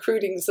my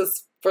recruiting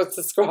for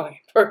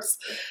subscribers.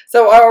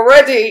 So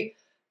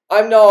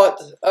I'm not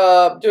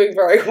doing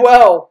very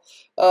well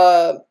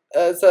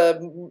as a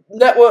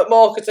network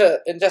marketer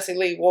in Jessie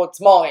Lee Ward's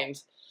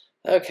mind.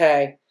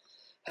 Okay.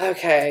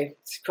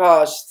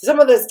 Gosh, some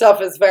of this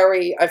stuff is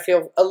I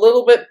feel a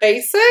little bit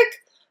basic.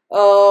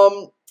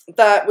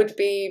 That would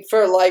be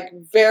for like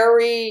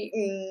very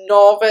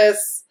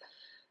novice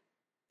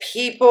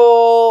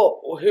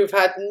people who've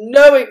had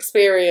no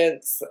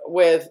experience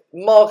with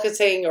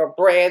marketing or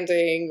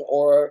branding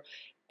or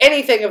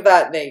anything of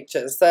that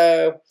nature.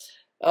 So,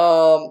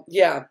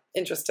 yeah,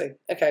 interesting.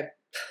 Okay.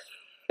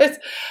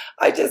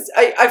 I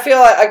feel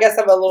like, I guess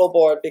I'm a little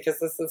bored because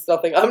this is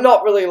nothing. I'm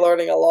not really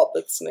learning a lot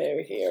that's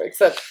new here,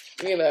 except,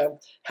 you know,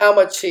 how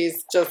much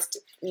she's just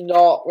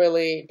not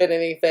really been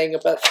anything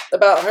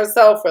about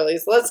herself, really.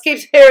 So let's keep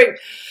hearing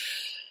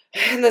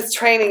in this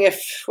training,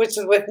 which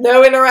is with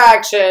no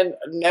interaction,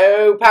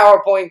 no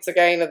PowerPoints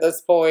again at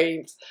this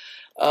point,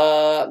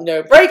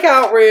 no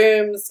breakout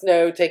rooms,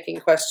 no taking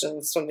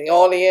questions from the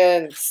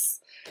audience.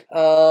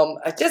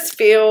 I just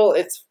feel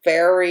it's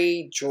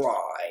very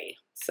dry.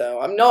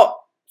 So I'm not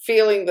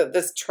feeling that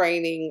this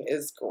training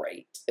is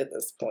great at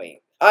this point.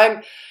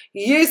 I'm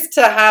used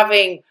to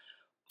having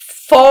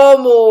far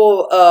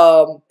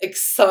more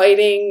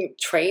exciting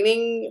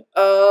training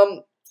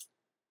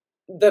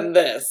than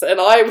this. And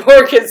I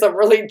work in some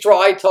really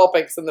dry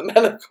topics in the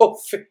medical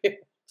field.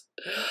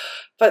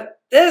 But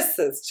this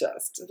is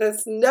just,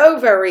 there's no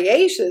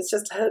variation. It's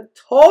just her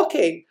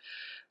talking.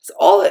 It's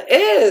all it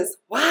is.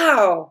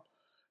 Wow.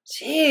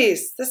 Jeez,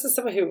 this is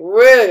someone who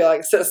really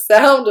likes the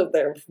sound of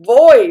their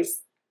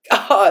voice.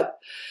 God,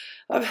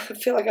 I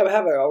feel like I'm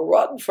having a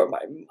run for my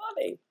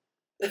money.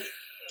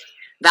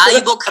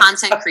 Valuable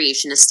content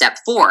creation is step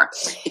 4.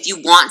 If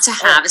you want to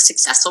have a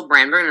successful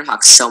brand, we're going to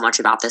talk so much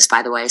about this,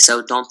 by the way,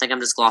 so don't think I'm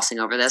just glossing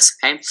over this,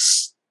 okay?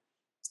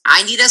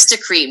 I need us to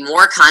create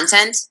more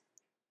content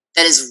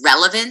that is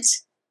relevant,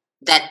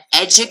 that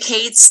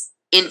educates,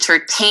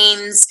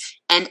 entertains,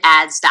 and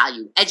adds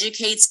value.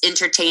 Educates,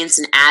 entertains,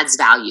 and adds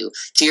value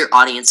to your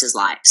audience's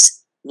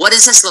lives. What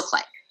does this look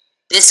like?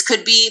 This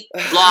could be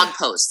blog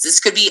posts.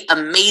 This could be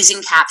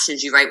amazing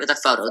captions you write with a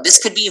photo.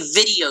 This could be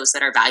videos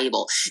that are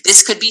valuable.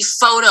 This could be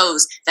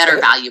photos that are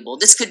valuable.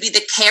 This could be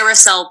the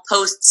carousel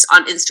posts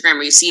on Instagram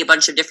where you see a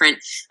bunch of different,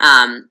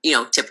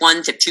 tip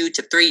 1, tip 2,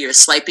 tip 3, you're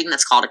swiping.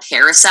 That's called a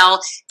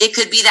carousel. It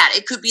could be that.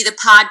 It could be the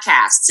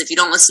podcasts. If you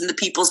don't listen to the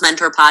People's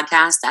Mentor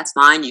podcast, that's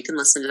fine. You can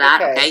listen to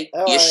that, okay?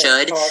 You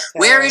should.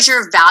 Where is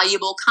your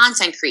valuable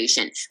content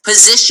creation?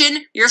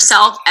 Position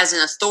yourself as an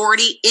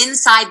authority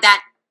inside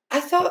that. I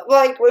thought,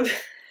 like, it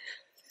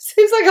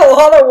seems like a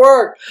lot of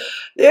work.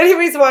 The only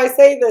reason why I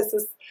say this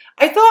is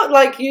I thought,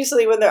 like,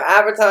 usually when they're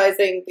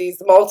advertising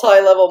these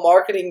multi-level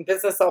marketing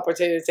business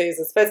opportunities,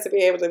 it's supposed to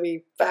be able to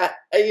be,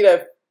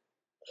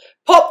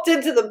 popped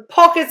into the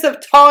pockets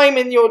of time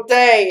in your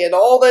day and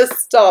all this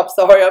stuff.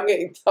 Sorry, I'm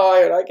getting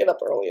tired. I get up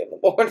early in the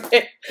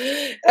morning.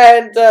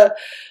 And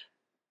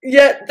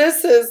yet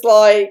this is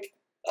like,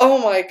 oh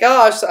my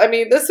gosh, I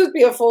mean, this would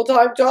be a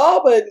full-time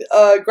job in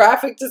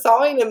graphic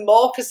design and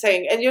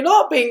marketing, and you're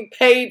not being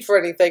paid for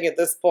anything at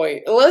this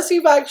point. Unless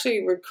you've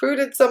actually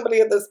recruited somebody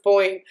at this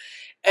point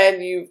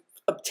and you've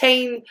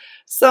obtained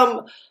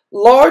some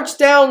large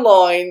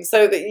downline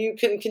so that you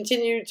can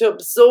continue to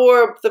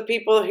absorb the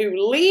people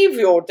who leave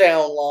your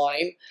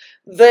downline,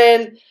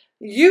 then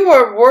you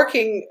are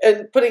working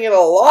and putting in a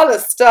lot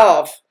of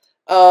stuff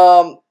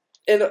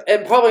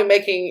and probably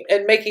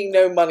making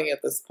no money at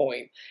this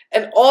point.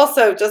 And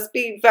also just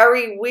be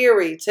very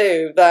weary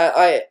too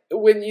that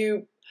when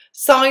you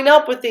sign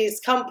up with these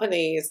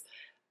companies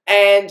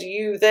and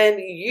you then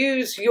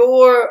use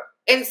your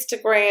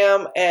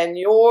Instagram and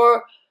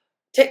your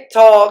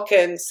TikTok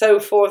and so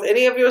forth,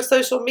 any of your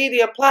social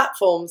media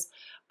platforms,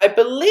 I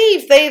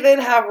believe they then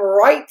have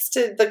rights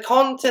to the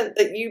content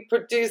that you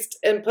produced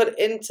and put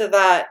into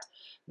that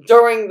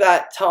during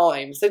that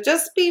time. So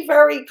just be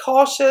very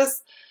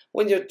cautious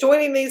when you're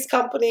joining these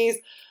companies.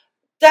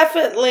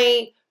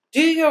 Definitely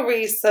do your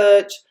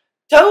research.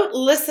 Don't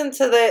listen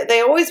to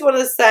they always want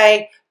to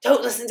say,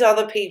 don't listen to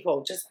other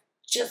people. Just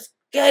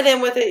get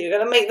in with it. You're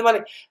going to make the money.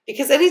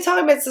 Because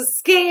anytime it's a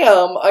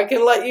scam, I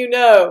can let you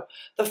know,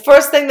 the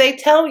first thing they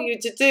tell you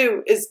to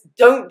do is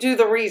don't do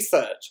the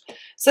research.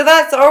 So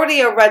that's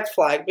already a red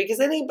flag, because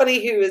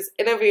anybody who is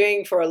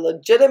interviewing for a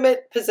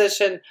legitimate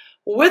position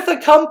with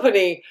a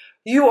company,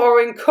 you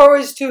are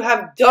encouraged to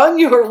have done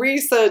your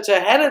research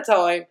ahead of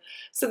time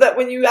so that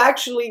when you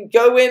actually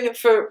go in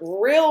for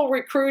real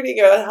recruiting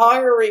and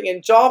hiring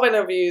and job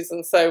interviews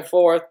and so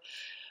forth,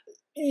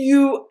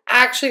 you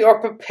actually are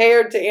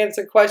prepared to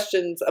answer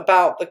questions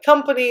about the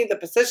company, the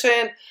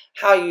position,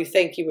 how you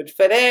think you would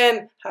fit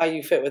in, how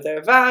you fit with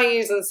their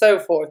values and so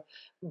forth.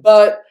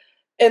 But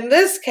in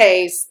this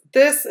case,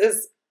 this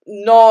is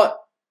not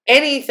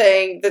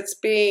anything that's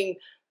being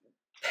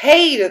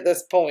paid at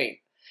this point.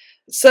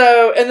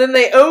 So, and then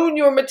they own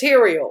your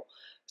material.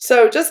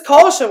 So just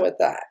caution with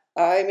that.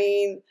 I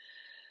mean,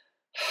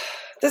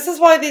 this is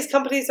why these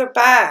companies are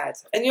bad.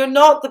 And you're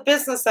not the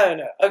business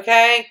owner,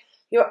 okay?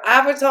 You're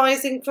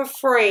advertising for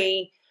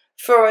free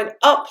for an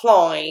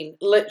upline,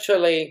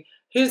 literally,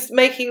 who's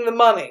making the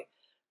money.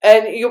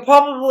 And you're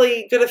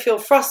probably going to feel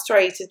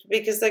frustrated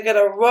because they're going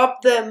to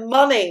rub their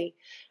money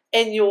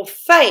in your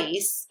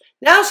face.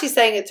 Now she's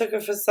saying it took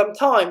her for some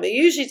time. They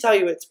usually tell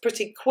you it's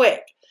pretty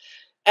quick.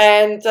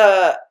 And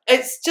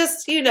it's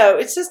just,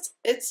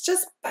 it's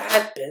just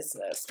bad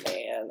business,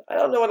 man. I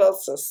don't know what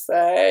else to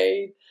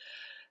say.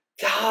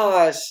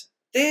 Gosh,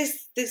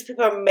 these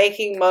people are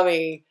making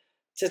money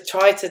to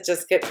try to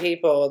just get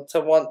people to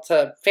want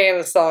to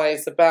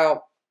fantasize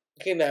about,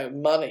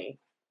 money.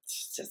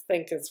 Just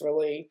think it's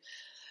really,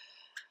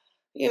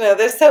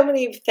 there's so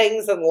many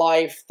things in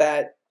life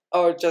that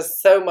are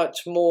just so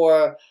much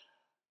more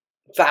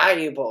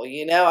valuable.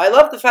 I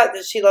love the fact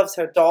that she loves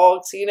her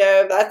dogs.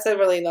 That's a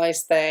really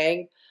nice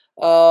thing.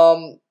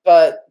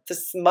 But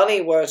this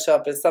money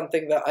worship is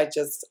something that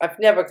I've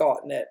never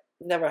gotten it.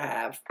 Never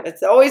have.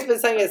 It's always been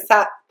something that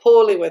sat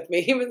poorly with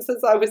me, even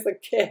since I was a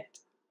kid.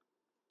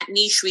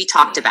 niche we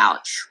talked about.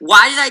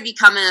 Why did I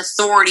become an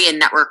authority in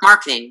network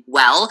marketing?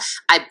 Well,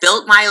 I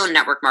built my own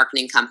network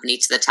marketing company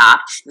to the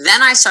top.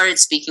 Then I started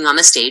speaking on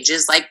the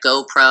stages like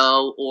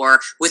GoPro or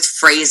with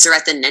Fraser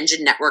at the Ninja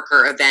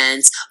Networker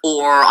events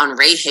or on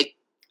Ray Hick.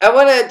 I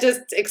want to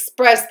just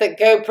express that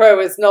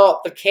GoPro is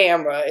not the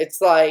camera. It's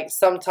like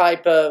some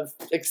type of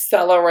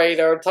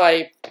accelerator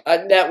type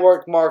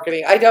network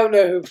marketing. I don't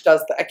know who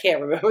does that. I can't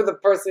remember the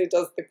person who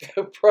does the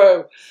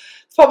GoPro.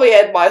 It's probably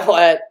Ed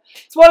Milet.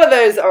 It's one of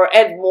those, or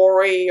Ed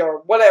Worry, or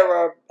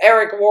whatever,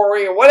 Eric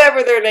Worry, or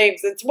whatever their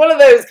names. It's one of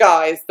those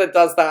guys that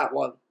does that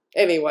one.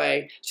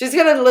 Anyway, she's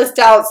going to list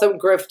out some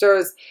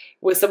grifters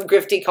with some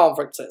grifty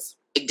conferences.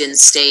 Higdon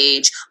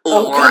stage,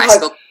 or I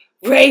spoke.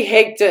 Ray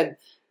Higdon.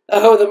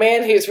 Oh, the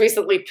man who's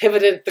recently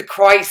pivoted the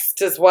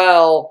Christ as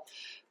well.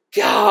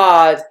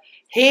 God,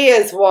 he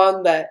is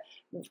one that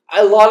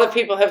a lot of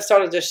people have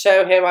started to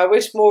show him. I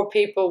wish more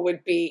people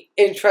would be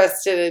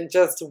interested in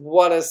just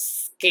what a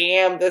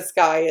scam this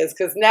guy is.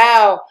 Because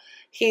now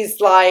he's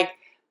like,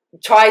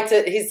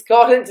 he's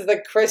got into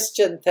the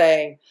Christian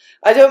thing.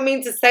 I don't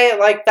mean to say it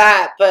like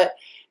that, but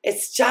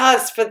it's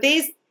just for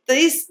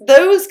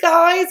those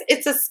guys,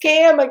 it's a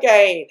scam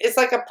again. It's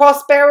like a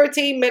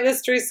prosperity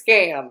ministry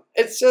scam.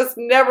 It's just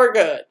never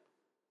good.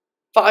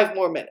 5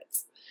 more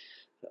minutes.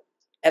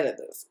 Edit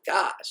this.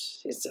 Gosh,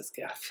 it's just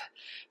good. I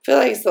feel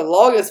like it's the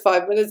longest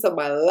 5 minutes of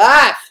my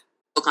life.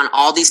 On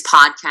all these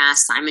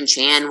podcasts, Simon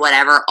Chan,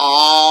 whatever,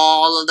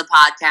 all of the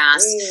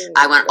podcasts.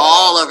 I went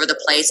all over the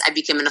place. I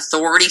became an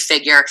authority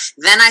figure.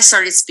 Then I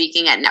started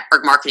speaking at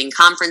network marketing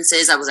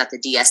conferences. I was at the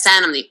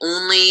DSN. I'm the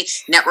only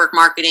network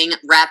marketing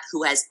rep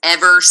who has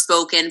ever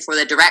spoken for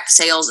the Direct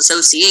Sales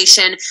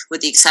Association, with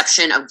the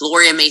exception of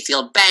Gloria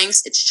Mayfield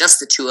Banks. It's just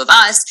the two of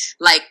us.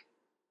 Like,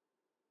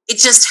 it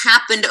just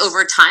happened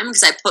over time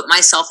because I put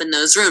myself in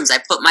those rooms. I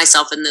put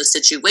myself in those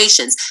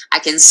situations. I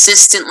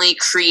consistently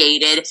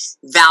created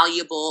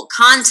valuable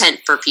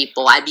content for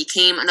people. I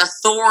became an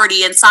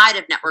authority inside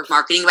of network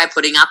marketing by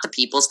putting out the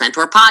People's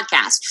Mentor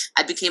podcast.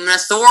 I became an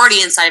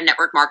authority inside of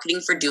network marketing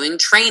for doing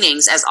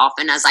trainings as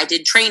often as I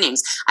did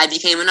trainings. I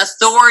became an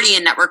authority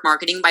in network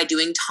marketing by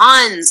doing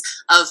tons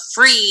of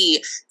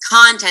free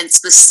content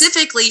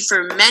specifically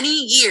for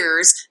many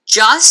years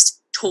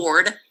just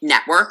toward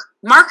network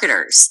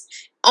marketers.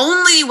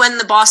 Only when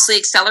the Bossly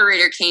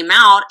Accelerator came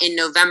out in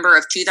November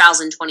of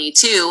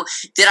 2022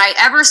 did I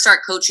ever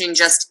start coaching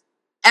just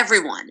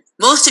everyone.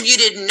 Most of you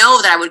didn't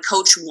know that I would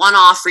coach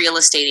one-off real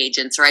estate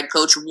agents, or I'd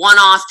coach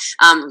one-off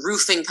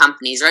roofing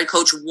companies, or I'd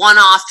coach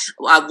one-off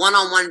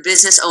one-on-one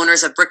business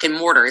owners of brick and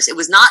mortars. It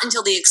was not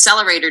until the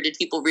Accelerator did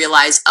people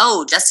realize,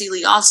 oh, Jessie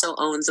Lee also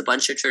owns a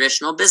bunch of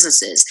traditional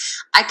businesses.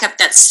 I kept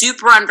that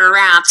super under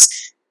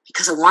wraps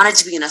because I wanted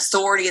to be an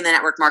authority in the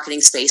network marketing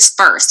space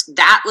first.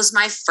 That was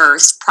my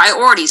first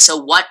priority. So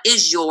what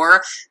is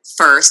your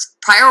first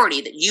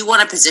priority that you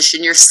want to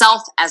position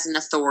yourself as an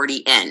authority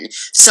in?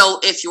 So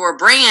if your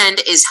brand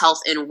is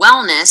health and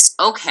wellness,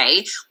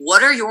 okay,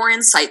 what are your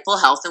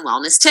insightful health and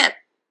wellness tips?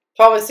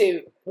 Promise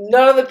you,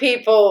 none of the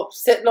people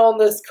sitting on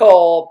this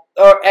call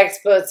are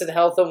experts in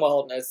health and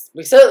wellness.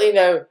 We certainly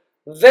know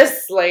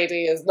this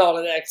lady is not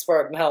an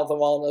expert in health and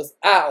wellness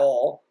at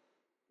all.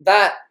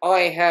 That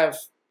I have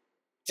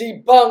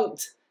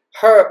debunked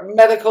her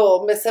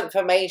medical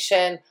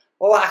misinformation,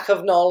 lack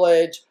of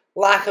knowledge,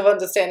 lack of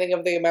understanding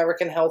of the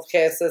American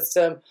healthcare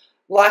system,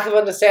 lack of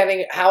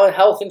understanding how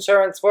health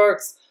insurance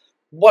works,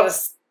 what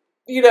is,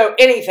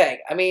 anything.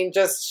 I mean,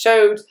 just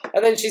showed,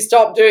 and then she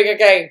stopped doing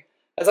again.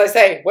 As I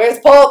say, where's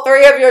part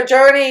 3 of your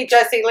journey,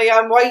 Jessie Lee?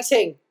 I'm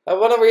waiting. I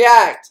want to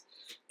react.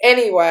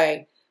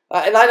 Anyway,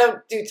 and I don't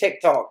do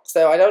TikTok,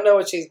 so I don't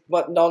know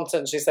what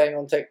nonsense she's saying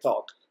on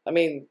TikTok. I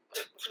mean,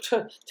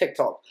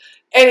 TikTok.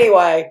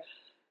 Anyway,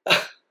 I'm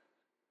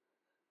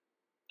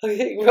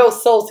getting real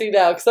salty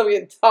now because I'm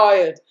getting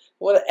tired. I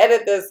want to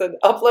edit this and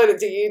upload it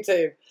to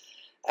YouTube.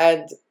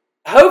 And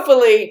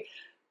hopefully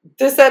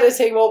this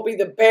editing won't be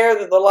the bear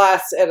that the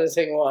last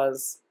editing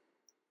was.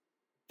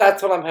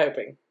 That's what I'm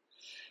hoping.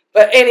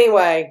 But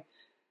anyway,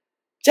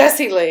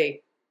 Jessie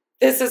Lee,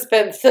 this has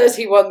been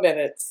 31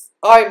 minutes.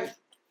 I'm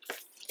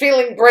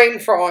feeling brain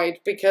fried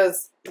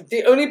because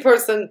the only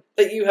person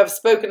that you have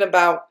spoken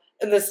about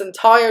in this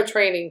entire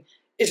training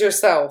is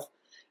yourself.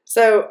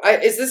 So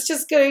is this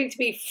just going to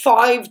be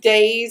 5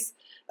 days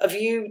of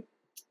you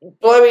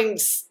blowing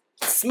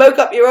smoke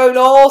up your own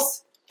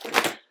arse?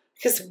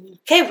 Because,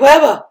 que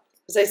hueva,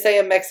 as they say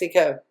in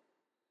Mexico.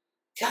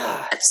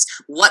 God.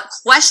 What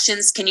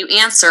questions can you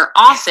answer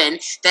often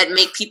that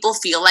make people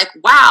feel like,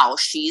 wow,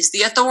 she's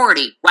the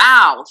authority.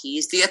 Wow,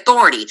 he's the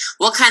authority.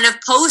 What kind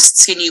of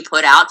posts can you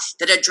put out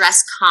that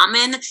address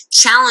common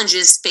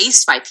challenges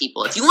faced by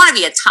people? If you want to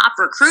be a top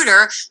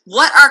recruiter,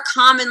 what are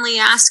commonly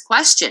asked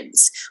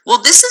questions?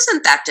 Well, this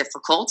isn't that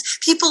difficult.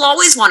 People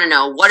always want to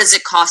know, what does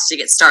it cost to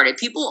get started?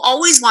 People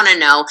always want to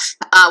know,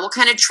 what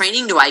kind of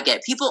training do I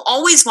get? People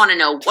always want to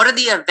know, what are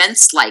the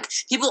events like?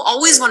 People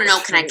always want to know,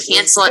 can I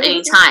cancel at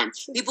any time?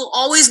 People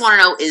always want to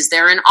know, is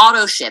there an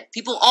auto ship?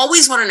 People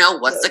always want to know,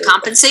 what's the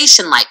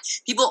compensation like?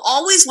 People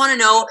always want to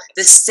know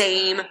the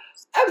same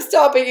I'm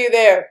stopping you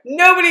there.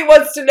 Nobody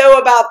wants to know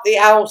about the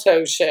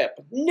auto ship.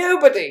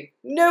 Nobody.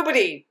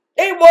 Nobody.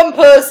 Ain't one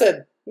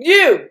person.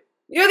 You.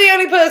 You're the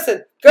only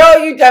person. Girl,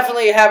 you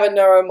definitely have a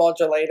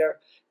neuromodulator.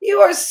 You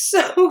are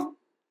so...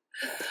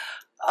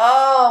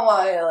 Oh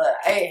my...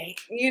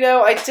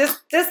 I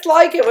just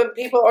dislike it when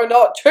people are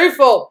not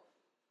truthful.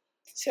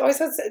 She always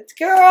says,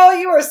 girl,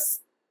 you are...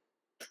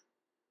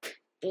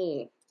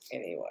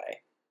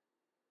 Anyway.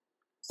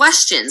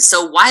 Questions.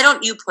 So why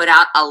don't you put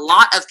out a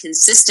lot of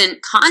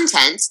consistent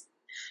content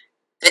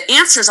that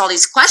answers all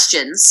these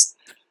questions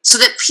so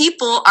that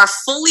people are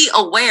fully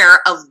aware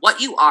of what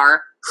you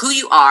are, who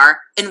you are,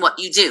 and what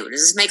you do?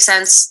 Does this make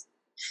sense?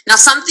 Now,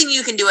 something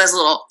you can do as a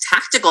little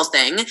tactical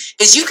thing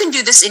is you can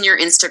do this in your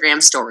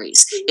Instagram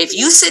stories. If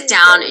you sit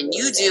down and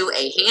you do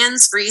a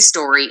hands-free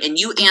story and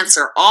you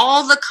answer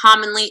all the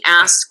commonly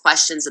asked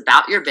questions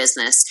about your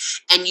business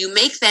and you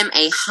make them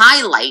a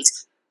highlight.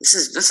 This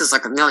is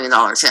like $1 million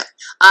tip.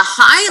 A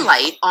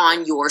highlight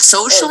on your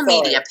social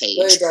media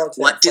page.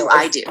 What do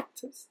I do?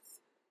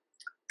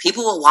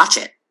 People will watch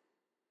it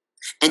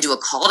and do a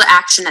call to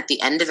action at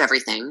the end of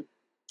everything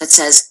that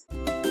says,